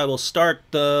 minutes. I will start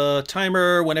the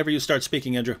timer whenever you start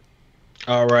speaking, Andrew.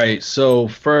 All right. So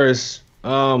first,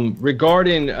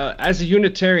 regarding, as a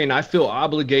Unitarian, I feel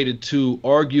obligated to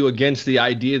argue against the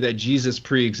idea that Jesus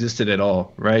pre-existed at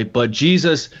all, right? But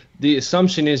Jesus, the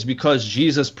assumption is because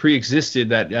Jesus pre-existed,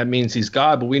 that means he's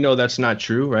God, but we know that's not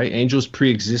true, right? Angels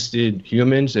pre-existed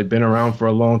humans. They've been around for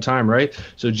a long time, right?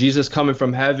 So Jesus coming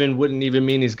from heaven wouldn't even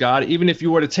mean he's God. Even if you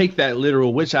were to take that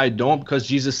literal, which I don't, because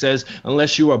Jesus says,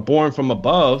 unless you are born from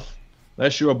above,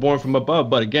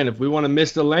 But again, if we want to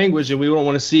miss the language and we don't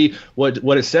want to see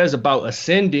what it says about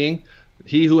ascending,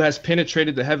 he who has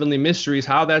penetrated the heavenly mysteries,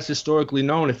 how that's historically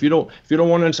known. If you don't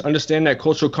want to understand that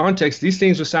cultural context, these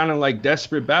things are sounding like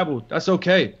desperate babble. That's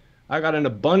okay. I got an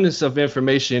abundance of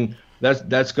information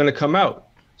that's going to come out.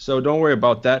 So don't worry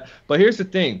about that. But here's the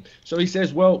thing. So he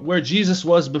says, well, where Jesus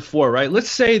was before, right?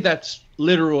 Let's say that's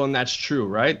literal and that's true,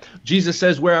 right? Jesus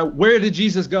says, where did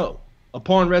Jesus go?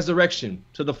 Upon resurrection,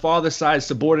 to the Father's side,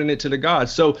 subordinate to the God.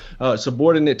 So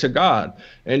subordinate to God.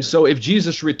 And so if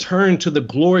Jesus returned to the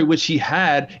glory which he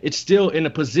had, it's still in a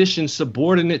position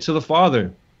subordinate to the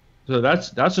Father. So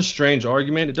that's a strange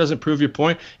argument. It doesn't prove your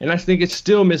point. And I think it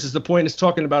still misses the point. It's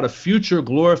talking about a future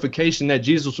glorification that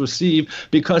Jesus received,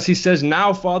 because he says,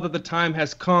 now, Father, the time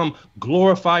has come.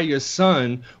 Glorify your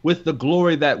Son with the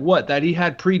glory that he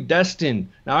had predestined.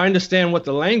 Now, I understand what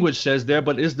the language says there,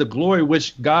 but is the glory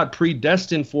which God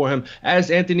predestined for him.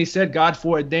 As Anthony said, God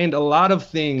foreordained a lot of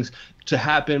things to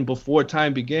happen before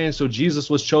time began. So Jesus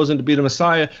was chosen to be the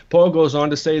Messiah. Paul goes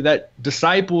on to say that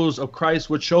disciples of Christ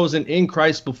were chosen in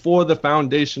Christ before the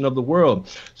foundation of the world.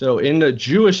 So in the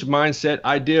Jewish mindset,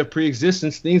 idea of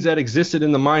preexistence, things that existed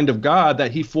in the mind of God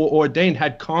that he foreordained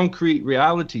had concrete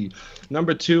reality.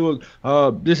 Number two,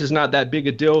 this is not that big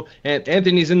a deal. And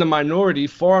Anthony's in the minority,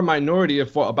 far minority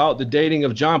about the dating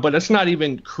of John, but that's not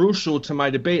even crucial to my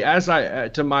debate,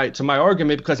 to my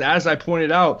argument, because as I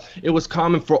pointed out, it was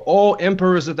common for all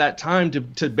emperors at that time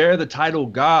to bear the title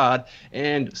God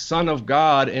and Son of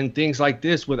God and things like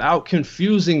this without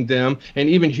confusing them, and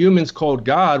even humans called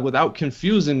God without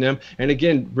confusing them. And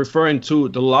again, referring to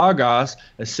the Logos,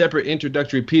 a separate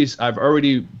introductory piece, I've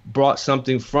already brought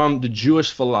something from the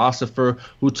Jewish philosopher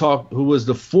who was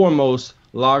the foremost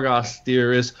Logos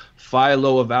theorist,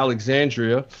 Philo of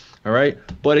Alexandria. All right,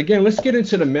 but again, let's get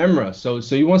into the memra. So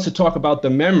he wants to talk about the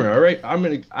memra. All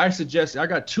right, I suggest, I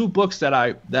got 2 books that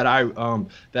I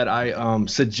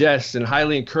suggest and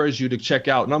highly encourage you to check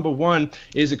out. Number 1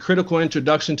 is A Critical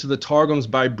Introduction to the Targums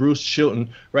by Bruce Chilton.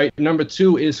 Right. Number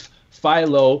 2 is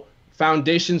Philo,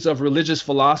 Foundations of Religious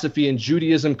Philosophy in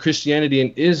Judaism, Christianity,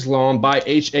 and Islam by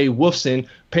H.A. Wolfson,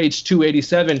 page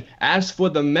 287. As for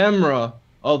the memra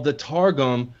of the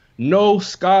Targum, no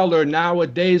scholar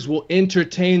nowadays will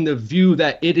entertain the view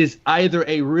that it is either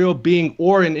a real being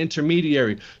or an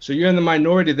intermediary. So you're in the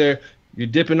minority there. You're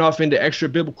dipping off into extra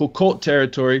biblical cult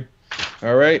territory.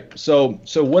 All right. So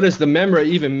what does the memra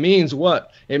even means?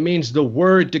 What? It means the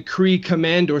word, decree,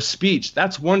 command, or speech.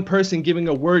 That's one person giving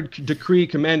a word, decree,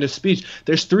 command, or speech.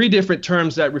 There's 3 different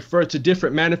terms that refer to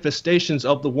different manifestations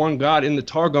of the one God in the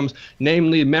Targums,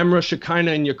 namely memra,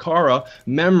 Shekinah, and Yakara.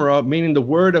 Memra meaning the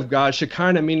word of God,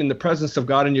 Shekinah meaning the presence of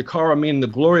God, and Yakara meaning the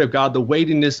glory of God, the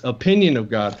weightiness, opinion of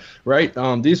God. Right?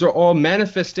 These are all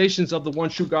manifestations of the one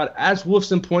true God. As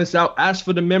Wolfson points out, as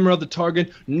for the memra of the Targum,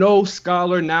 no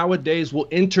scholar nowadays will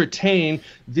entertain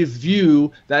the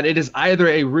view that it is either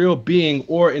a real being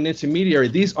or an intermediary.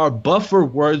 These are buffer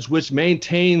words which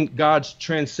maintain God's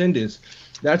transcendence.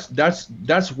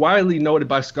 That's widely noted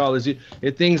by scholars.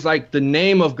 Things like the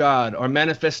name of God are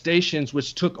manifestations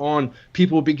which took on,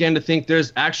 people began to think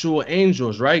there's actual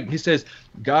angels, right? He says,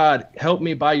 God, help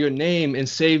me by your name and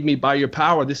save me by your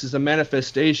power. This is a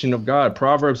manifestation of God.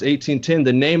 Proverbs 18:10,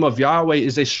 the name of Yahweh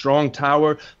is a strong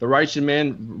tower. The righteous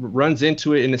man runs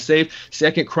into it and is safe.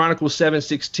 2 Chronicles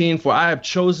 7:16, for I have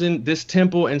chosen this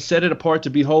temple and set it apart to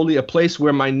be holy, a place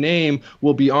where my name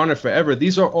will be honored forever.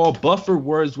 These are all buffer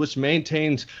words which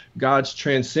maintains God's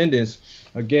transcendence.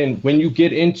 Again, when you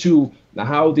get into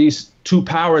how these 2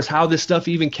 powers, how this stuff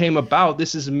even came about,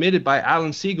 this is admitted by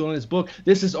Alan Siegel in his book.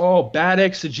 This is all bad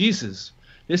exegesis.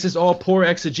 This is all poor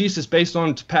exegesis based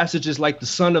on passages like the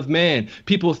Son of Man.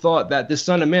 People thought that the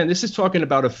Son of Man, this is talking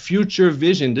about a future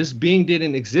vision. This being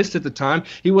didn't exist at the time.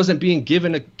 He wasn't being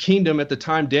given a kingdom at the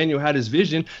time Daniel had his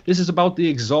vision. This is about the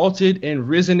exalted and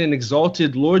risen and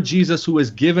exalted Lord Jesus, who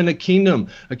is given a kingdom,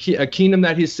 a kingdom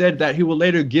that he said that he will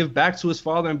later give back to his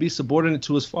Father and be subordinate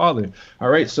to his Father. All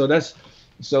right, so that's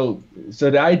so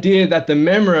the idea that the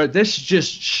memra, this is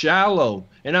just shallow.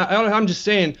 And I'm just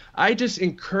saying, I just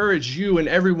encourage you and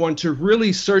everyone to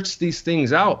really search these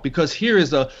things out, because here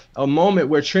is a moment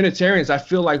where Trinitarians, I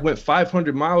feel like, went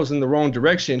 500 miles in the wrong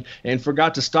direction and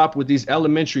forgot to stop with these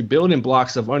elementary building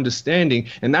blocks of understanding.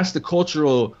 And that's the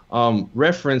cultural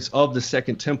reference of the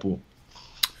Second Temple.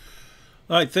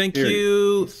 All right, thank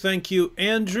you,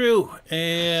 Andrew.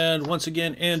 And once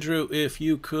again, Andrew, if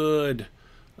you could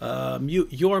mute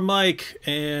your mic,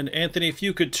 and Anthony, if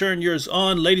you could turn yours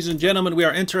on. Ladies and gentlemen, we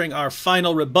are entering our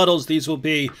final rebuttals. These will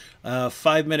be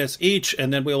 5 minutes each,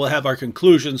 and then we will have our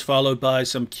conclusions followed by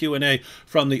some Q&A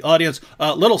from the audience.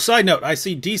 Little side note, I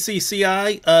see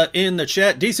DCCI in the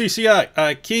chat. DCCI,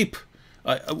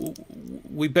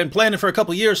 we've been planning for a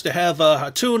couple years to have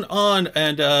Hatun on,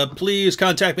 and please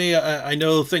contact me. I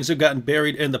know things have gotten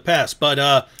buried in the past,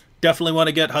 but definitely want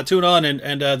to get Hatun on,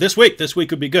 and this week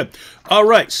would be good. All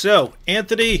right, so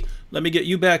Anthony, let me get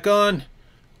you back on.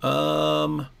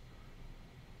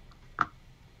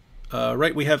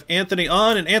 Right, we have Anthony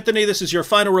on, and Anthony, this is your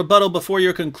final rebuttal before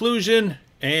your conclusion,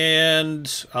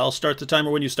 and I'll start the timer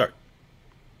when you start.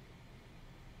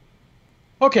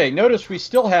 Okay, notice we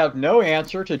still have no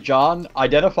answer to John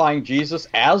identifying Jesus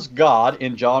as God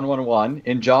in John 1:1,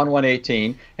 in John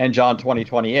 1:18, and John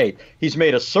 20:28. He's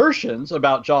made assertions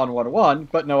about John 1:1,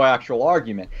 but no actual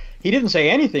argument. He didn't say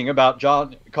anything about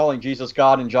John calling Jesus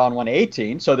God in John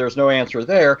 1:18, so there's no answer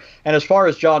there. And as far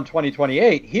as John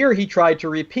 20:28, here he tried to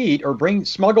repeat or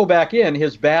smuggle back in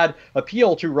his bad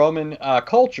appeal to Roman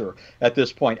culture at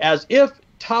this point, as if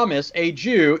Thomas, a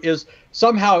Jew, is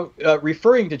somehow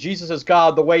referring to Jesus as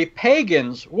God the way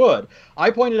pagans would. I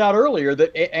pointed out earlier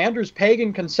that Andrew's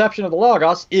pagan conception of the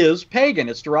Logos is pagan.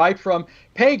 It's derived from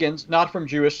pagans, not from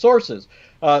Jewish sources.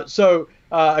 So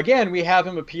again, we have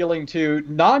him appealing to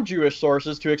non-Jewish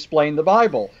sources to explain the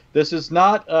Bible. This is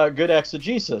not good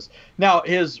exegesis. Now,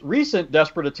 his recent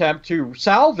desperate attempt to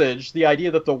salvage the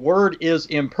idea that the word is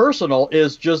impersonal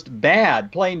is just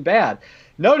bad, plain bad.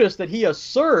 Notice that he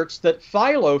asserts that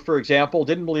Philo, for example,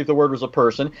 didn't believe the word was a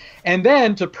person, and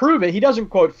then to prove it, he doesn't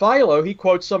quote Philo, he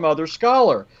quotes some other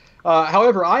scholar.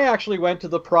 However, I actually went to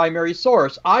the primary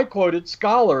source. I quoted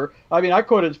Philo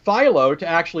to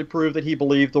actually prove that he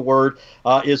believed the word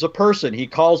is a person. He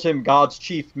calls him God's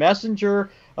chief messenger,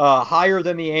 higher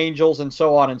than the angels, and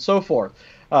so on and so forth.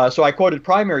 So I quoted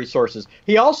primary sources.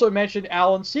 He also mentioned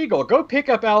Alan Siegel. Go pick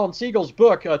up Alan Siegel's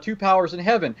book, Two Powers in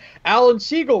Heaven. Alan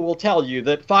Siegel will tell you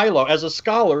that Philo, as a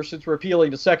scholar, since we're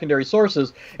appealing to secondary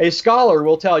sources, a scholar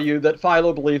will tell you that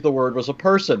Philo believed the word was a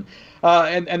person.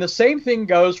 And the same thing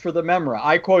goes for the Memra.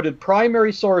 I quoted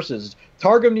primary sources,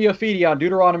 Targum Neophiti on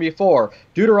Deuteronomy 4,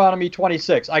 Deuteronomy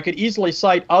 26. I could easily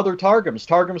cite other Targums,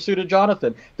 Targum Suda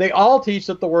Jonathan. They all teach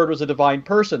that the word was a divine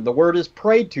person. The word is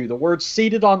prayed to. The word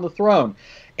seated on the throne.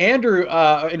 Andrew,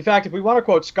 in fact, if we want to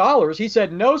quote scholars, he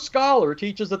said no scholar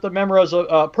teaches that the Memra is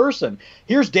a person.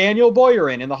 Here's Daniel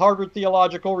Boyarin in the Harvard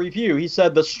Theological Review. He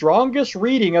said the strongest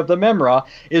reading of the Memra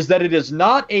is that it is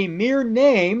not a mere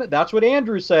name. That's what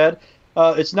Andrew said.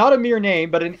 It's not a mere name,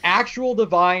 but an actual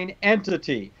divine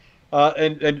entity.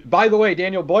 And by the way,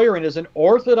 Daniel Boyarin is an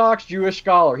Orthodox Jewish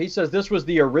scholar. He says this was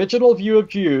the original view of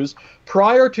Jews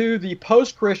prior to the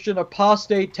post-Christian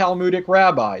apostate Talmudic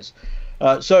rabbis.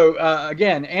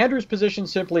 Again, Andrew's position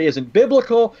simply isn't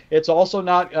biblical. It's also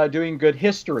not doing good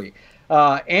history.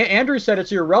 Andrew said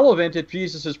it's irrelevant if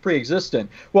Jesus is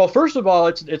pre-existent. Well, first of all,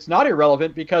 it's not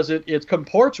irrelevant because it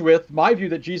comports with my view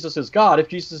that Jesus is God. If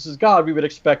Jesus is God, we would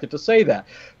expect it to say that.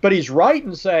 But he's right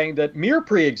in saying that mere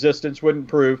pre-existence wouldn't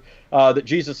prove that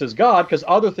Jesus is God, because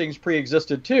other things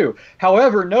pre-existed too.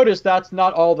 However, notice that's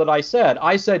not all that I said.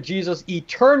 I said Jesus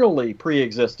eternally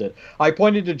pre-existed. I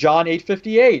pointed to John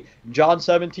 8:58, John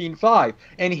 17:5,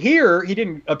 and here he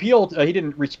didn't he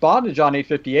didn't respond to John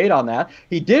 8:58 on that.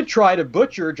 He did try to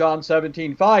butcher John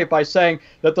 17:5 by saying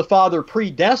that the Father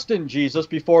predestined Jesus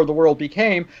before the world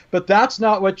became, but that's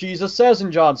not what Jesus says in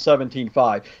John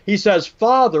 17:5. He says,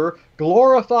 "Father,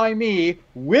 glorify me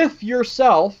with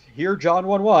yourself," here John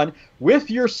 1:1,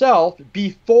 "with yourself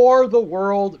before the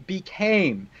world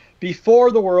became."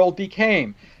 Before the world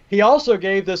became. He also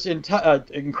gave this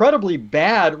incredibly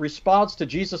bad response to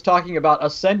Jesus talking about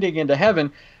ascending into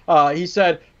heaven. He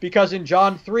said, because in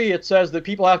John 3 it says that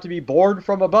people have to be born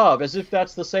from above, as if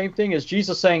that's the same thing as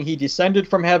Jesus saying he descended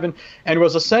from heaven and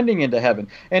was ascending into heaven.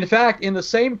 In fact, in the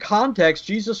same context,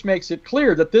 Jesus makes it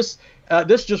clear that this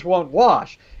just won't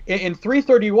wash. In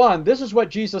 3:31, this is what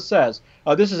Jesus says.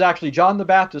 This is actually John the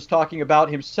Baptist talking about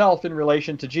himself in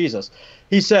relation to Jesus.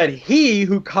 He said, "He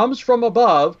who comes from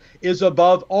above is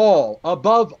above all,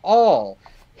 above all.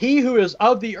 He who is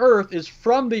of the earth is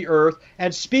from the earth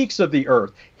and speaks of the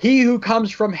earth. He who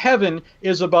comes from heaven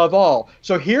is above all."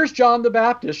 So here's John the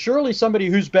Baptist, surely somebody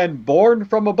who's been born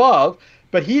from above,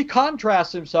 but he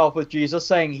contrasts himself with Jesus,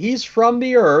 saying he's from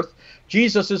the earth,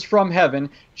 Jesus is from heaven,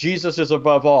 Jesus is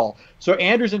above all. So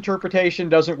Andrew's interpretation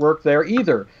doesn't work there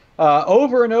either.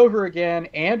 Over and over again,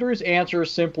 Andrew's answers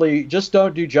simply just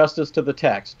don't do justice to the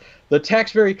text. The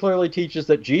text very clearly teaches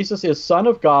that Jesus is Son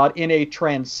of God in a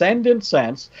transcendent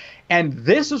sense, and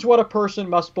this is what a person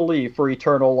must believe for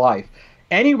eternal life.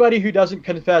 Anybody who doesn't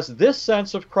confess this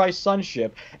sense of Christ's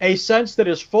sonship, a sense that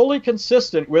is fully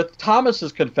consistent with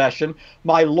Thomas's confession,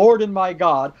 "My Lord and my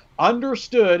God,"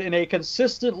 understood in a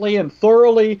consistently and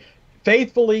thoroughly,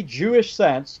 faithfully Jewish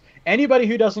sense, anybody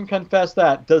who doesn't confess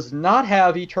that does not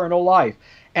have eternal life.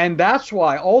 And that's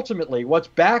why, ultimately, what's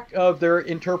back of their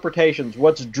interpretations,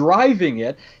 what's driving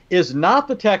it, is not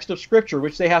the text of Scripture,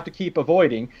 which they have to keep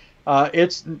avoiding.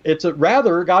 It's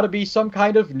rather got to be some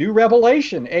kind of new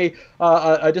revelation,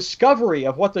 a discovery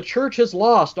of what the church has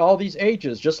lost all these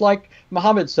ages, just like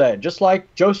Muhammad said, just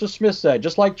like Joseph Smith said,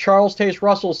 just like Charles Taze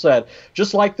Russell said,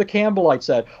 just like the Campbellites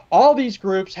said. All these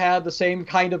groups had the same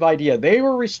kind of idea. They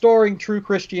were restoring true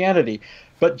Christianity,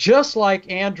 but just like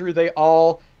Andrew, they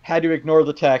all had to ignore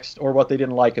the text or what they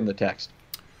didn't like in the text.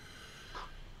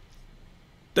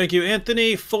 Thank you,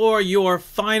 Anthony, for your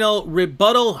final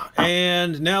rebuttal.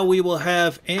 And now we will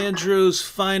have Andrew's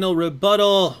final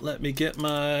rebuttal. Let me get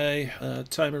my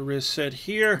timer reset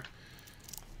here.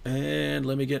 And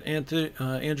let me get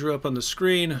Andrew up on the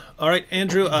screen. All right,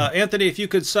 Andrew. Anthony, if you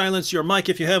could silence your mic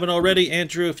if you haven't already.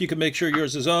 Andrew, if you could make sure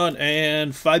yours is on.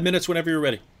 And 5 minutes whenever you're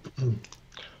ready.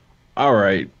 All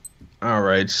right. All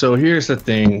right. So here's the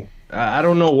thing. I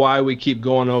don't know why we keep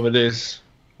going over this.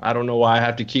 I don't know why I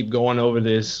have to keep going over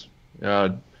this.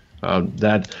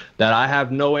 that I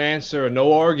have no answer or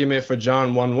no argument for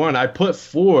John 1:1. I put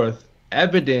forth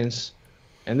evidence,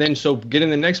 and then so getting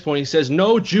the next point, he says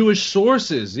no Jewish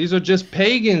sources. These are just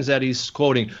pagans that he's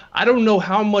quoting. I don't know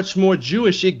how much more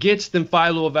Jewish it gets than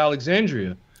Philo of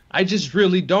Alexandria. I just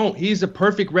really don't. He's a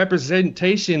perfect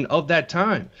representation of that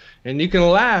time. And you can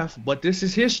laugh, but this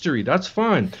is history. That's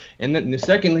fine. And then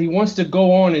secondly, he wants to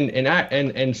go on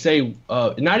and say,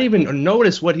 not even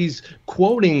notice what he's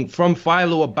quoting from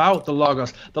Philo about the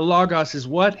Logos. The Logos is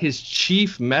what? His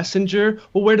chief messenger?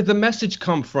 Well, where did the message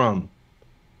come from?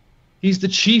 He's the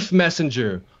chief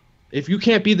messenger. If you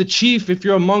can't be the chief, if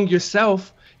you're among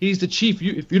yourself, he's the chief.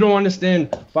 If you don't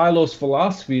understand Philo's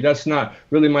philosophy, that's not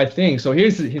really my thing. So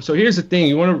here's the thing.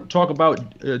 You want to talk about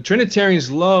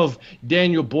Trinitarians love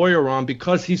Daniel Boyarin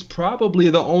because he's probably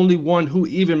the only one who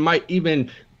might even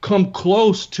come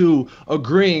close to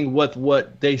agreeing with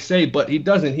what they say, but he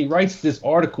doesn't. He writes this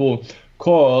article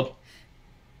called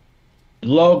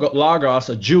Logos,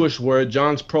 a Jewish word,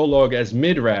 John's prologue as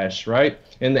midrash, right?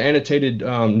 In the annotated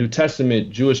New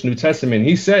Testament, Jewish New Testament.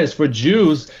 He says, for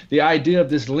Jews, the idea of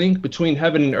this link between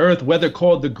heaven and earth, whether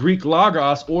called the Greek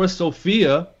Logos or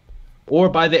Sophia, or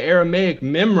by the Aramaic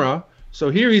Memra.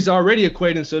 So here he's already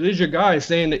equating. So there's your guy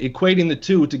saying that equating the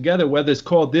two together, whether it's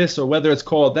called this or whether it's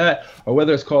called that or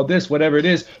whether it's called this, whatever it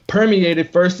is,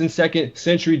 permeated 1st and 2nd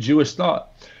century Jewish thought.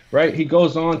 Right? He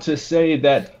goes on to say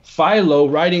that Philo,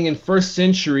 writing in 1st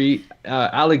century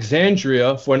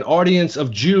Alexandria for an audience of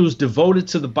Jews devoted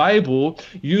to the Bible,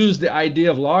 used the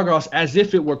idea of Logos as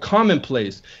if it were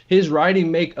commonplace. His writing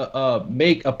make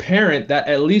apparent that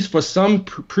at least for some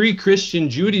pre-Christian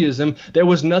Judaism, there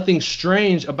was nothing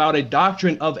strange about a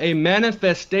doctrine of a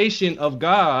manifestation of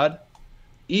God,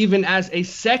 even as a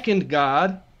second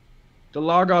God. The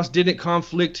Logos didn't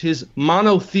conflict his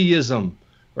monotheism.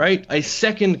 Right, a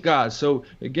second God. So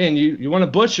again, you want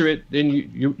to butcher it, then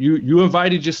you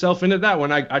invited yourself into that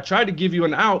one. I tried to give you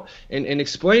an out and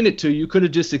explain it to you. You could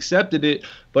have just accepted it,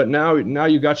 but now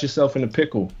you got yourself in a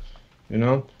pickle. You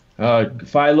know,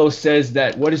 Philo says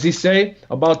that, what does he say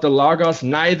about the Logos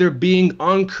neither being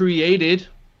uncreated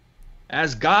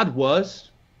as God was,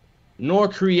 nor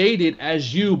created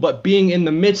as you, but being in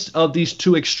the midst of these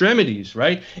two extremities,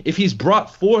 right? If he's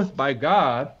brought forth by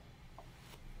God,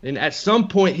 and at some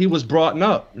point he was brought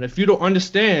up. And if you don't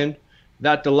understand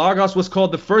that the Logos was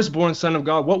called the firstborn son of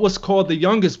God, what was called the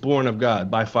youngest born of God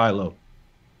by Philo?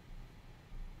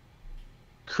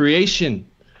 Creation.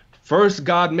 First,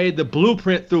 God made the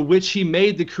blueprint through which he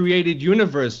made the created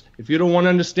universe. If you don't want to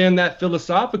understand that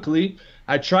philosophically,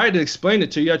 I tried to explain it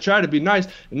to you. I tried to be nice.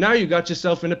 And now you got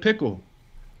yourself in a pickle.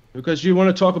 Because you want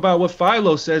to talk about what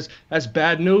Philo says, that's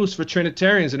bad news for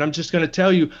Trinitarians. And I'm just going to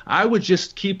tell you, I would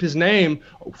just keep his name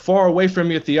far away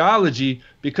from your theology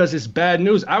because it's bad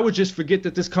news. I would just forget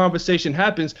that this conversation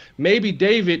happens. Maybe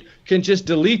David can just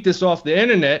delete this off the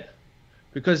internet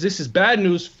because this is bad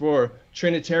news for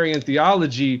Trinitarian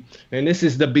theology. And this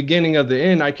is the beginning of the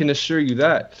end. I can assure you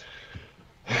that.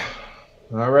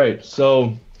 All right.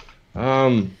 So,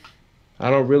 I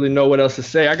don't really know what else to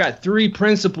say. I got 3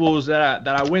 principles that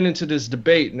I went into this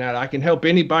debate and that I can help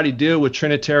anybody deal with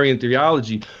Trinitarian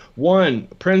theology. 1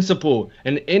 principle,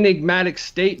 an enigmatic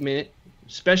statement,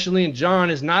 especially in John,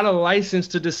 is not a license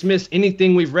to dismiss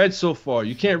anything we've read so far.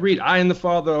 You can't read I and the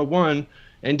Father are one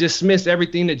and dismiss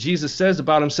everything that Jesus says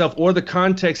about himself or the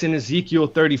context in Ezekiel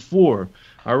 34.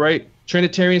 All right?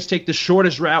 Trinitarians take the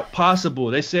shortest route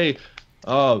possible. They say,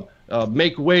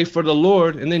 make way for the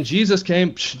Lord, and then Jesus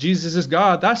came. Jesus is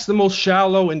God. That's the most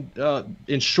shallow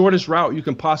and shortest route you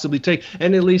can possibly take,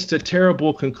 and it leads to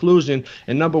terrible conclusion.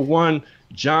 And number 1,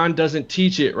 John doesn't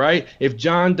teach it, right? If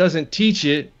John doesn't teach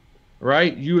it,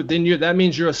 right, that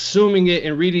means you're assuming it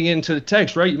and reading it into the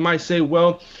text, right? You might say,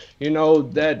 well, you know,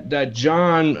 that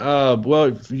John,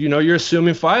 well, you know, you're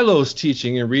assuming Philo's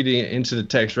teaching and reading it into the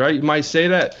text, right? You might say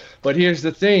that, but here's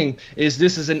the thing: is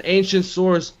this is an ancient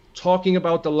source talking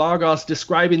about the Logos,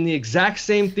 describing the exact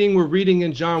same thing we're reading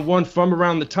in John 1 from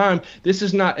around the time. This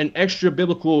is not an extra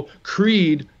biblical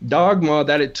creed dogma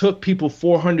that it took people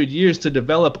 400 years to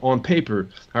develop on paper.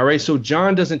 All right, so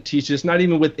John doesn't teach this, not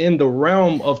even within the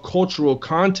realm of cultural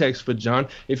context for John.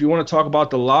 If you want to talk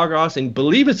about the Logos and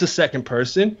believe it's a second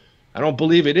person, I don't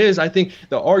believe it is. I think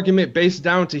the argument based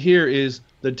down to here is,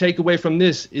 the takeaway from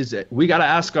this is that we got to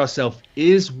ask ourselves,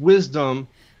 is wisdom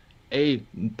a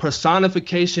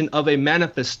personification of a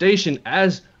manifestation,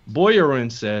 as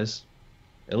Boyarin says,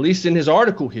 at least in his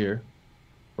article here,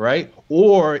 right?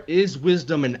 Or is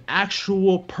wisdom an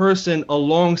actual person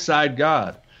alongside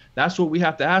God? That's what we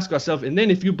have to ask ourselves. And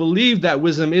then if you believe that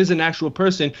wisdom is an actual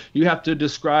person, you have to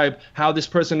describe how this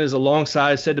person is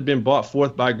alongside, said to have been brought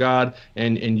forth by God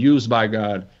and used by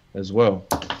God as well.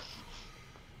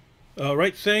 All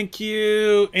right, thank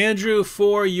you, Andrew,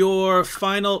 for your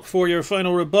final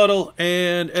rebuttal,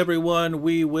 and everyone,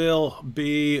 we will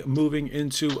be moving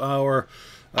into our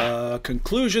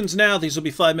conclusions now. These will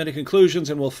be 5-minute conclusions,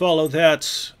 and we'll follow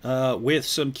that with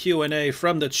some Q&A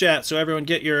from the chat. So everyone,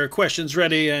 get your questions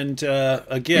ready, and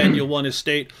again, you'll want to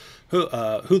state who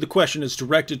the question is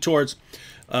directed towards.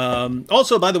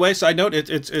 Also, by the way, side note,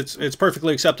 it's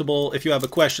perfectly acceptable if you have a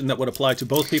question that would apply to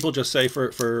both people. Just say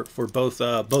for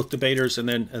both debaters, and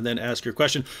then ask your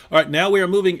question. All right, now we are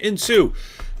moving into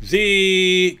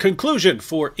the conclusion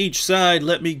for each side.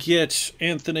 Let me get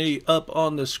Anthony up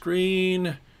on the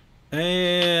screen.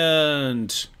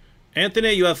 And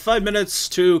Anthony, you have 5 minutes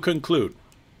to conclude.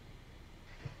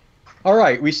 All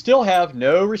right, we still have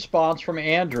no response from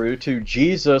Andrew to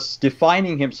Jesus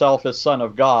defining himself as Son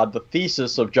of God, the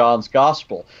thesis of John's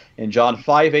Gospel. In John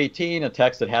 5:18, a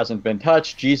text that hasn't been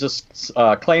touched, Jesus'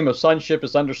 claim of sonship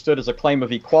is understood as a claim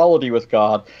of equality with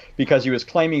God because he was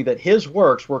claiming that his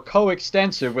works were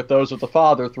coextensive with those of the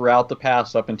Father throughout the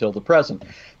past up until the present.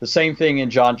 The same thing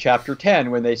in John chapter 10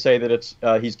 when they say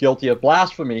that he's guilty of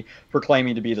blasphemy for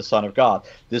claiming to be the Son of God.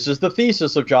 This is the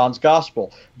thesis of John's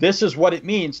Gospel. This is what it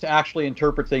means to actually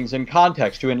interpret things in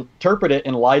context, to interpret it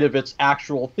in light of its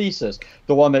actual thesis,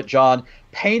 the one that John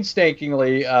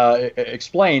painstakingly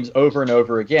explains over and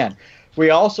over again. We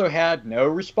also had no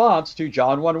response to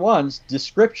John 1:1's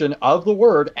description of the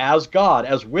Word as God,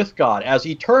 as with God, as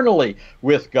eternally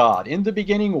with God. In the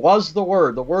beginning was the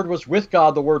Word was with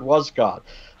God, the Word was God.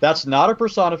 That's not a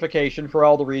personification for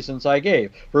all the reasons I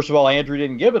gave. First of all, Andrew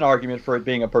didn't give an argument for it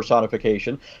being a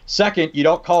personification. Second, you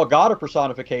don't call God a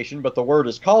personification, but the Word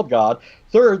is called God.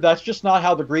 Third, that's just not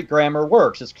how the Greek grammar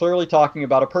works. It's clearly talking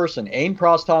about a person. Ein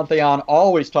pros ton theon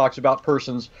always talks about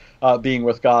persons being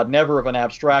with God, never of an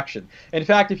abstraction. In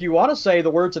fact, if you want to say the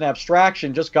word's an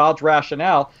abstraction, just God's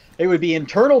rationale, it would be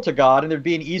internal to God, and there'd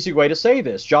be an easy way to say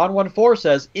this. John 1:4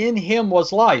 says, in him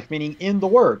was life, meaning in the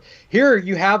Word. Here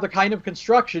you have the kind of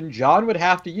construction John would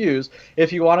have to use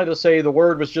if he wanted to say the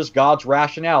Word was just God's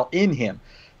rationale in him.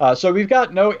 So we've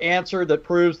got no answer that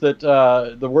proves that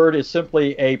the Word is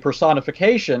simply a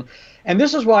personification. And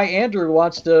this is why Andrew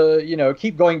wants to,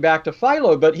 keep going back to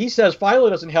Philo, but he says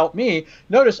Philo doesn't help me.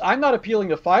 Notice, I'm not appealing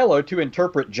to Philo to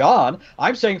interpret John.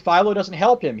 I'm saying Philo doesn't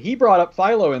help him. He brought up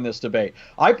Philo in this debate.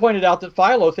 I pointed out that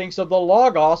Philo thinks of the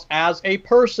Logos as a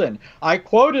person. I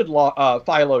quoted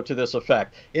Philo to this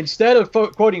effect. Instead of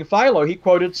quoting Philo, he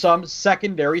quoted some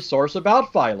secondary source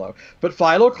about Philo. But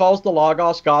Philo calls the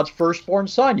Logos God's firstborn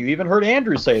son. You even heard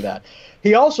Andrew say that.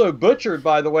 He also butchered,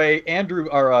 by the way, Daniel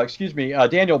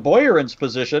Boyarin's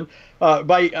position.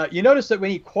 You notice that when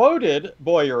he quoted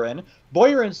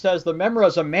Boyarin says the Memra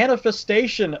is a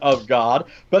manifestation of God,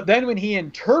 but then when he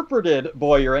interpreted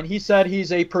Boyarin, he said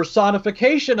he's a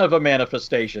personification of a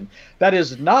manifestation. That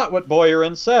is not what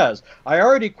Boyarin says. I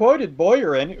already quoted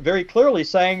Boyarin very clearly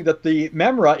saying that the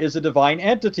Memra is a divine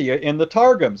entity in the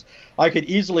Targums. I could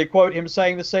easily quote him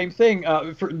saying the same thing.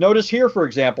 Notice here, for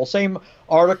example, same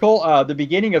article, the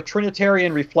beginning of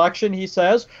Trinitarian reflection, he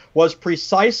says, was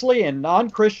precisely in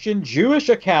non-Christian Jewish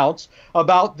accounts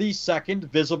about the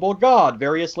second visible God,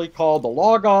 variously called the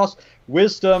Logos,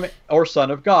 Wisdom, or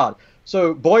Son of God.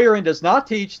 So Boyarin does not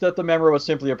teach that the Memra was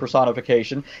simply a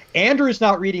personification. Andrew's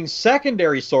not reading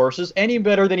secondary sources any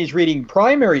better than he's reading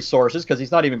primary sources, because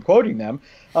he's not even quoting them.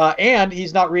 And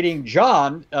he's not reading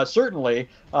John, certainly,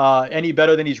 any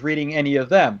better than he's reading any of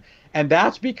them. And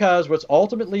that's because what's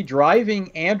ultimately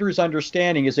driving Andrew's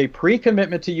understanding is a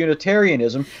pre-commitment to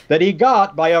Unitarianism that he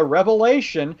got by a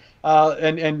revelation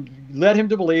and led him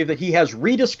to believe that he has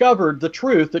rediscovered the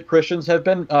truth that Christians have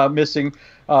been missing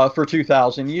for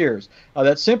 2,000 years.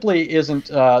 That simply isn't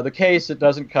the case. It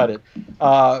doesn't cut it.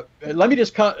 Let me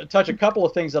just touch a couple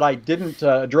of things that I didn't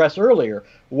address earlier.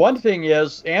 One thing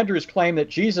is Andrew's claim that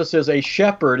Jesus is a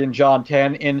shepherd in John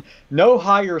 10 in no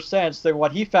higher sense than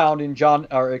what he found in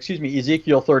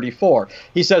Ezekiel 34.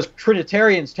 He says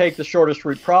Trinitarians take the shortest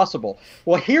route possible.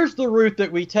 Well, here's the route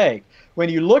that we take. When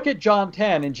you look at John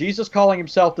 10 and Jesus calling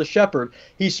himself the shepherd,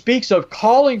 he speaks of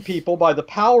calling people by the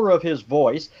power of his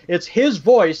voice. It's his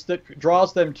voice that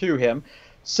draws them to him.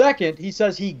 Second, he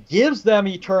says he gives them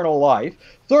eternal life.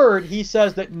 Third, he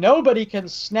says that nobody can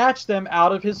snatch them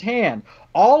out of his hand.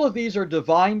 All of these are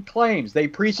divine claims. They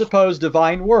presuppose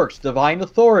divine works, divine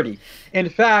authority. In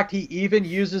fact, he even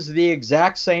uses the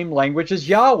exact same language as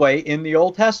Yahweh in the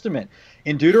Old Testament.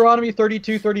 In Deuteronomy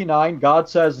 32:39, God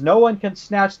says, no one can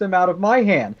snatch them out of my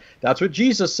hand. That's what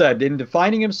Jesus said in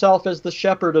defining himself as the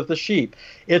shepherd of the sheep.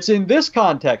 It's in this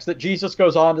context that Jesus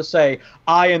goes on to say,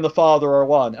 I and the Father are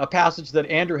one, a passage that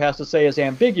Andrew has to say is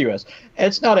ambiguous.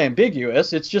 It's not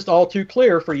ambiguous, it's just all too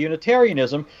clear for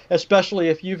Unitarianism, especially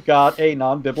if you've got a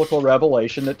non-biblical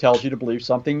revelation that tells you to believe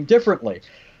something differently.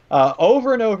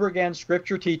 Over and over again,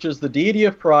 Scripture teaches the deity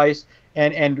of Christ,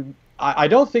 and I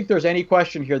don't think there's any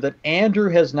question here that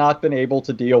Andrew has not been able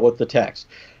to deal with the text.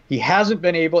 He hasn't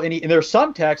been able, and there's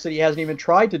some texts that he hasn't even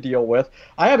tried to deal with.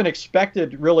 I haven't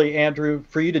expected, really, Andrew,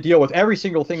 for you to deal with every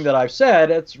single thing that I've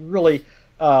said. It's really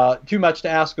too much to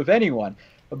ask of anyone.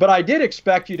 But I did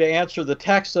expect you to answer the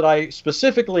text that I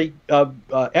specifically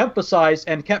emphasized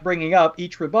and kept bringing up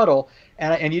each rebuttal,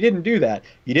 and you didn't do that.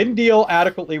 You didn't deal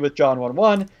adequately with John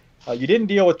 1:1. You didn't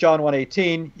deal with John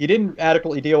 1:18. You didn't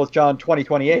adequately deal with John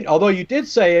 20:28. Although you did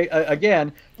say,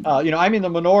 again, I'm in the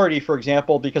minority, for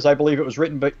example, because I believe it was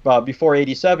written before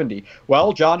AD 70.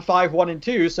 Well, John 5:1 and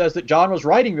 2 says that John was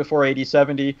writing before AD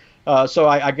 70, so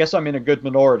I guess I'm in a good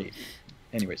minority.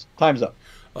 Anyways, time's up.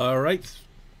 All right.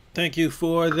 Thank you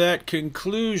for that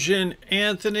conclusion,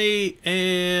 Anthony.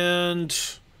 And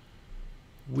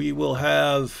we will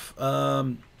have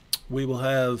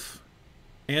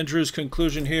Andrew's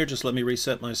conclusion here. Just let me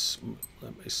reset my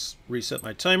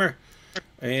timer.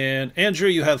 And Andrew,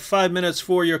 you have 5 minutes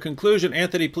for your conclusion.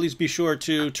 Anthony, please be sure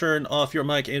to turn off your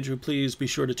mic. Andrew, please be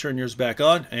sure to turn yours back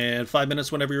on. And 5 minutes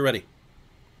whenever you're ready.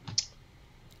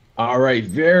 All right,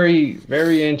 very,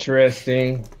 very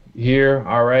interesting here.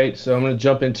 All right, so I'm going to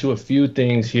jump into a few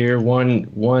things here.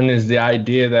 One is the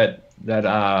idea that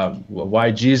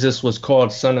why Jesus was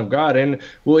called Son of God, and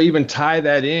we'll even tie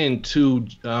that into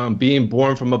being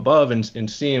born from above and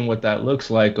seeing what that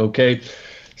looks like. Okay,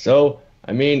 so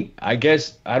I mean, I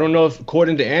guess I don't know if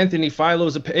according to Anthony,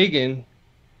 Philo's a pagan,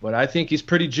 but I think he's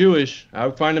pretty Jewish. I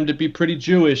would find him to be pretty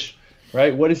Jewish,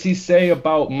 right? What does he say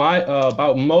about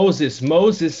Moses?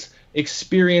 Moses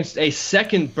experienced a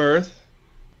second birth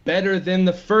better than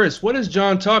the first. What is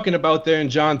John talking about there in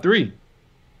John 3?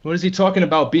 What is he talking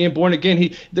about? Being born again.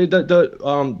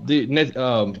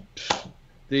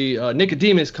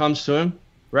 Nicodemus comes to him,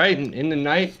 right, in the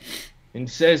night, and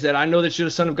says that I know that you're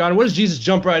the Son of God. And what does Jesus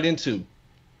jump right into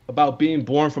about being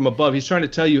born from above? He's trying to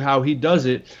tell you how he does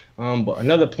it. But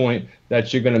another point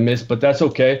that you're gonna miss, but that's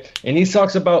okay. And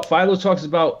Philo talks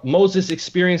about Moses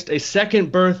experienced a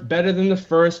second birth better than the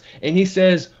first, and he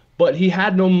says, but he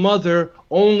had no mother,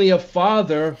 only a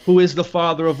father who is the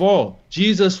father of all.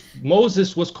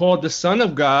 Moses was called the Son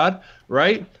of God,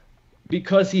 right?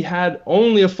 Because he had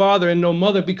only a father and no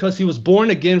mother, because he was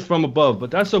born again from above. But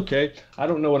that's okay. I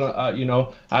don't know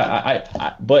what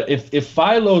but if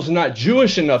Philo's not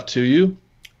Jewish enough to you,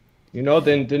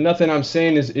 then nothing I'm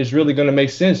saying is really going to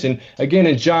make sense. And again,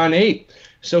 in John 8,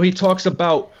 so he talks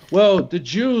about, well, the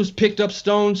Jews picked up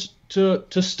stones to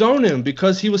stone him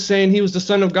because he was saying he was the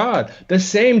Son of God. The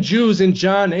same Jews in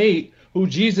John 8 who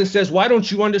Jesus says, why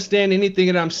don't you understand anything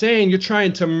that I'm saying? You're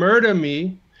trying to murder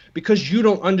me because you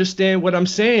don't understand what I'm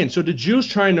saying. So the Jews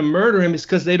trying to murder him is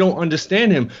because they don't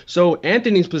understand him. So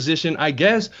Anthony's position, I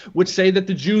guess, would say that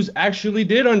the Jews actually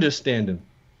did understand him.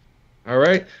 All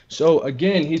right. So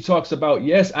again, he talks about,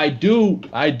 yes, I'm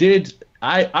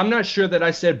not sure that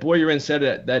I said Boyarin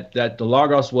said that the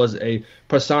Logos was a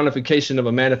personification of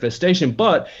a manifestation,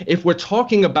 but if we're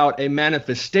talking about a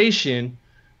manifestation,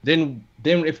 then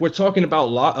if we're talking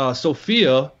about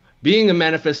Sophia being a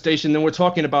manifestation, then we're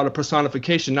talking about a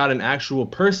personification, not an actual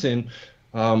person,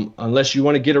 unless you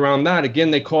want to get around that. Again,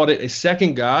 they called it a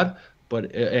second God,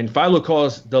 and Philo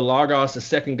calls the Logos a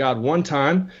second God one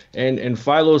time, and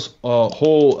Philo's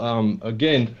whole,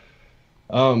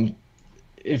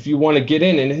 if you want to get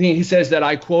in, and he says that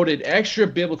I quoted extra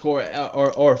biblical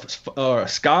or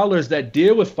scholars that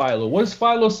deal with Philo. What does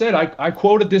Philo said? I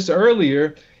quoted this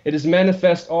earlier. It is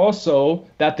manifest also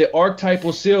that the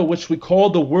archetypal seal, which we call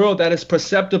the world that is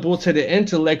perceptible to the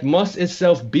intellect, must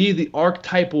itself be the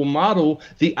archetypal model,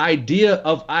 the idea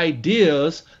of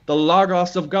ideas, the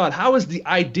Logos of God. How is the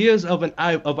ideas of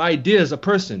ideas a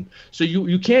person? So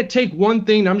you can't take one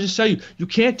thing. I'm just telling you, you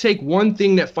can't take one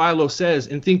thing that Philo says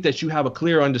and think that you have a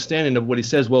clear understanding of what he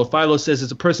says. Well, Philo says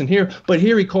it's a person here, but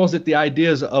here he calls it the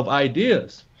ideas of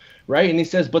ideas. Right? And he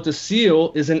says, but the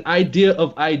seal is an idea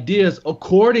of ideas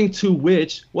according to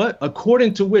which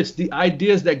the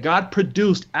ideas that God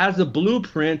produced as a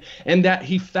blueprint and that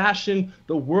he fashioned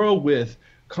the world with,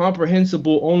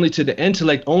 comprehensible only to the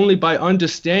intellect, only by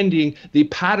understanding the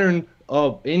pattern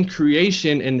in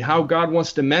creation and how God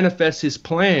wants to manifest his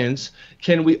plans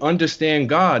can we understand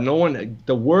God.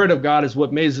 The word of God is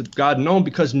what makes God known,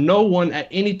 because no one at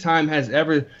any time has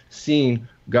ever seen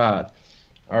God.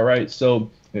 All right,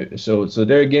 so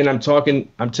there again, I'm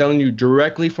telling you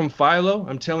directly from Philo.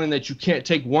 I'm telling that you can't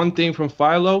take one thing from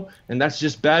Philo, and that's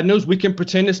just bad news. We can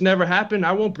pretend this never happened.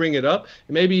 I won't bring it up.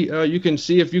 Maybe you can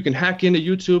see if you can hack into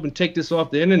YouTube and take this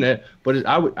off the internet. But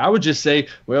I would just say,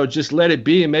 well, just let it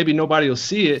be, and maybe nobody will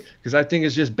see it, because I think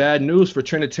it's just bad news for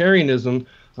Trinitarianism.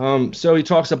 So he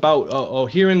talks about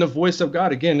hearing the voice of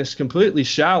God. Again, it's completely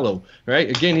shallow, right?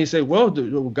 Again, he said, well,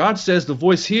 God says the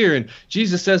voice here, and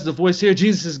Jesus says the voice here.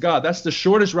 Jesus is God. That's the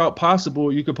shortest route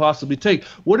possible you could possibly take.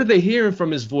 What are they hearing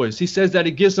from his voice? He says that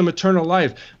it gives them eternal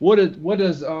life. What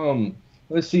does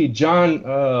let's see, John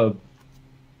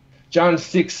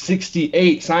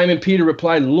 6:68, Simon Peter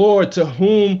replied, Lord, to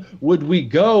whom would we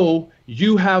go?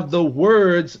 You have the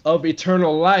words of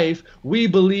eternal life. We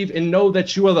believe and know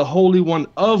that you are the Holy One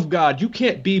of God. You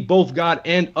can't be both God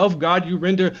and of God. You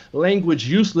render language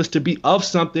useless. To be of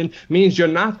something means you're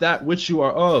not that which you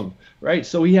are of, right?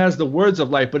 So he has the words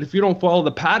of life. But if you don't follow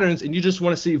the patterns and you just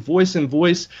want to see voice and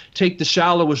voice, take the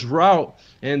shallowest route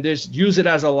and just use it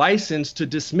as a license to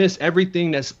dismiss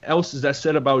everything else that's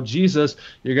said about Jesus,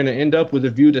 you're going to end up with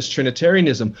a view that's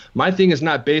Trinitarianism. My thing is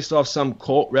not based off some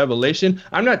cult revelation.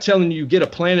 I'm not telling you get a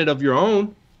planet of your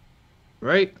own,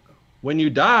 right? When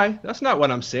you die, that's not what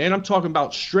I'm saying. I'm talking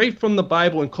about straight from the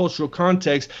Bible and cultural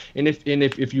context. And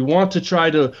if you want to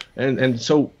try to, and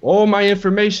so all my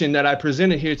information that I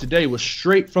presented here today was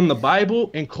straight from the Bible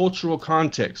and cultural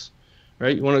context.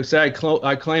 Right? You want to say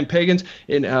I claim pagans,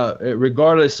 and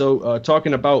regardless. So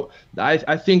talking about,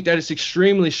 I think that it's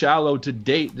extremely shallow to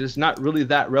date. It's not really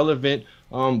that relevant.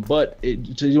 But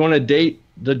you want to date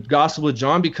the Gospel of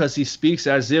John because he speaks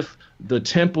as if the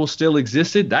temple still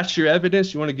existed. That's your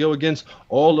evidence. You want to go against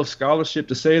all of scholarship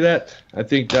to say that? I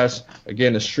think that's,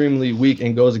 again, extremely weak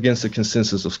and goes against the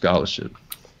consensus of scholarship.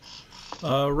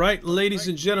 All right, ladies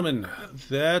and gentlemen,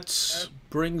 that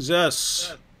brings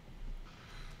us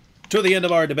to the end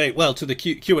of our debate. Well, to the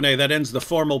Q&A. That ends the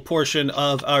formal portion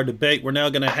of our debate. We're now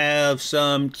going to have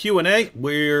some Q&A.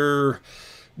 We're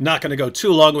not going to go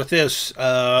too long with this.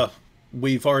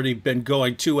 We've already been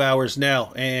going 2 hours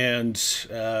now, and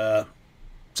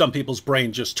some people's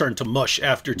brain just turned to mush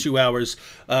after 2 hours.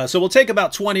 So we'll take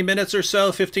about 20 minutes or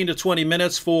so, 15 to 20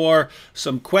 minutes for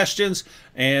some questions.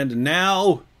 And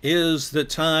now is the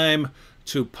time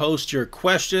to post your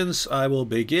questions. I will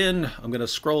begin. I'm going to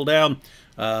scroll down.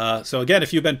 So again,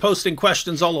 if you've been posting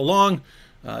questions all along,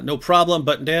 no problem,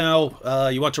 but now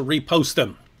you want to repost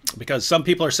them, because some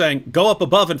people are saying, go up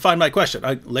above and find my question.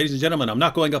 Ladies and gentlemen, I'm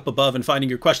not going up above and finding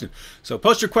your question. So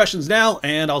post your questions now,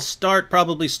 and I'll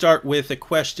probably start with a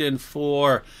question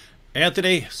for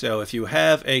Anthony. So if you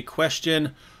have a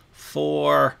question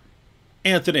for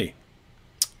Anthony,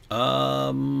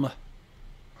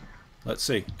 let's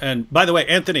see. And by the way,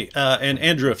 Anthony and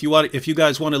Andrew, if you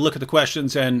guys want to look at the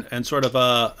questions and sort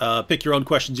of pick your own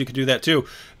questions, you can do that too,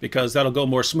 because that'll go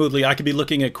more smoothly. I could be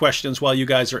looking at questions while you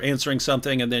guys are answering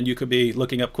something, and then you could be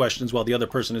looking up questions while the other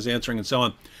person is answering, and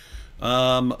so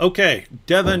on. Okay,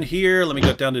 Devin here. Let me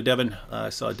go down to Devin.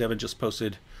 I saw Devin just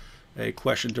posted a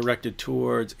question directed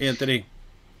towards Anthony.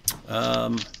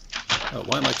 Oh,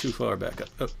 why am I too far back up?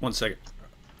 Oh, 1 second.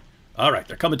 All right,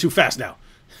 they're coming too fast now.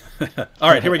 All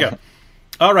right, here we go.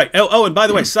 All right. Oh, and by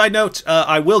the way, side note,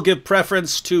 I will give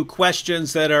preference to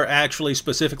questions that are actually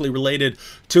specifically related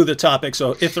to the topic.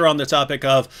 So if they're on the topic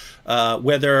of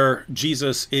whether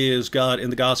Jesus is God in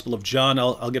the Gospel of John,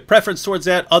 I'll give preference towards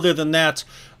that. Other than that,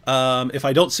 if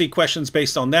I don't see questions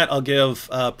based on that, I'll give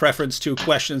preference to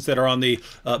questions that are on the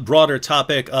broader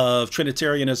topic of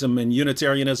Trinitarianism and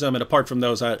Unitarianism. And apart from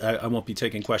those, I won't be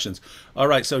taking questions. All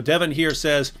right. So Devin here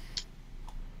says,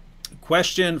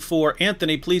 question for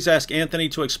Anthony. Please ask Anthony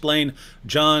to explain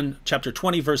John chapter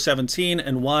 20, verse 17,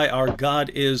 and why our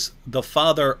God is the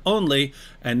Father only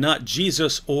and not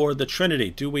Jesus or the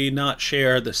Trinity. Do we not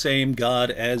share the same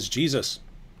God as Jesus?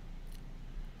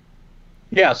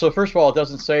 Yeah, so first of all, it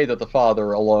doesn't say that the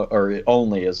Father alone, or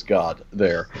only is God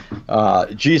there.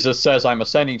 Jesus says, I'm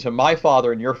ascending to my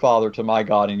Father and your Father, to my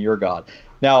God and your God.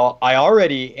 Now, I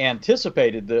already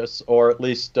anticipated this, or at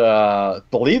least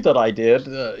believe that I did.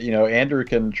 Andrew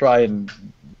can try and,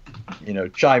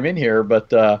 chime in here,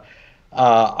 but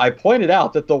I pointed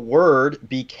out that the Word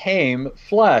became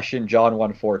flesh in John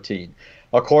 1:14.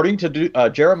 According to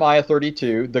Jeremiah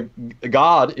 32,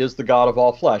 God is the God of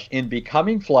all flesh. In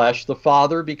becoming flesh, the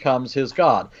Father becomes his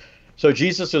God. So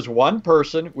Jesus is one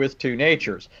person with two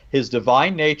natures. His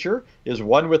divine nature is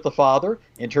one with the Father.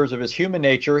 In terms of his human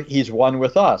nature, he's one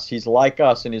with us. He's like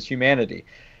us in his humanity.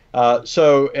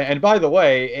 And by the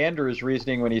way, Andrew's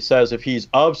reasoning when he says if he's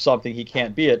of something he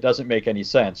can't be it doesn't make any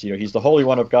sense. You know, he's the Holy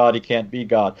One of God, he can't be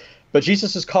God. But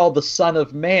Jesus is called the Son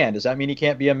of Man. Does that mean he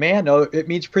can't be a man? No, it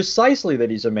means precisely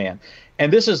that he's a man.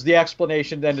 And this is the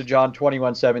explanation then to John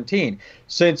 21:17.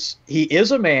 Since he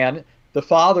is a man, the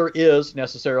Father is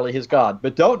necessarily his God.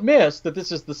 But don't miss that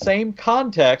this is the same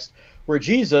context where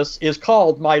Jesus is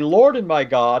called my Lord and my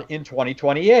God in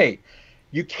 2028.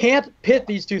 You can't pit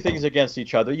these two things against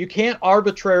each other. You can't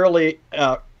arbitrarily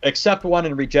accept one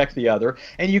and reject the other.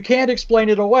 And you can't explain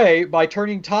it away by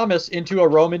turning Thomas into a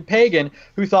Roman pagan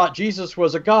who thought Jesus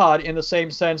was a god in the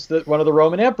same sense that one of the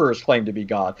Roman emperors claimed to be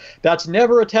God. That's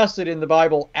never attested in the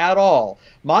Bible at all.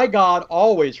 My God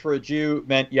always for a Jew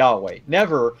meant Yahweh,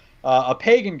 never a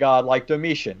pagan god like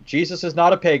Domitian. Jesus is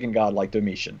not a pagan god like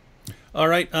Domitian. All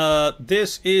right,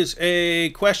 this is a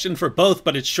question for both,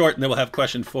 but it's short, and then we'll have a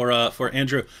question for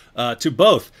Andrew. To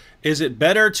both, is it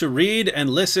better to read and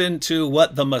listen to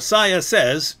what the Messiah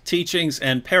says, teachings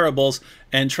and parables,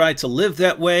 and try to live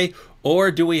that way,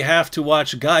 or do we have to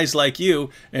watch guys like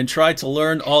you and try to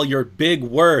learn all your big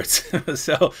words?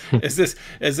 So, is this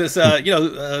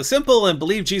simple and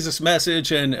believe Jesus'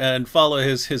 message and follow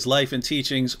his life and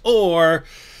teachings, or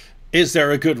is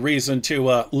there a good reason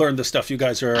to learn the stuff you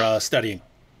guys are studying?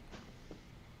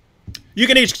 You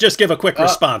can each just give a quick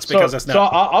response because that's not.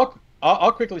 So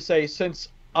I'll quickly say, since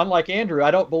unlike Andrew, I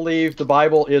don't believe the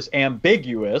Bible is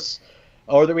ambiguous,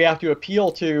 or that we have to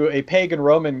appeal to a pagan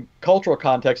Roman cultural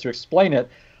context to explain it.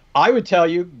 I would tell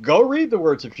you, go read the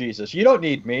words of Jesus. You don't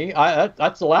need me.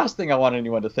 That's the last thing I want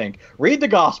anyone to think. Read the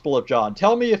Gospel of John.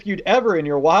 Tell me if you'd ever, in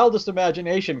your wildest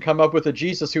imagination, come up with a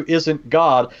Jesus who isn't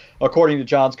God, according to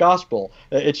John's Gospel.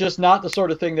 It's just not the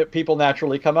sort of thing that people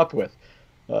naturally come up with.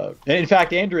 And in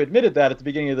fact, Andrew admitted that at the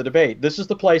beginning of the debate. This is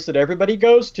the place that everybody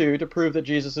goes to prove that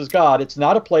Jesus is God. It's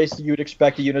not a place that you'd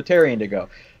expect a Unitarian to go.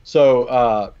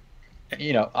 So,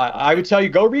 I would tell you,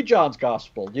 go read John's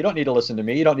Gospel. You don't need to listen to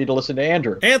me. You don't need to listen to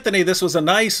Andrew. Anthony, this was a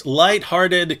nice,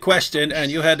 light-hearted question,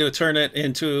 and you had to turn it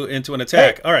into an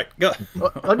attack. Hey, all right, go.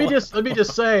 Let me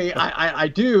just say,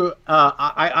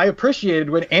 I appreciated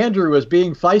when Andrew was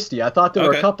being feisty. I thought there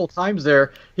were a couple times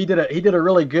there he did a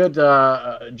really good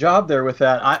job there with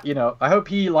that. I hope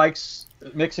he likes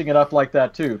mixing it up like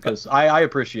that too, because I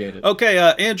appreciate it. Okay,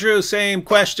 Andrew, same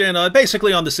question,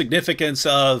 basically on the significance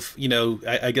of,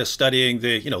 I guess studying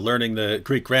learning the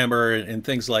Greek grammar and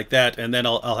things like that, and then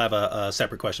I'll have a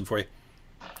separate question for you.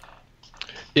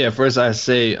 Yeah, first I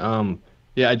say,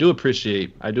 I do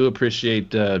appreciate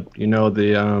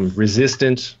the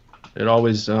resistance. It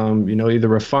always, either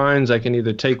refines. I can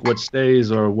either take what stays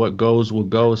or what goes will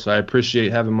go. So I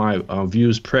appreciate having my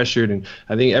views pressured. And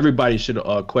I think everybody should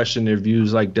question their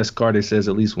views, like Descartes says,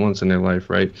 at least once in their life,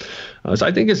 right? So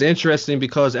I think it's interesting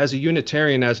because as a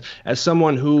Unitarian, as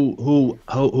someone who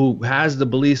has the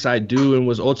beliefs I do and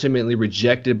was ultimately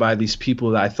rejected by these people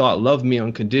that I thought loved me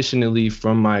unconditionally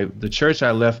from the church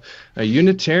I left,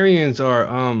 Unitarians are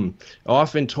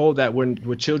often told that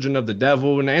we're children of the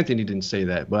devil, and Anthony didn't say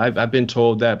that, but I've been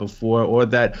told that before, or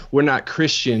that we're not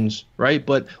Christians, right?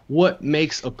 But what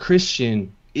makes a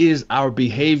Christian is our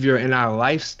behavior and our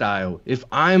lifestyle. If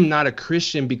I'm not a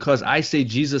Christian because I say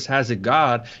Jesus has a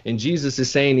God and Jesus is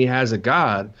saying he has a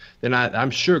God, then I'm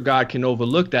sure God can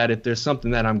overlook that if there's something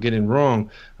that I'm getting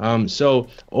wrong. So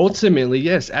ultimately,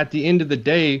 yes, at the end of the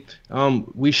day,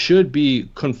 we should be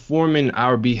conforming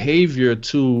our behavior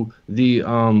to the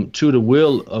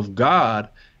will of God.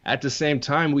 At the same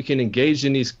time, we can engage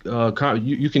in these,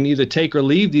 you can either take or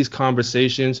leave these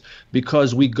conversations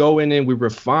because we go in and we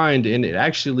refined, and it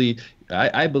actually,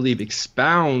 I believe,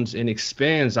 expounds and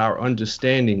expands our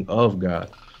understanding of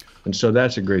God. And so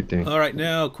that's a great thing. All right,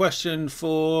 now question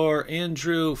for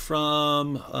Andrew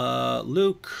from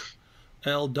Luke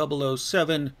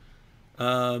L007.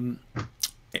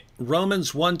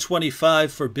 Romans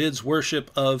 1:25 forbids worship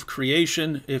of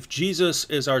creation. If Jesus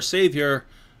is our Savior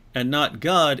and not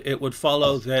God, it would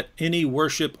follow that any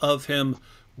worship of him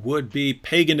would be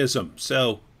paganism.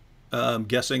 So I'm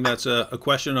guessing that's a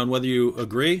question on whether you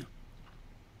agree.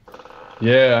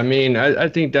 Yeah, I mean, I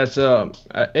think that's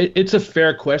it's a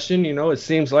fair question. It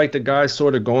seems like the guy's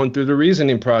sort of going through the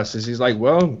reasoning process. He's like,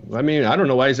 well, I mean, I don't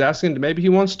know why he's asking. Maybe he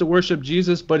wants to worship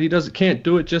Jesus, but he can't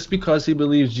do it just because he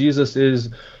believes Jesus is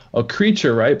a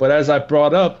creature, right? But as I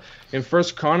brought up in 1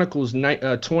 Chronicles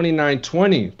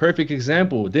 29:20, perfect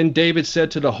example. Then David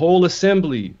said to the whole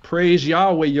assembly, praise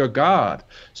Yahweh your God.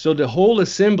 So the whole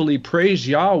assembly praised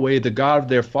Yahweh, the God of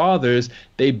their fathers.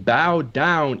 They bowed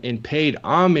down and paid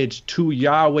homage to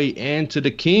Yahweh and to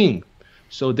the king.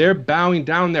 So they're bowing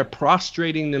down, they're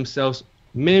prostrating themselves.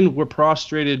 Men were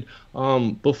prostrated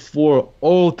before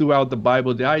all throughout the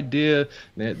Bible. The idea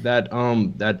that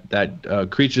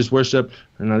creatures worship,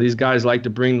 these guys like to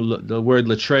bring the word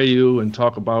latreu and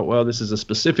talk about, well, this is a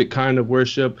specific kind of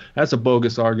worship. That's a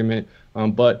bogus argument.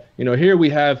 But here we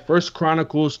have 1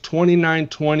 Chronicles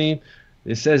 29:20.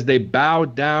 It says they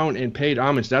bowed down and paid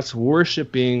homage. That's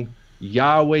worshiping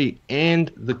Yahweh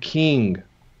and the king.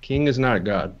 King is not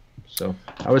God. So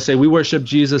I would say we worship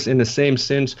Jesus in the same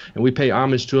sense, and we pay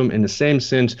homage to him in the same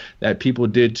sense that people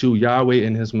did to Yahweh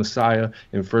and his Messiah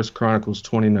in 1 Chronicles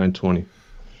 29:20.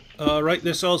 Right.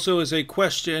 This also is a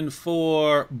question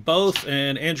for both,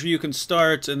 and Andrew, you can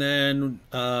start, and then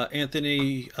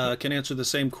Anthony can answer the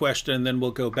same question, and then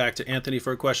we'll go back to Anthony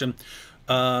for a question.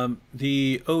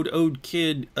 The Ode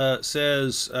Kid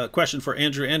says, question for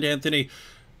Andrew and Anthony.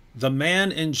 The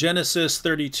man in Genesis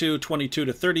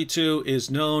 32:22-32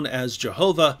 is known as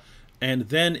Jehovah, and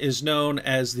then is known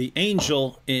as the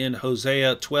angel in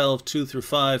Hosea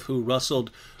 12:2-5, who wrestled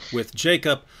with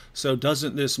Jacob. So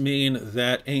doesn't this mean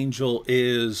that angel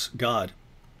is God?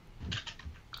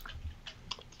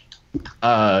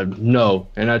 No,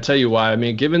 and I'll tell you why. I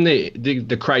mean, given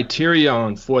the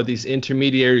criterion for these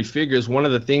intermediary figures, one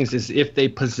of the things is if they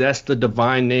possess the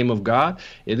divine name of God.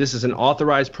 If this is an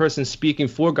authorized person speaking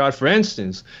for God, for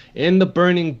instance, in the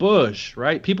burning bush,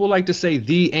 right? People like to say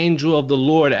the angel of the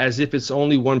Lord as if it's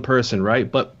only one person,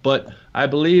 right? But I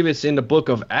believe it's in the book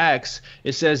of Acts.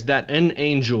 It says that an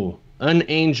angel,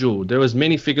 there was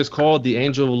many figures called the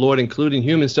angel of the Lord, including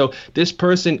humans. So this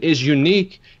person is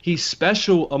unique. He's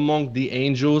special among the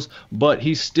angels, but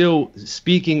he's still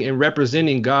speaking and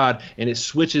representing God, and it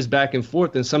switches back and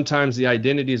forth, and sometimes the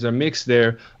identities are mixed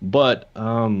there. But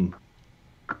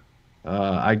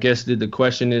I guess the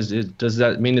question is, does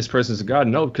that mean this person is a God?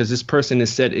 No, because this person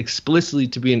is said explicitly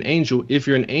to be an angel. If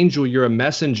you're an angel, you're a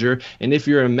messenger. And if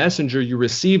you're a messenger, you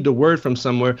received a word from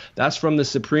somewhere. That's from the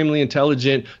supremely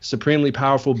intelligent, supremely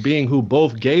powerful being who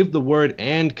both gave the word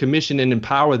and commissioned and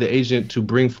empowered the agent to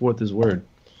bring forth his word.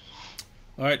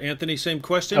 All right, Anthony, same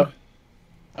question.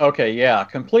 Okay, yeah,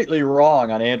 completely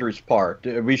wrong on Andrew's part.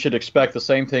 We should expect the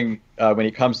same thing when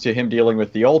it comes to him dealing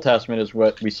with the Old Testament as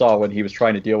what we saw when he was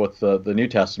trying to deal with the New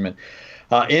Testament.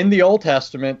 In the Old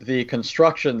Testament, the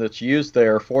construction that's used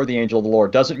there for the angel of the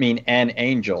Lord doesn't mean an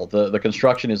angel. The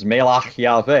construction is Melach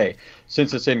Yahweh.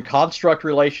 Since it's in construct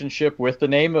relationship with the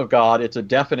name of God, it's a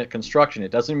definite construction.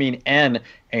 It doesn't mean an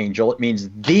angel. It means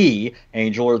the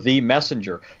angel or the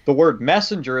messenger. The word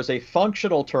messenger is a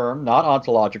functional term, not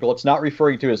ontological. It's not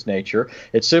referring to his nature.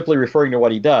 It's simply referring to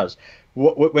what he does.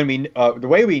 The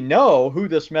way we know who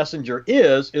this messenger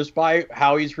is by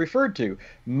how he's referred to.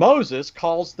 Moses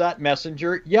calls that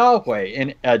messenger Yahweh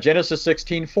in Genesis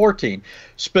 16:14.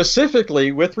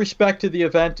 Specifically, with respect to the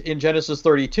event in Genesis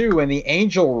 32 when the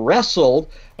angel wrestled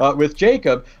with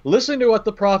Jacob, listen to what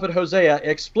the prophet Hosea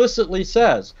explicitly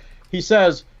says. He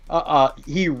says,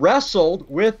 he wrestled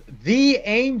with the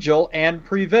angel and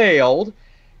prevailed.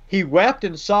 He wept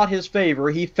and sought his favor.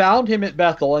 He found him at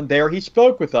Bethel, and there he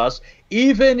spoke with us.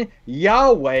 Even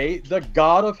Yahweh, the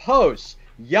God of hosts.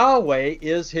 Yahweh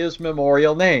is his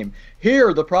memorial name.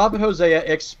 Here, the prophet Hosea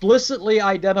explicitly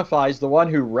identifies the one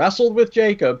who wrestled with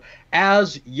Jacob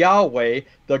as Yahweh,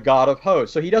 the God of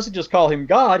hosts. So he doesn't just call him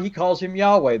God, he calls him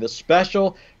Yahweh, the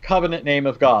special covenant name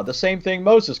of God. The same thing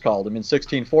Moses called him in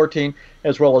 16:14,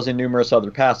 as well as in numerous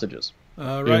other passages.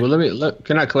 All Yeah, right. well,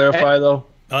 can I clarify though?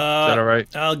 Is that all right?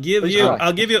 I'll give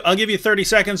you 30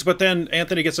 seconds, but then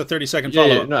Anthony gets a 30-second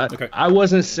follow-up. No, Okay. I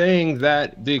wasn't saying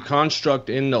that the construct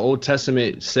in the Old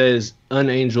Testament says an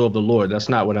angel of the Lord. That's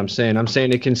not what I'm saying. I'm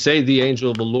saying it can say the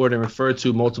angel of the Lord and refer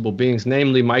to multiple beings,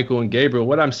 namely Michael and Gabriel.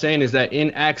 What I'm saying is that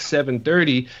in Acts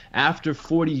 7:30, after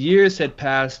 40 years had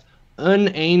passed,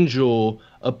 an angel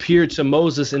appeared to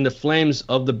Moses in the flames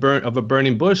of a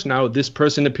burning bush. Now this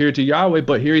person appeared to Yahweh,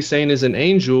 but here he's saying is an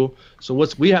angel. So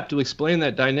we have to explain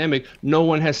that dynamic. No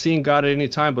one has seen God at any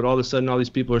time, but all of a sudden all these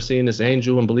people are seeing this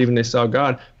angel and believing they saw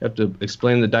God. You have to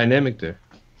explain the dynamic there.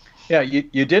 Yeah,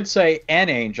 you did say an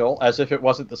angel as if it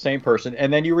wasn't the same person,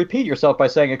 and then you repeat yourself by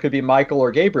saying it could be Michael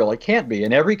or Gabriel. It can't be.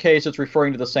 In every case, it's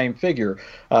referring to the same figure.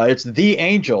 It's the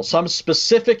angel, some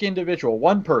specific individual,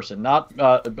 one person, not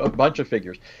a bunch of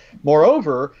figures.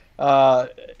 Moreover,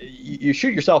 you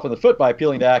shoot yourself in the foot by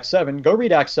appealing to Acts 7. Go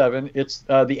read Acts 7. It's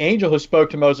the angel who spoke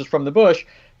to Moses from the bush.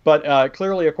 But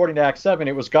clearly, according to Acts 7,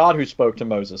 it was God who spoke to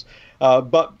Moses.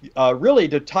 But really,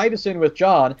 to tie this in with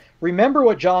John, remember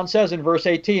what John says in verse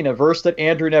 18, a verse that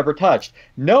Andrew never touched.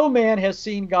 No man has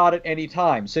seen God at any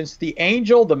time. Since the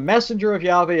angel, the messenger of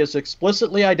Yahweh, is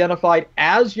explicitly identified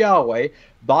as Yahweh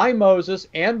by Moses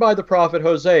and by the prophet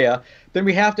Hosea, then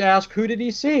we have to ask, who did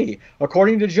he see?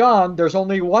 According to John, there's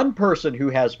only one person who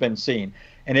has been seen,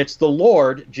 and it's the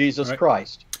Lord Jesus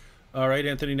Christ. All right,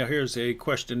 Anthony, now here's a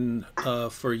question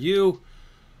for you.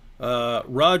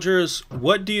 Rogers,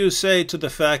 what do you say to the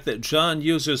fact that John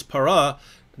uses para,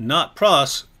 not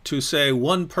pros, to say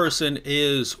one person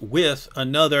is with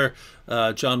another?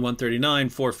 John 1:39,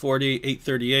 4:40,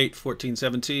 8:38,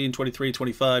 14:17,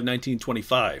 23:25,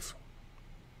 19:25.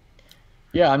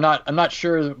 Yeah, I'm not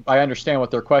sure I understand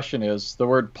what their question is. The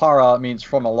word para means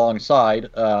from alongside,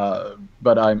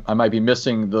 but I might be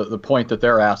missing the point that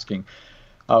they're asking.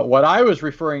 What I was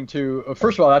referring to,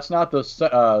 first of all, that's not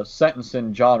the sentence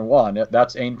in John 1.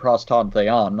 That's ein pros ton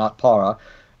theon, not para.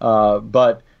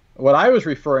 But what I was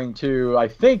referring to, I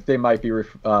think they might be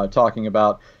talking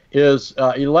about, is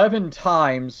 11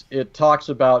 times it talks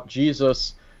about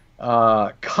Jesus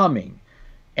coming.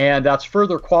 And that's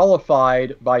further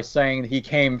qualified by saying he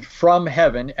came from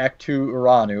heaven, ek tu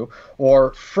uranu,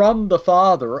 or from the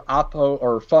Father, apo,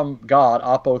 or from God,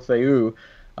 apotheu.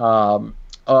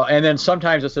 And then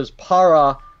sometimes it says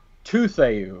para tu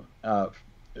theou,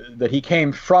 that he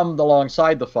came from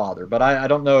alongside the Father. But I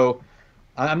don't know.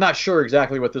 I'm not sure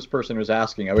exactly what this person was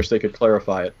asking. I wish they could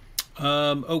clarify it.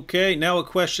 Okay, now a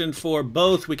question for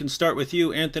both. We can start with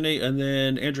you, Anthony, and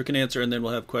then Andrew can answer, and then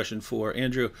we'll have a question for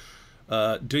Andrew.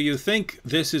 Do you think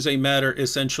this is a matter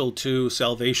essential to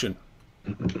salvation?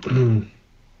 Do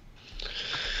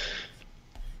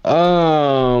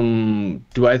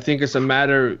I think it's a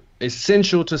matter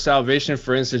essential to salvation?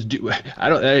 For instance,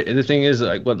 the thing is,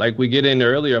 like we get in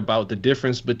earlier about the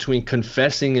difference between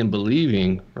confessing and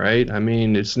believing, right? I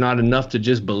mean, it's not enough to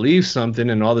just believe something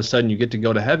and all of a sudden you get to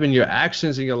go to heaven. Your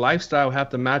actions and your lifestyle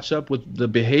have to match up with the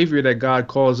behavior that God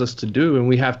calls us to do, and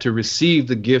we have to receive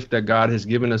the gift that God has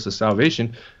given us of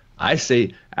salvation. I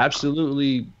say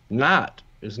absolutely not.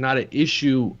 It's not an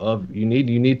issue of you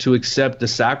need to accept the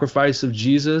sacrifice of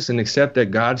Jesus and accept that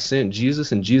God sent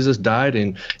Jesus and Jesus died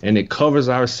and it covers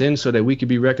our sins so that we can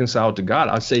be reconciled to God.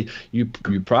 I'd say you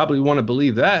probably want to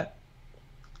believe that.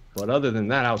 But other than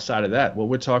that, outside of that, what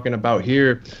we're talking about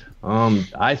here,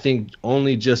 I think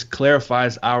only just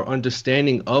clarifies our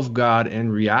understanding of God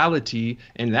and reality,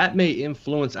 and that may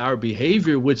influence our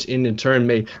behavior, which in turn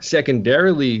may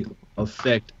secondarily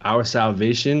affect our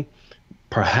salvation,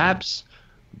 perhaps.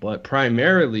 But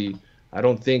primarily, I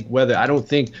don't think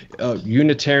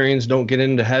Unitarians don't get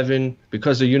into heaven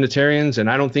because they're Unitarians,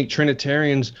 and I don't think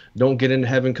Trinitarians don't get into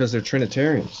heaven because they're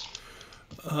Trinitarians.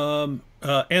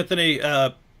 Anthony,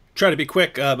 try to be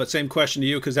quick, but same question to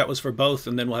you because that was for both,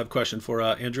 and then we'll have a question for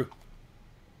Andrew.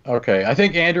 Okay, I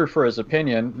think Andrew for his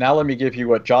opinion. Now let me give you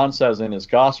what John says in his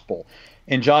gospel.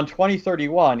 In John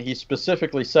 20:31, he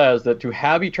specifically says that to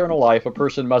have eternal life, a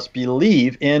person must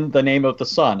believe in the name of the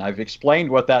Son. I've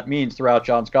explained what that means throughout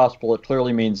John's gospel. It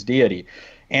clearly means deity.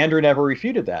 Andrew never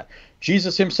refuted that.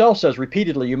 Jesus himself says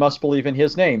repeatedly, you must believe in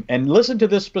his name. And listen to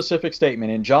this specific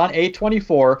statement. In John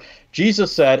 8:24,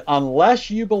 Jesus said, unless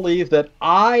you believe that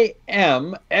I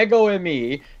am, ego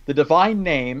eimi, the divine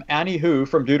name, Anihu,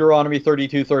 from Deuteronomy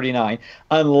 32:39,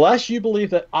 unless you believe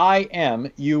that I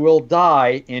am, you will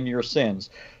die in your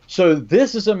sins. So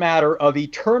this is a matter of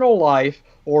eternal life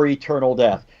or eternal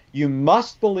death. You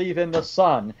must believe in the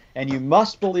Son, and you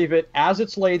must believe it as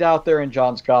it's laid out there in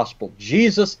John's gospel.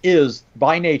 Jesus is,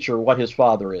 by nature, what his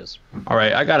Father is. All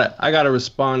right, I gotta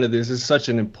respond to this. It's such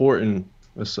an important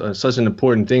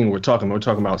thing we're talking about. We're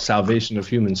talking about salvation of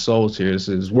human souls here. This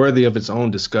is worthy of its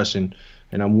own discussion,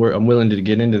 and I'm willing to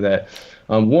get into that.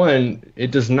 One,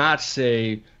 it does not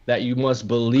say that you must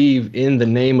believe in the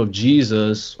name of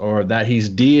Jesus or that he's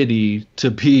deity to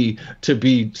be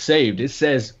saved. It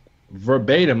says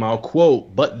verbatim, I'll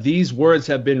quote, but these words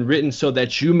have been written so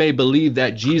that you may believe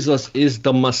that Jesus is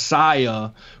the Messiah,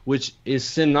 which is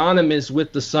synonymous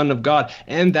with the Son of God,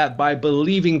 and that by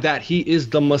believing that he is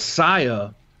the Messiah,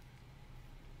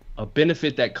 a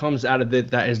benefit that comes out of it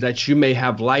that is that you may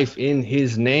have life in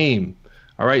his name.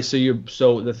 All right,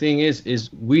 so the thing is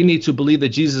we need to believe that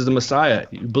Jesus is the Messiah.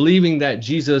 Believing that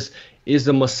Jesus is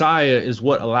the Messiah is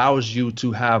what allows you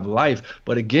to have life.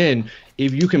 But again,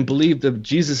 if you can believe that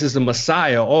Jesus is the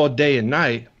Messiah all day and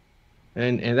night,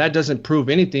 and that doesn't prove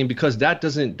anything, because that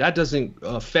doesn't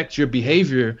affect your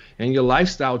behavior and your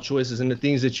lifestyle choices and the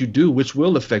things that you do, which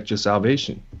will affect your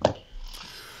salvation.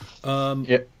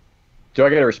 Yeah. Do I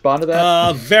get to respond to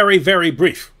that? Very, very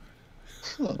brief.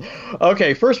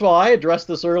 Okay, first of all, I addressed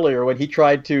this earlier when he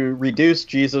tried to reduce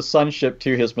Jesus' sonship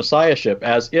to his messiahship,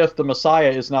 as if the Messiah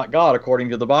is not God according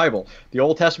to the Bible. The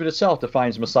Old Testament itself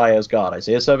defines Messiah as God.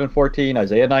 Isaiah 7:14,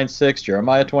 Isaiah 9:6,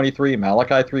 Jeremiah 23,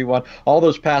 Malachi 3:1, all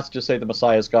those passages say the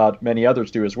Messiah is God. Many others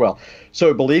do as well.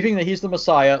 So believing that he's the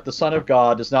Messiah, the Son of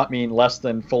God, does not mean less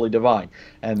than fully divine.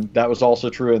 And that was also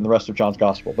true in the rest of John's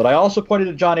Gospel. But I also pointed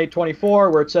to John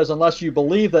 8:24, where it says, unless you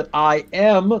believe that I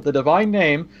am the divine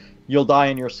name, you'll die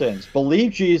in your sins.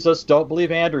 Believe Jesus. Don't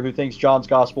believe Andrew, who thinks John's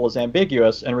gospel is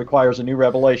ambiguous and requires a new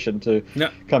revelation to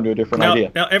come to a different idea.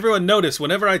 Now, everyone notice,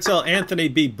 whenever I tell Anthony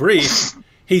be brief,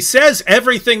 he says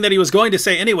everything that he was going to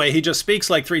say anyway. He just speaks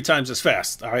like 3 times as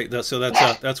fast. All right, so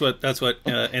that's what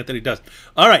Anthony does.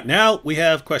 All right, now we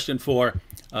have question for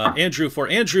Andrew. For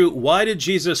Andrew, why did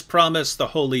Jesus promise the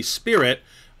Holy Spirit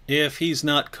if he's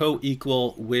not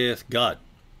co-equal with God?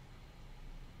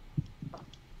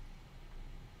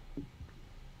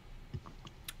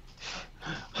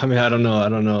 I mean, I don't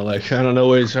know. Like, I don't know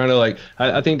what he's trying to, like,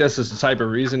 I think that's just the type of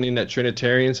reasoning that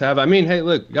Trinitarians have. I mean, hey,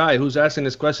 look, guy who's asking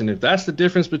this question, if that's the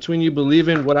difference between you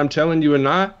believing what I'm telling you or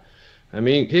not, I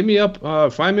mean, hit me up,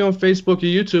 find me on Facebook or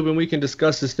YouTube, and we can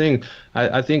discuss this thing.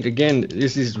 I think, again,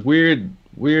 it's these weird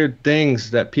things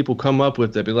that people come up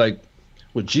with that be like,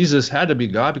 well, Jesus had to be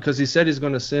God because he said he's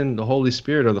going to send the Holy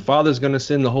Spirit, or the Father's going to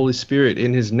send the Holy Spirit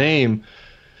in his name,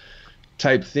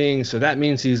 type thing, so that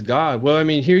means he's God. Well, I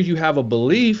mean, here you have a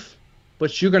belief,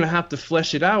 but you're going to have to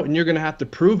flesh it out, and you're going to have to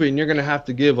prove it, and you're going to have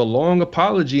to give a long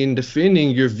apology in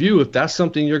defending your view if that's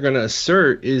something you're going to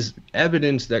assert is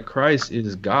evidence that Christ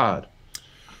is God.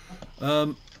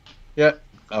 Yeah.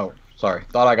 Oh, sorry.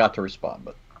 Thought I got to respond,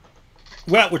 but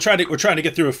well, we're trying to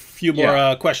get through a few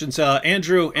more questions.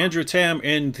 Andrew Tam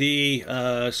in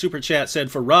the super chat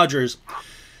said, for Rogers,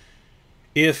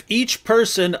 if each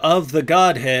person of the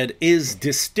Godhead is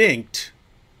distinct,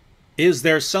 is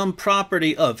there some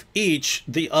property of each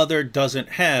the other doesn't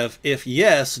have? If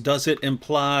yes, does it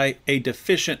imply a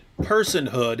deficient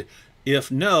personhood? If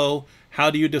no, how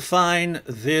do you define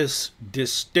this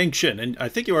distinction? And I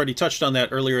think you already touched on that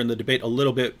earlier in the debate a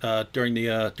little bit during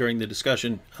the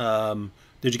discussion.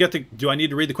 Did you get the? Do I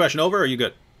need to read the question over, or are you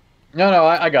good? No,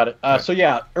 I got it. So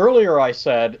yeah, earlier I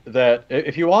said that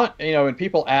if you want, when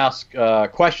people ask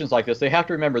questions like this, they have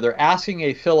to remember they're asking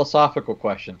a philosophical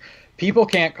question. People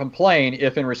can't complain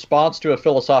if in response to a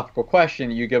philosophical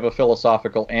question, you give a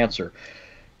philosophical answer.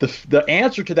 The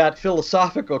answer to that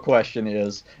philosophical question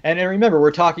is, and remember,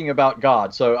 we're talking about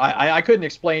God, so I couldn't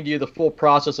explain to you the full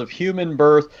process of human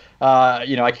birth.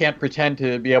 I can't pretend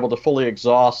to be able to fully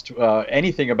exhaust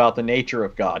anything about the nature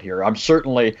of God here. I'm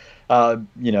certainly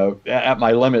at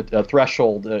my limit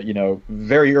threshold,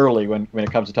 very early when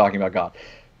it comes to talking about God.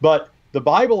 But the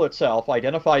Bible itself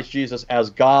identifies Jesus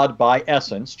as God by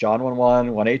essence, John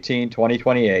 1:1, 1:18,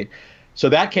 20:28. So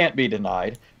that can't be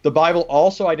denied. The Bible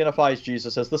also identifies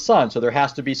Jesus as the Son, so there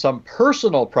has to be some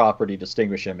personal property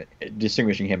distinguishing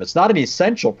him. It's not an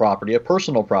essential property, a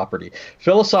personal property.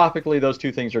 Philosophically, those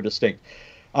two things are distinct.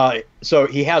 So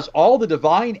he has all the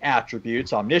divine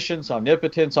attributes, omniscience,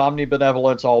 omnipotence,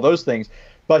 omnibenevolence, all those things,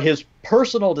 but his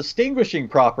personal distinguishing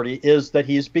property is that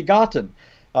he's begotten.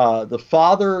 The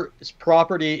Father's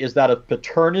property is that of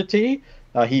paternity.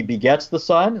 He begets the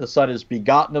Son. The Son is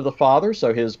begotten of the Father,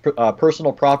 so his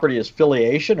personal property is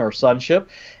filiation or sonship,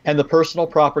 and the personal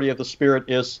property of the Spirit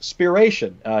is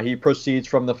spiration. He proceeds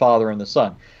from the Father and the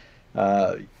Son.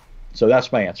 So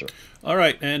that's my answer. All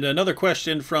right, and another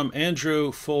question from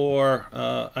Andrew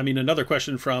another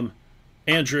question from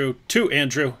Andrew to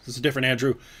Andrew. This is a different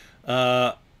Andrew.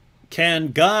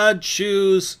 Can God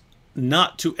choose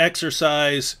not to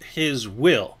exercise his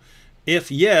will?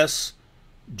 If yes,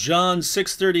 John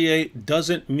 6:38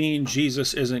 doesn't mean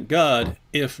Jesus isn't God.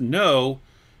 If no,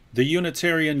 the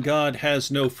Unitarian God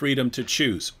has no freedom to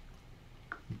choose.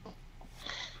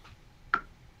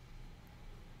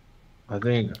 I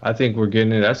think we're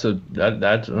getting it.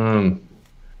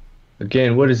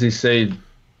 Again, what does he say?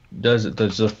 Does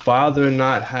the Father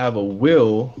not have a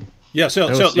will? Yeah, so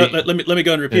let me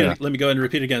go and repeat it. Let me go and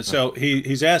repeat it again. So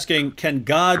he's asking, can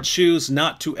God choose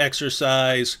not to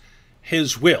exercise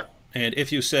his will? And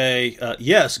if you say,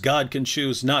 yes, God can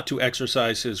choose not to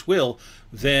exercise his will,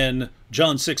 then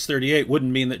John 6:38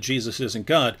 wouldn't mean that Jesus isn't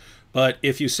God. But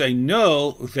if you say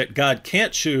no, that God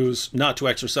can't choose not to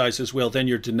exercise his will, then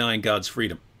you're denying God's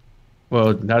freedom.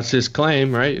 Well, that's his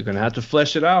claim, right? You're going to have to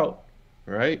flesh it out,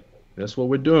 right? That's what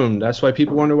we're doing. That's why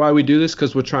people wonder why we do this,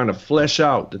 because we're trying to flesh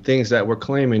out the things that we're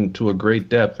claiming to a great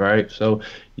depth, right? So,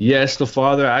 yes, the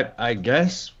Father, I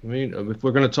guess, if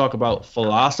we're going to talk about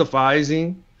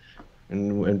philosophizing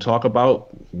and talk about,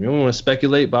 we don't want to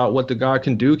speculate about what the God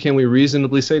can do. Can we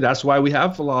reasonably say that's why we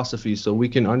have philosophy, so we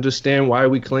can understand why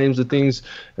we claim the things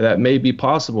that may be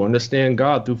possible, understand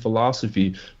God through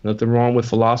philosophy. Nothing wrong with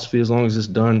philosophy as long as it's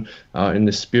done in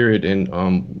the Spirit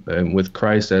and with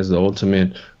Christ as the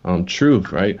ultimate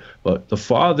truth, right? But the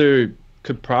Father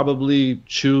could probably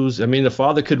choose. I mean, the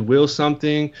Father could will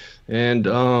something, and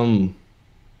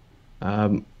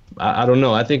I don't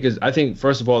know. I think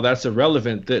first of all, that's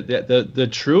irrelevant. The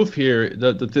truth here,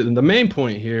 the main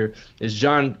point here is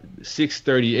John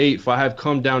 6:38. For I have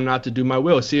come down not to do my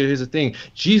will. See, here's the thing.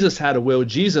 Jesus had a will.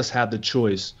 Jesus had the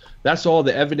choice. That's all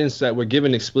the evidence that we're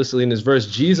given explicitly in this verse.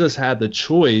 Jesus had the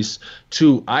choice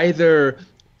to either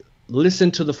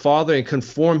listen to the Father and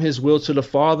conform his will to the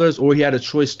Father's, or he had a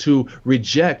choice to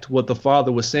reject what the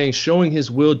Father was saying, showing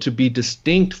his will to be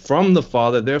distinct from the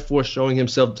Father, therefore showing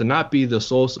himself to not be the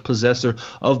sole possessor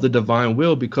of the divine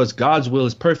will, because God's will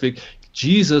is perfect.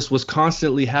 Jesus was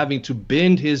constantly having to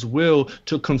bend his will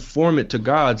to conform it to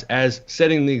God's, as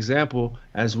setting the example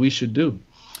as we should do.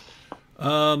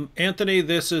 Anthony,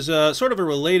 this is sort of a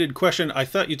related question. I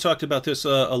thought you talked about this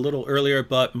a little earlier,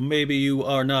 but maybe you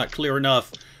are not clear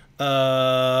enough.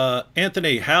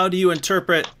 Anthony, how do you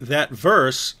interpret that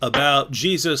verse about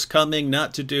Jesus coming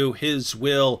not to do his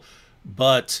will,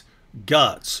 but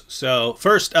God's? So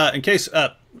first, in case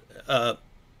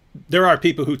there are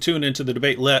people who tune into the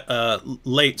debate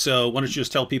late, so why don't you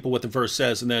just tell people what the verse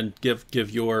says and then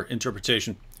give your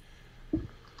interpretation?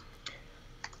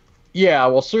 Yeah,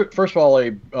 well, first of all,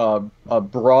 a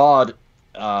broad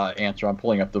answer. I'm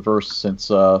pulling up the verse since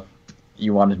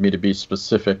you wanted me to be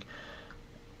specific.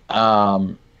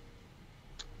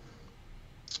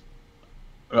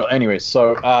 Anyway,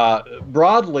 so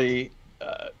broadly,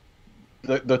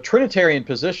 the Trinitarian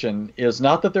position is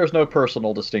not that there's no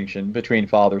personal distinction between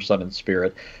Father, Son, and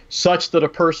Spirit, such that a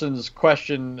person's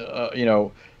question,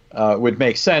 would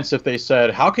make sense if they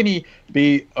said, how can he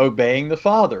be obeying the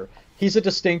Father? He's a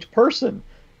distinct person.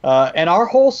 And our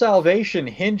whole salvation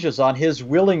hinges on his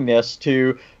willingness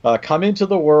to come into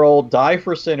the world, die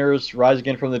for sinners, rise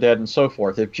again from the dead, and so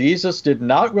forth. If Jesus did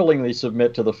not willingly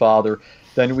submit to the Father,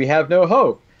 then we have no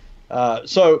hope.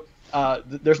 So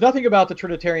there's nothing about the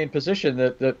Trinitarian position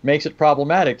that makes it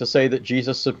problematic to say that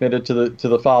Jesus submitted to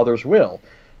the Father's will.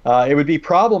 It would be a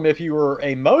problem if you were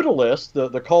a modalist,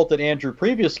 the cult that Andrew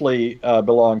previously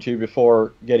belonged to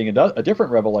before getting a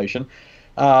different revelation.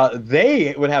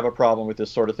 They would have a problem with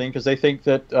this sort of thing because they think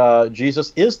that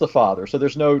Jesus is the Father, so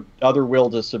there's no other will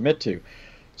to submit to.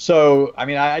 So, I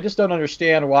mean, I just don't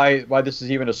understand why this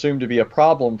is even assumed to be a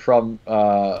problem for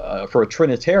a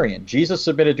Trinitarian. Jesus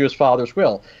submitted to his Father's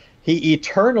will. He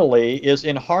eternally is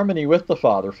in harmony with the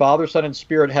Father. Father, Son, and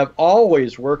Spirit have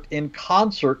always worked in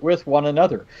concert with one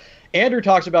another. Andrew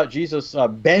talks about Jesus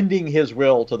bending his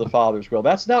will to the Father's will.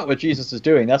 That's not what Jesus is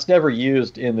doing. That's never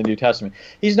used in the New Testament.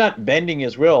 He's not bending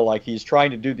his will like he's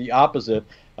trying to do the opposite,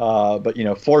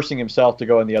 but forcing himself to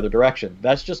go in the other direction.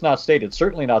 That's just not stated.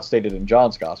 Certainly not stated in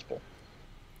John's Gospel.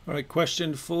 All right,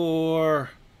 question for,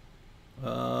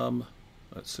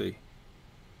 let's see.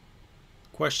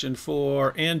 Question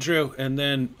for Andrew, and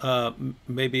then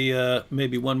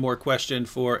maybe one more question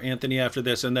for Anthony after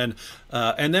this, and then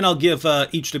I'll give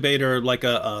each debater like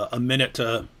a minute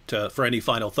for any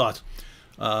final thoughts.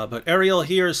 But Ariel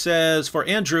here says, for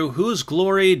Andrew, whose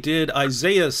glory did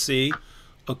Isaiah see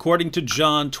according to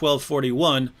John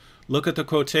 12:41? Look at the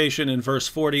quotation in verse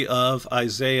 40 of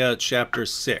Isaiah chapter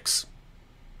 6.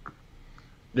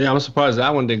 Yeah, I'm surprised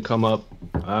that one didn't come up.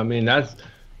 I mean, that's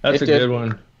a good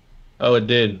one. Oh, it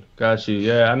did. Got you.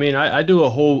 Yeah, I mean, I do a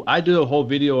whole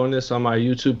video on this on my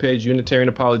YouTube page, Unitarian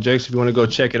Apologetics. If you want to go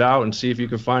check it out and see if you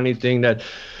can find anything that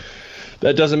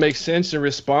doesn't make sense and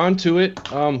respond to it.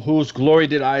 Whose glory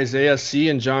did Isaiah see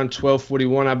in John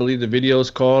 12:41? I believe the video is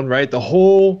called, right? The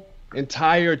whole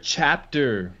entire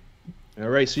chapter. All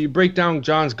right. So you break down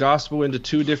John's gospel into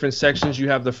two different sections. You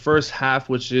have the first half,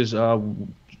 which is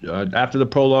after the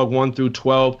prologue 1 through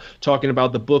 12, talking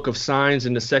about the book of signs,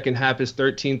 and the second half is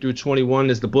 13 through 21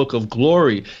 is the book of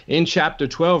glory. In chapter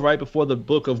 12, right before the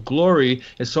book of glory,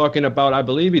 is talking about, I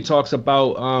believe he talks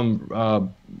about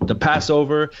the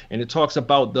Passover, and it talks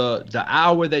about the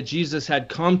hour that Jesus had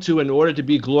come to in order to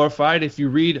be glorified. If you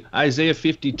read Isaiah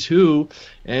 52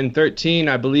 and 13,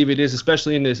 I believe it is,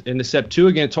 especially in the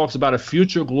Septuagint, it talks about a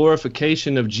future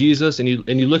glorification of Jesus. And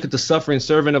you look at the suffering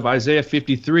servant of Isaiah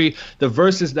 53, the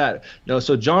verses that,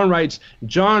 so John writes,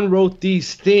 John wrote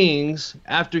these things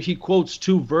after he quotes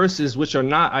two verses which are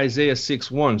not Isaiah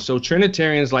 6:1. So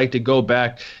Trinitarians like to go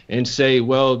back and say,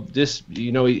 well, this,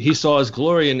 he saw his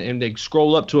glory, and they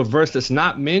scroll up to a verse that's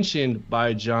not mentioned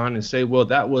by John and say, well,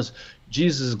 that was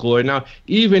Jesus' glory. Now,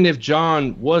 even if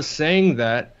John was saying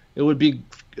that, it would be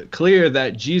clear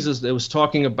that Jesus, it was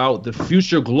talking about the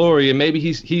future glory, and maybe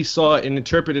he saw it and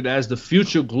interpreted it as the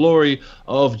future glory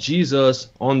of Jesus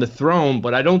on the throne,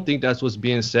 but I don't think that's what's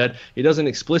being said. He doesn't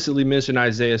explicitly mention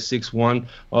Isaiah 6:1,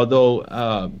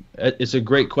 although it's a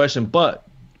great question. But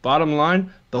bottom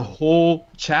line, the whole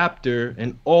chapter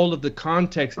and all of the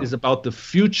context is about the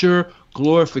future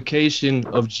glorification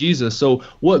of Jesus. So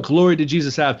what glory did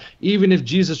Jesus have? Even if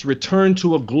Jesus returned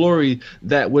to a glory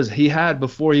that he had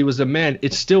before he was a man,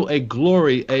 it's still a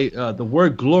glory. The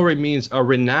word glory means a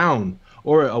renown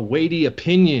or a weighty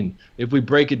opinion, if we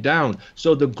break it down.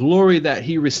 So the glory that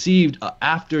he received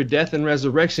after death and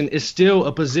resurrection is still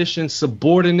a position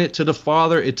subordinate to the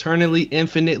Father, eternally,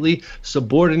 infinitely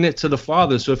subordinate to the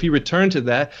Father. So if he returned to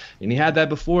that, and he had that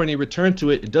before and he returned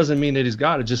to it, it doesn't mean that he's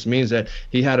God. It just means that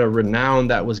he had a renown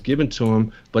that was given to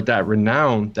him, but that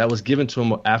renown that was given to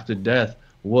him after death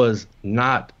was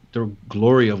not the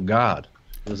glory of God.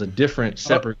 It was a different,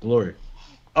 separate glory.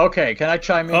 Okay, can I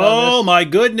chime in on Oh this? my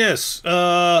goodness.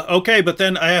 Okay, but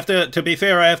then I have to be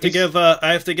fair, I have to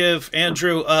give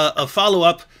Andrew a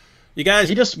follow-up. You guys,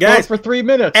 he just spoke for 3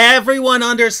 minutes. Everyone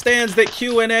understands that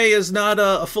Q&A is not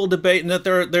a full debate and that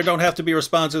there don't have to be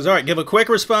responses. All right, give a quick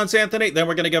response, Anthony. Then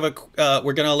we're going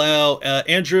to allow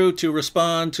Andrew to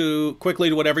respond quickly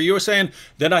to whatever you were saying.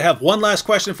 Then I have one last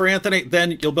question for Anthony.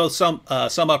 Then you'll both sum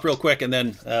up real quick, and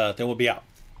then we'll be out.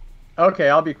 Okay,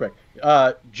 I'll be quick.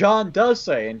 John does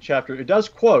say it does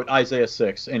quote Isaiah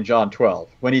 6 in John 12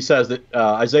 when he says that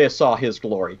Isaiah saw his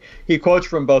glory. He quotes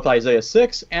from both Isaiah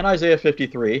 6 and Isaiah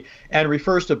 53 and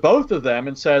refers to both of them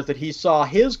and says that he saw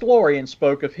his glory and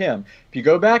spoke of him. If you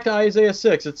go back to Isaiah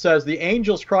 6, it says the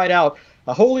angels cried out,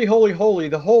 "Holy, holy, holy,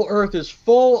 the whole earth is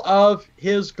full of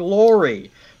his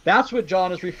glory." That's what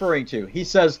John is referring to. He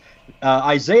says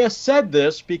Isaiah said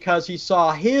this because he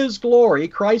saw his glory,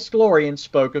 Christ's glory, and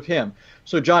spoke of him.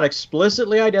 So John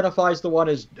explicitly identifies the one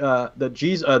as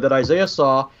that Isaiah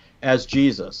saw as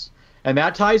Jesus. And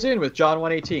that ties in with John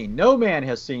 1:18. No man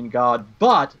has seen God,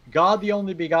 but God the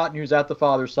only begotten who's at the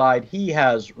Father's side, he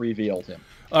has revealed him.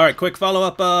 All right, quick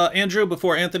follow-up, Andrew,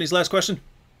 before Anthony's last question.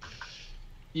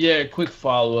 Yeah, quick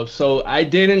follow-up. So I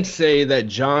didn't say that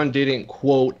John didn't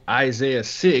quote Isaiah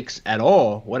 6 at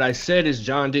all. What I said is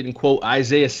John didn't quote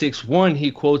Isaiah 6:1.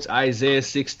 He quotes Isaiah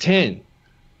 6:10.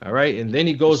 All right, and then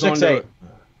he goes on to...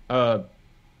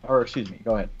 or excuse me,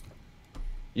 go ahead.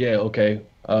 Yeah, okay.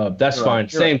 That's fine.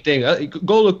 Same thing.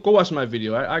 Go watch my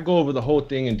video. I go over the whole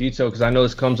thing in detail because I know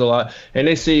this comes a lot. And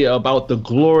they say about the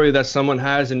glory that someone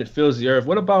has and it fills the earth.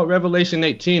 What about Revelation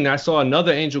 18? I saw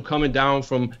another angel coming down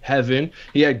from heaven.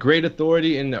 He had great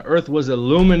authority and the earth was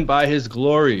illumined by his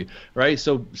glory, right?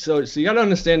 So you got to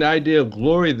understand the idea of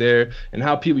glory there and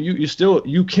how people,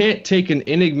 you can't take an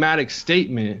enigmatic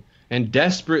statement and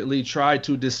desperately try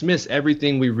to dismiss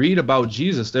everything we read about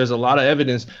Jesus. There's a lot of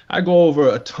evidence. I go over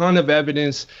a ton of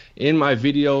evidence in my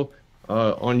video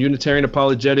on Unitarian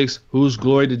Apologetics. Whose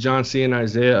glory did John see in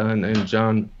Isaiah and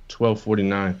John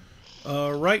 12:49?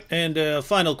 All right, and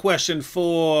final question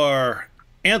for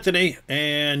Anthony.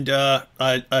 And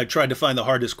I tried to find the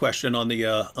hardest question in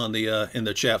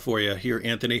the chat for you here,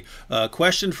 Anthony.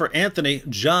 Question for Anthony: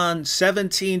 John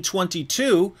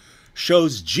 17:22.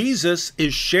 Shows Jesus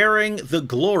is sharing the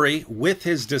glory with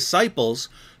his disciples.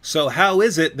 So how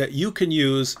is it that you can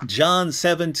use John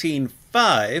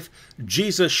 17:5,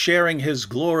 Jesus sharing his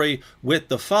glory with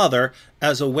the Father,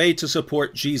 as a way to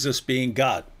support Jesus being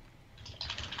God?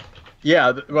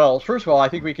 Yeah, well, first of all, I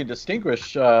think we can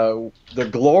distinguish the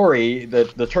glory,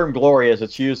 the term glory as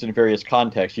it's used in various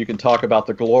contexts. You can talk about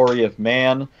the glory of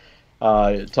man.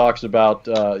 It talks about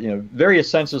various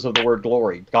senses of the word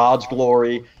glory. God's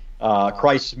glory,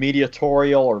 Christ's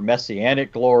mediatorial or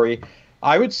messianic glory.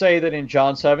 I would say that in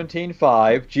John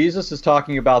 17:5, Jesus is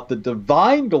talking about the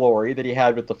divine glory that he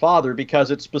had with the Father,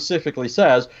 because it specifically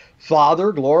says,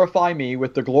 "Father, glorify me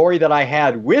with the glory that I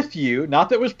had with you," not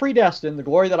that was predestined, the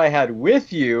glory that I had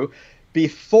with you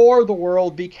before the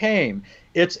world became.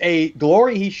 It's a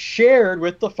glory he shared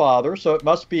with the Father, so it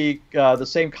must be the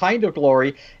same kind of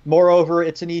glory. Moreover,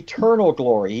 it's an eternal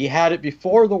glory. He had it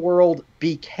before the world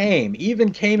became,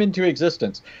 even came into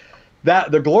existence.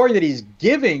 That the glory that he's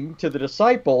giving to the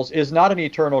disciples is not an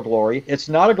eternal glory. It's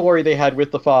not a glory they had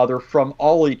with the Father from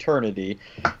all eternity.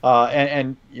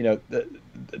 The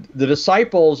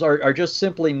disciples are just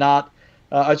simply not.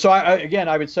 I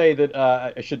would say that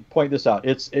I should point this out.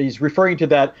 He's referring to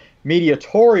that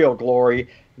mediatorial glory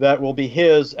that will be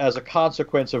his as a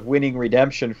consequence of winning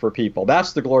redemption for people.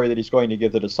 That's the glory that he's going to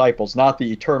give the disciples, not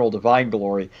the eternal divine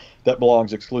glory that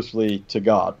belongs exclusively to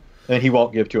God, and he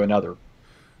won't give to another.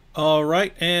 All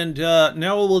right, and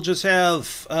now we'll just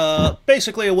have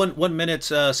basically a one minute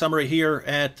summary here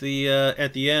at the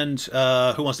end.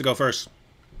 Who wants to go first?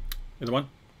 Either one.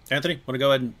 Anthony, want to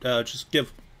go ahead and just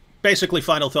give basically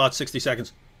final thoughts, 60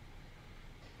 seconds.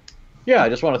 Yeah, I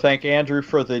just want to thank Andrew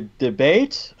for the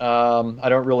debate. I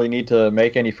don't really need to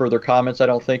make any further comments, I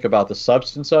don't think, about the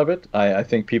substance of it. I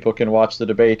think people can watch the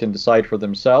debate and decide for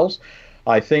themselves.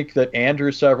 I think that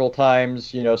Andrew several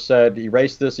times, said,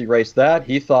 erase this, erase that.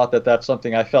 He thought that that's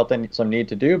something I felt some need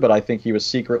to do, but I think he was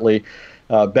secretly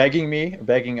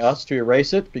begging us to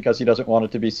erase it because he doesn't want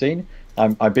it to be seen.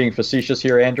 I'm being facetious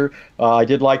here, Andrew. I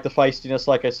did like the feistiness,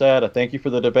 like I said. I thank you for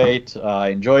the debate. I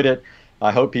enjoyed it.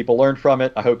 I hope people learned from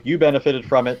it. I hope you benefited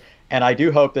from it. And I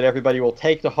do hope that everybody will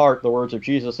take to heart the words of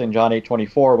Jesus in John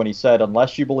 8:24 when he said,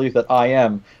 unless you believe that I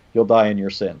am, you'll die in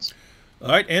your sins. All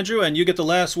right, Andrew, and you get the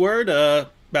last word,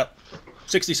 about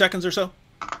 60 seconds or so.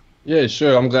 Yeah,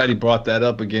 sure. I'm glad he brought that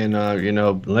up again.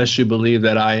 Unless you believe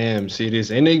that I am. See, this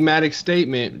enigmatic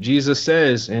statement Jesus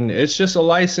says, and it's just a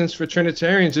license for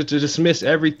Trinitarians to dismiss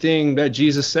everything that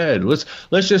Jesus said.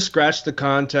 Let's just scratch the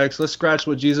context. Let's scratch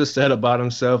what Jesus said about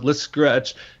himself. Let's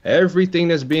scratch everything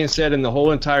that's being said in the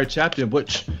whole entire chapter.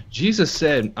 But Jesus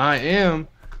said, I am.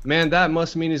 Man, that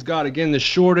must mean he's God. Again, the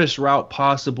shortest route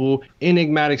possible,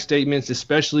 enigmatic statements,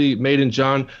 especially made in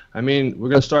John. I mean, we're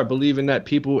going to start believing that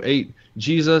people ate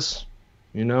Jesus.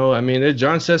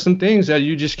 John says some things that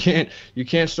you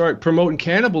can't start promoting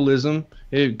cannibalism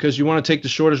because you want to take the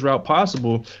shortest route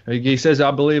possible. He says,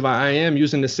 I believe I am,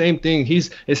 using the same thing. He's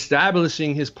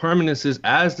establishing his permanences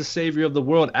as the savior of the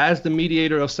world, as the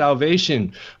mediator of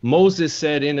salvation. Moses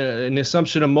said in an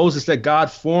assumption of Moses that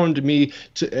God formed me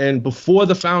and before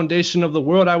the foundation of the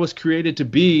world, I was created to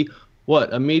be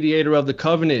what? A mediator of the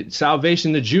covenant,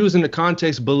 salvation. The Jews in the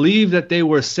context believed that they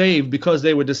were saved because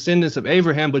they were descendants of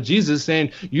Abraham. But Jesus is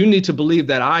saying, you need to believe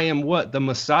that I am what? The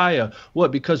Messiah.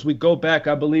 What? Because we go back,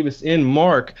 I believe it's in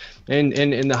Mark, and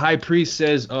the high priest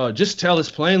says, just tell us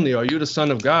plainly, are you the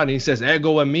Son of God? And he says,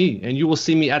 ego and me, and you will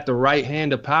see me at the right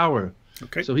hand of power.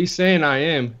 Okay. So he's saying I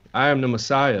am the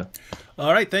Messiah.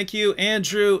 All right, thank you,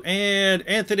 Andrew and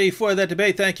Anthony, for that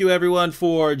debate. Thank you, everyone,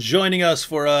 for joining us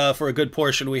for a good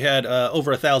portion. We had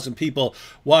over 1,000 people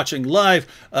watching live.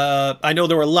 I know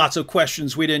there were lots of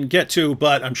questions we didn't get to,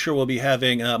 but I'm sure we'll be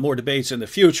having more debates in the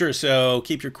future. So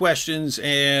keep your questions,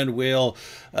 and we'll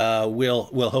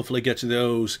hopefully get to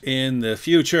those in the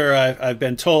future. I've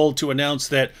been told to announce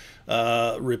that.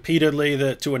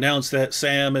 Repeatedly to announce that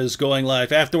Sam is going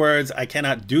live afterwards. I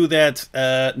cannot do that.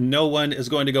 No one is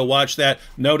going to go watch that.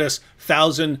 Notice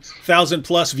 1,000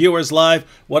 plus viewers live.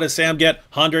 What does Sam get?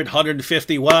 100,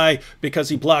 150. Why? Because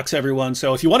he blocks everyone.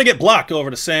 So if you want to get blocked, go over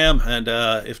to Sam, and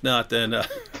if not, then all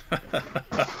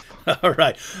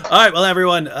right. Well,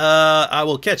 everyone, I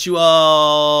will catch you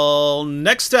all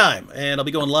next time, and I'll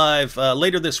be going live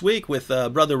later this week with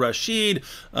Brother Rashid.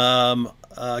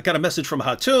 Got a message from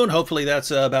Hatun. Hopefully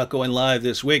that's about going live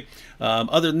this week.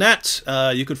 Other than that,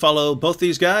 you can follow both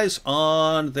these guys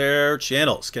on their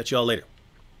channels. Catch you all later.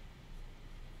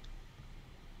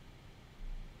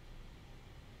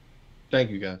 Thank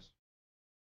you, guys.